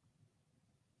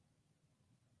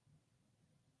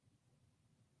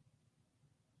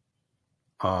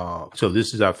 So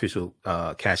this is our official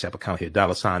Cash App account here,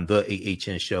 $ the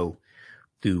AHN show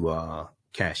through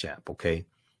Cash App. Okay.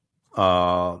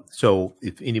 So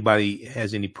if anybody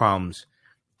has any problems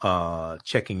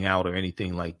checking out or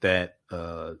anything like that,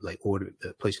 like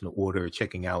placing an order,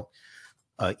 checking out,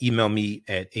 email me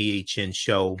at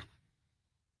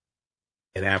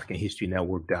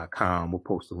ahnshow@africanhistorynetwork.com. We'll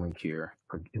post the link here.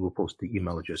 We'll post the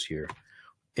email address here,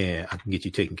 and I can get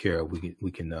you taken care of.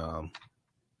 We can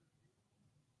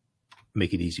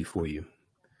make it easy for you,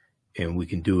 and we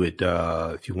can do it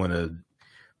if you want to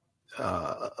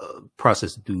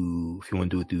process it through. If you want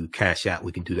to do it through Cash App,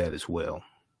 we can do that as well.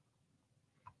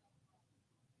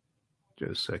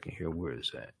 Just a second here. Where is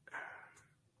that?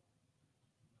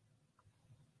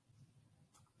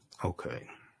 Okay.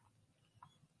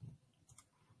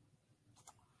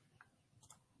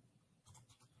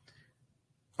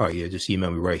 All right, yeah, just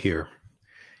email me right here.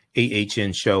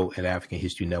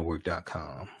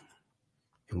 ahnshow@africanhistorynetwork.com.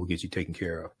 And we'll get you taken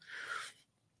care of.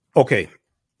 Okay,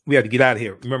 we have to get out of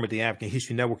here. Remember, the African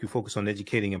History Network, we focus on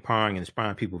educating, empowering, and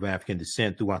inspiring people of African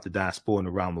descent throughout the diaspora and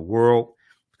around the world.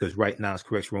 Because right now it's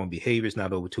correct wrong behavior. It's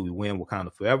not over till we win.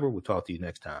 Wakanda forever. We'll talk to you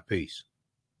next time. Peace.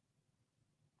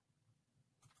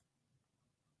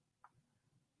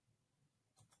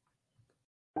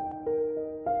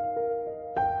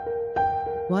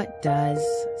 What does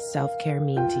self-care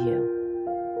mean to you?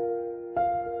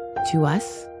 To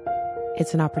us,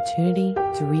 it's an opportunity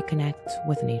to reconnect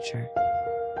with nature.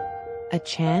 A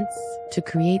chance to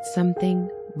create something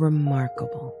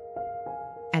remarkable.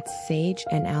 At Sage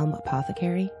and Elm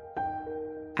Apothecary,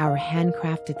 our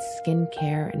handcrafted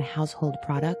skincare and household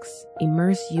products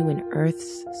immerse you in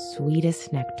Earth's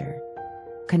sweetest nectar,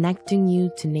 connecting you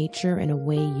to nature in a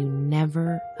way you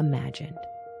never imagined.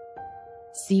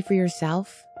 See for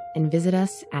yourself and visit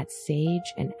us at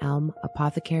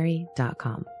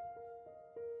sageandelmapothecary.com.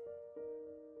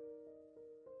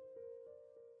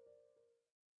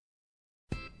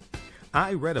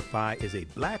 iRedify is a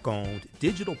Black-owned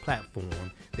digital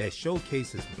platform that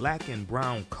showcases Black and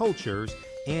Brown cultures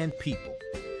and people.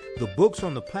 The books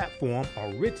on the platform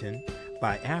are written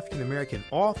by African American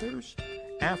authors,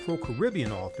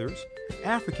 Afro-Caribbean authors,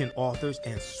 African authors,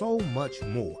 and so much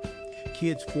more.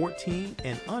 Kids 14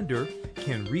 and under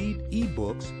can read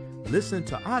ebooks, listen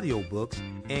to audiobooks,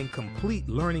 and complete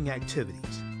learning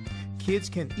activities. Kids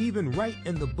can even write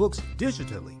in the books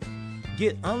digitally.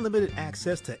 Get unlimited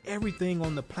access to everything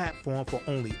on the platform for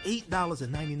only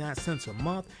 $8.99 a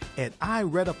month at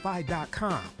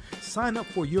iRedify.com. Sign up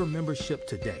for your membership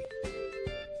today.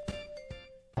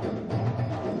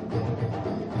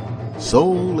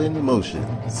 Soul in Motion,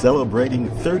 celebrating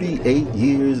 38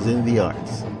 years in the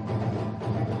arts.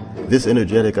 This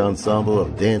energetic ensemble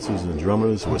of dancers and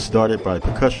drummers was started by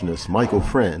percussionist Michael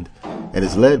Friend and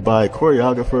is led by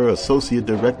choreographer Associate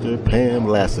Director Pam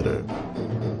Lassiter.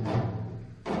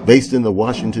 Based in the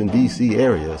Washington, D.C.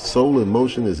 area, Soul in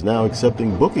Motion is now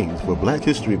accepting bookings for Black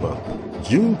History Month,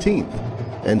 Juneteenth,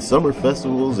 and summer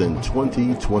festivals in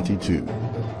 2022.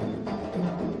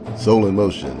 Soul in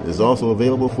Motion is also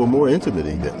available for more intimate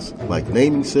events like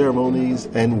naming ceremonies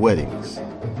and weddings.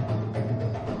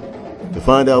 To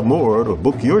find out more or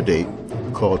book your date,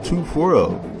 call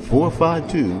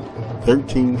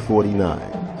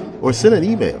 240-452-1349 or send an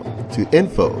email to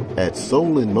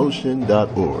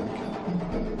info@soulinmotion.org.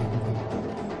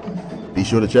 Be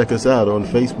sure to check us out on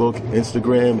Facebook,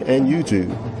 Instagram, and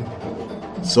YouTube.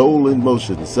 Soul in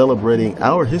Motion, celebrating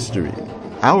our history,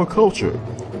 our culture,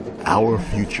 our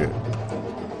future.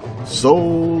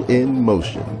 Soul in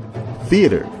Motion.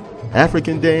 Theater,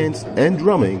 African dance, and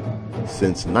drumming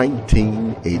since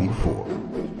 1984.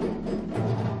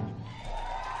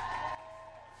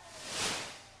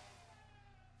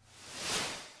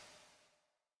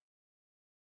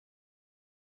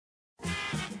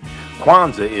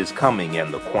 Kwanzaa is coming,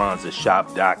 and the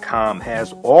KwanzaaShop.com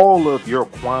has all of your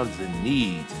Kwanzaa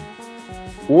needs.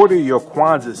 Order your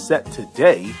Kwanzaa set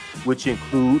today, which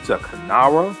includes a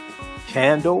kinara,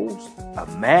 candles, a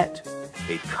mat,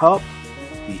 a cup,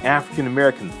 the African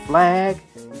American flag,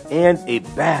 and a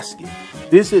basket.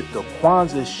 Visit the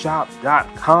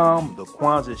KwanzaaShop.com,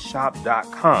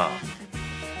 thekwanzaashop.com.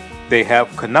 They have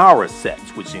kinara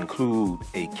sets, which include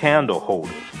a candle holder,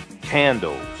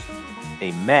 candles,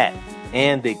 a mat,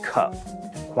 and a cup.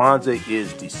 Kwanzaa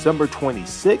is December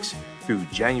 26th through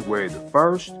January the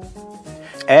 1st.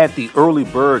 Add the early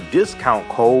bird discount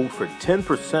code for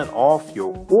 10% off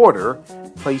your order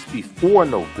placed before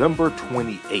November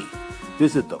 28th.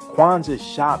 Visit the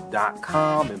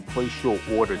KwanzaaShop.com and place your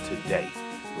order today.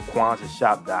 The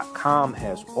KwanzaaShop.com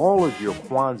has all of your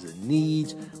Kwanzaa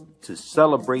needs to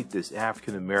celebrate this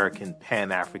African American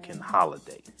Pan-African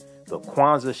holiday. The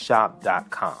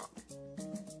KwanzaaShop.com.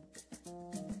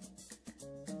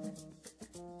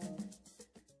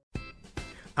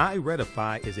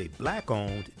 iRedify is a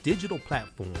Black-owned digital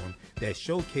platform that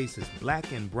showcases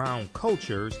Black and Brown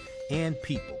cultures and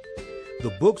people.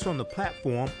 The books on the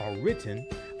platform are written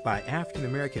by African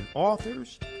American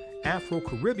authors,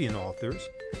 Afro-Caribbean authors,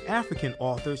 African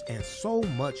authors, and so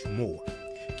much more.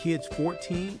 Kids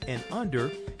 14 and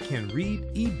under can read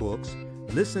ebooks,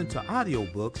 listen to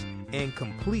audiobooks, and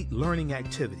complete learning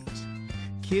activities.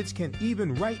 Kids can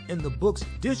even write in the books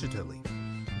digitally.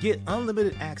 Get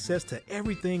unlimited access to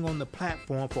everything on the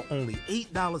platform for only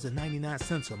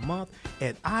 $8.99 a month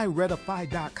at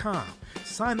iRedify.com.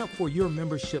 Sign up for your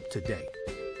membership today.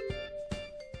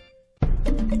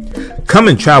 Come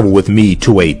and travel with me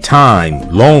to a time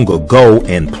long ago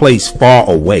and place far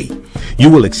away. You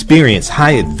will experience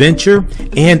high adventure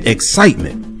and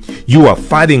excitement. You are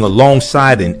fighting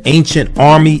alongside an ancient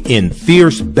army in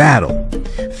fierce battle.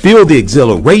 Feel the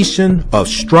exhilaration of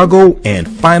struggle and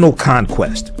final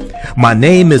conquest. My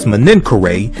name is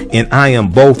Maninkere, and I am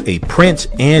both a prince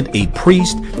and a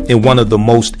priest in one of the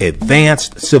most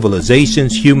advanced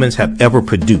civilizations humans have ever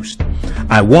produced.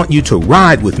 I want you to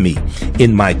ride with me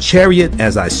in my chariot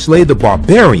as I slay the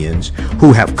barbarians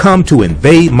who have come to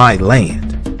invade my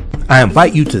land. I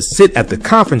invite you to sit at the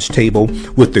conference table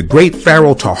with the great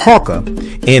Pharaoh Taharka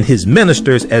and his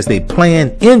ministers as they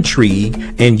plan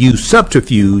intrigue and use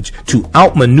subterfuge to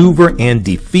outmaneuver and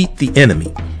defeat the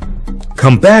enemy.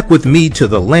 Come back with me to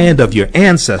the land of your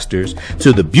ancestors,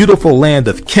 to the beautiful land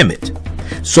of Kemet.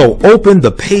 So open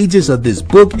the pages of this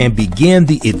book and begin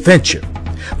the adventure.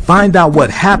 Find out what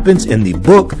happens in the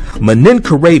book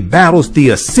Menenkhare Battles the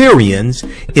Assyrians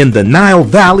in the Nile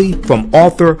Valley from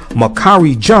author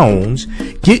Makari Jones.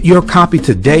 Get your copy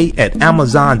today at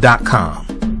Amazon.com.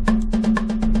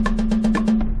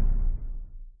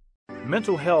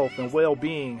 Mental health and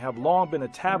well-being have long been a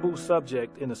taboo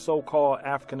subject in the so-called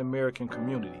African American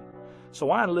community.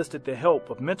 So I enlisted the help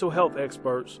of mental health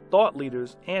experts, thought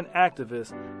leaders, and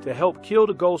activists to help kill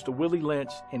the ghost of Willie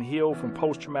Lynch and heal from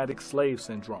post-traumatic slave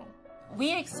syndrome.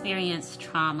 We experience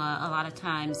trauma a lot of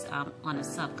times on a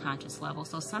subconscious level.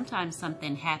 So sometimes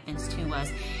something happens to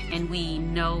us and we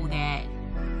know that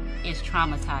it's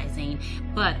traumatizing,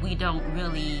 but we don't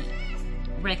really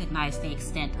recognize the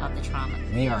extent of the trauma.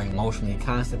 We are emotionally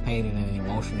constipated and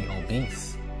emotionally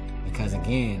obese because,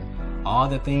 again, all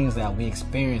the things that we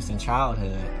experienced in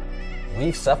childhood,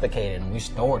 we've suffocated and we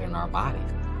stored in our body.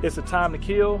 It's a time to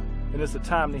kill and it's a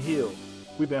time to heal.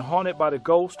 We've been haunted by the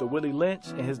ghost of Willie Lynch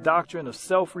and his doctrine of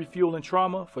self-refueling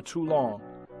trauma for too long.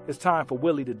 It's time for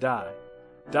Willie to die.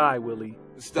 Die, Willie.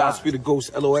 Stop Speed the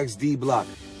Ghost LOXD Block.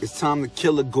 It's time to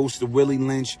kill the ghost of Willie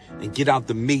Lynch and get out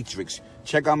the matrix.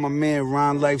 Check out my man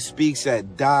Ron Life Speaks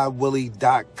at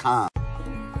diewillie.com.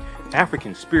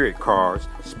 African Spirit Cards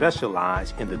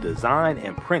specialize in the design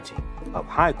and printing of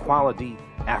high-quality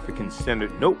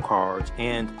African-centered note cards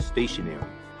and stationery.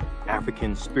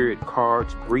 African Spirit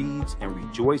Cards breathes and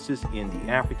rejoices in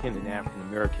the African and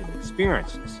African-American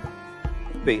experiences.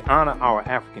 They honor our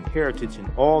African heritage and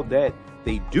all that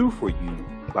they do for you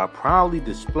by proudly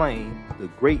displaying the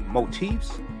great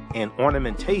motifs and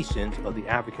ornamentations of the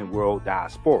African world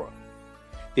diaspora.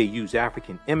 They use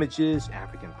African images,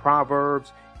 African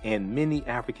proverbs, and many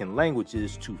African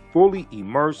languages to fully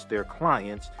immerse their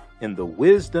clients in the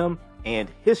wisdom and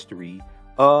history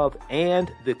of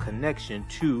and the connection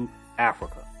to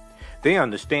Africa. They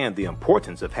understand the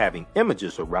importance of having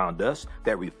images around us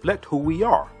that reflect who we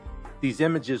are. These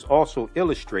images also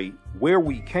illustrate where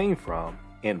we came from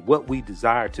and what we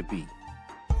desire to be.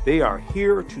 They are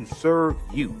here to serve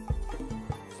you.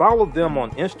 Follow them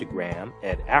on Instagram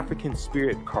at African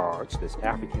Spirit Cards, that's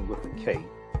African with a K.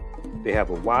 They have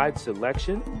a wide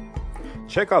selection.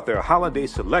 Check out their holiday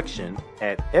selection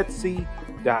at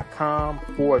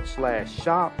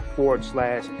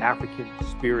etsy.com/shop/African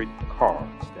Spirit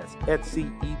Cards. That's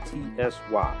Etsy,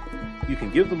 ETSY. You can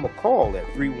give them a call at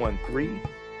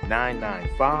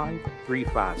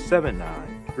 313-995-3579,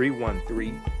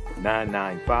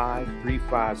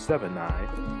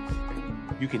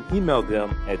 313-995-3579. You can email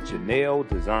them at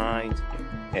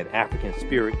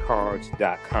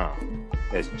janeldesigns@africanspiritcards.com.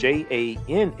 That's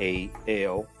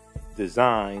JANAL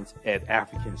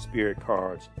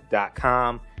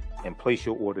designs@africanspiritcards.com and place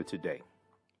your order today.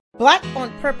 Black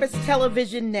on Purpose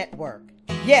Television Network.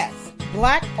 Yes,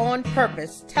 Black on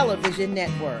Purpose Television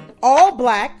Network. All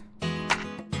black,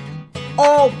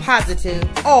 all positive,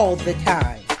 all the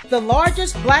time. The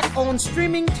largest black-owned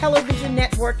streaming television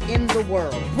network in the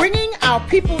world. Bringing our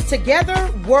people together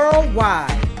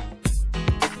worldwide.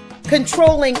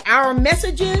 Controlling our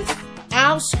messages,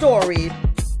 our story,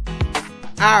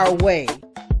 our way.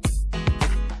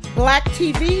 Black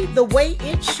TV the way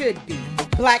it should be.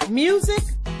 Black music,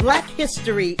 Black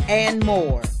history, and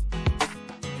more.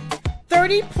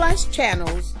 30+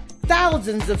 channels,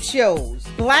 thousands of shows.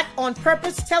 Black on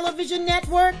Purpose Television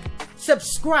Network.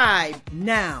 Subscribe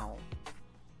now.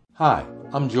 Hi,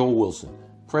 I'm Joel Wilson,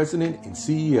 President and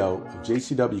CEO of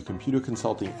JCW Computer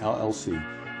Consulting LLC,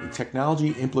 a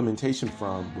technology implementation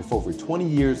firm with over 20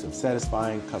 years of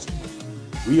satisfying customers.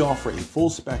 We offer a full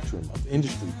spectrum of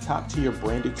industry top-tier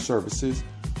branded services.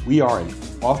 We are an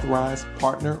authorized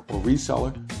partner or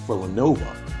reseller for Lenovo,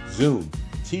 Zoom,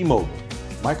 T-Mobile,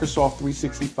 Microsoft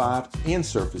 365 and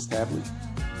Surface tablets,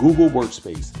 Google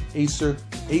Workspace, Acer,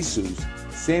 Asus,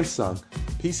 Samsung,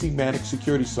 PCmatic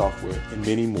security software, and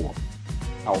many more.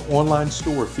 Our online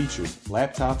store features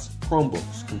laptops,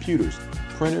 Chromebooks, computers,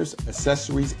 printers,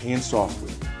 accessories, and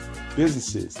software.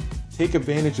 Businesses, take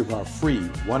advantage of our free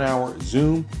 1-hour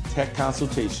Zoom tech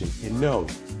consultation and know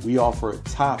we offer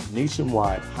top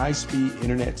nationwide high-speed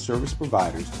internet service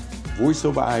providers, voice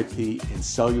over IP, and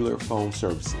cellular phone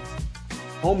services.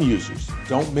 Home users,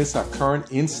 don't miss our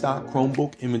current in-stock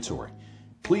Chromebook inventory.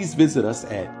 Please visit us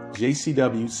at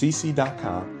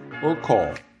jcwcc.com or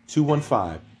call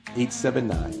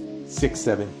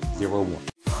 215-879-6701.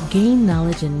 Gain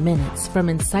knowledge in minutes from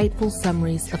insightful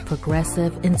summaries of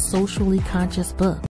progressive and socially conscious books.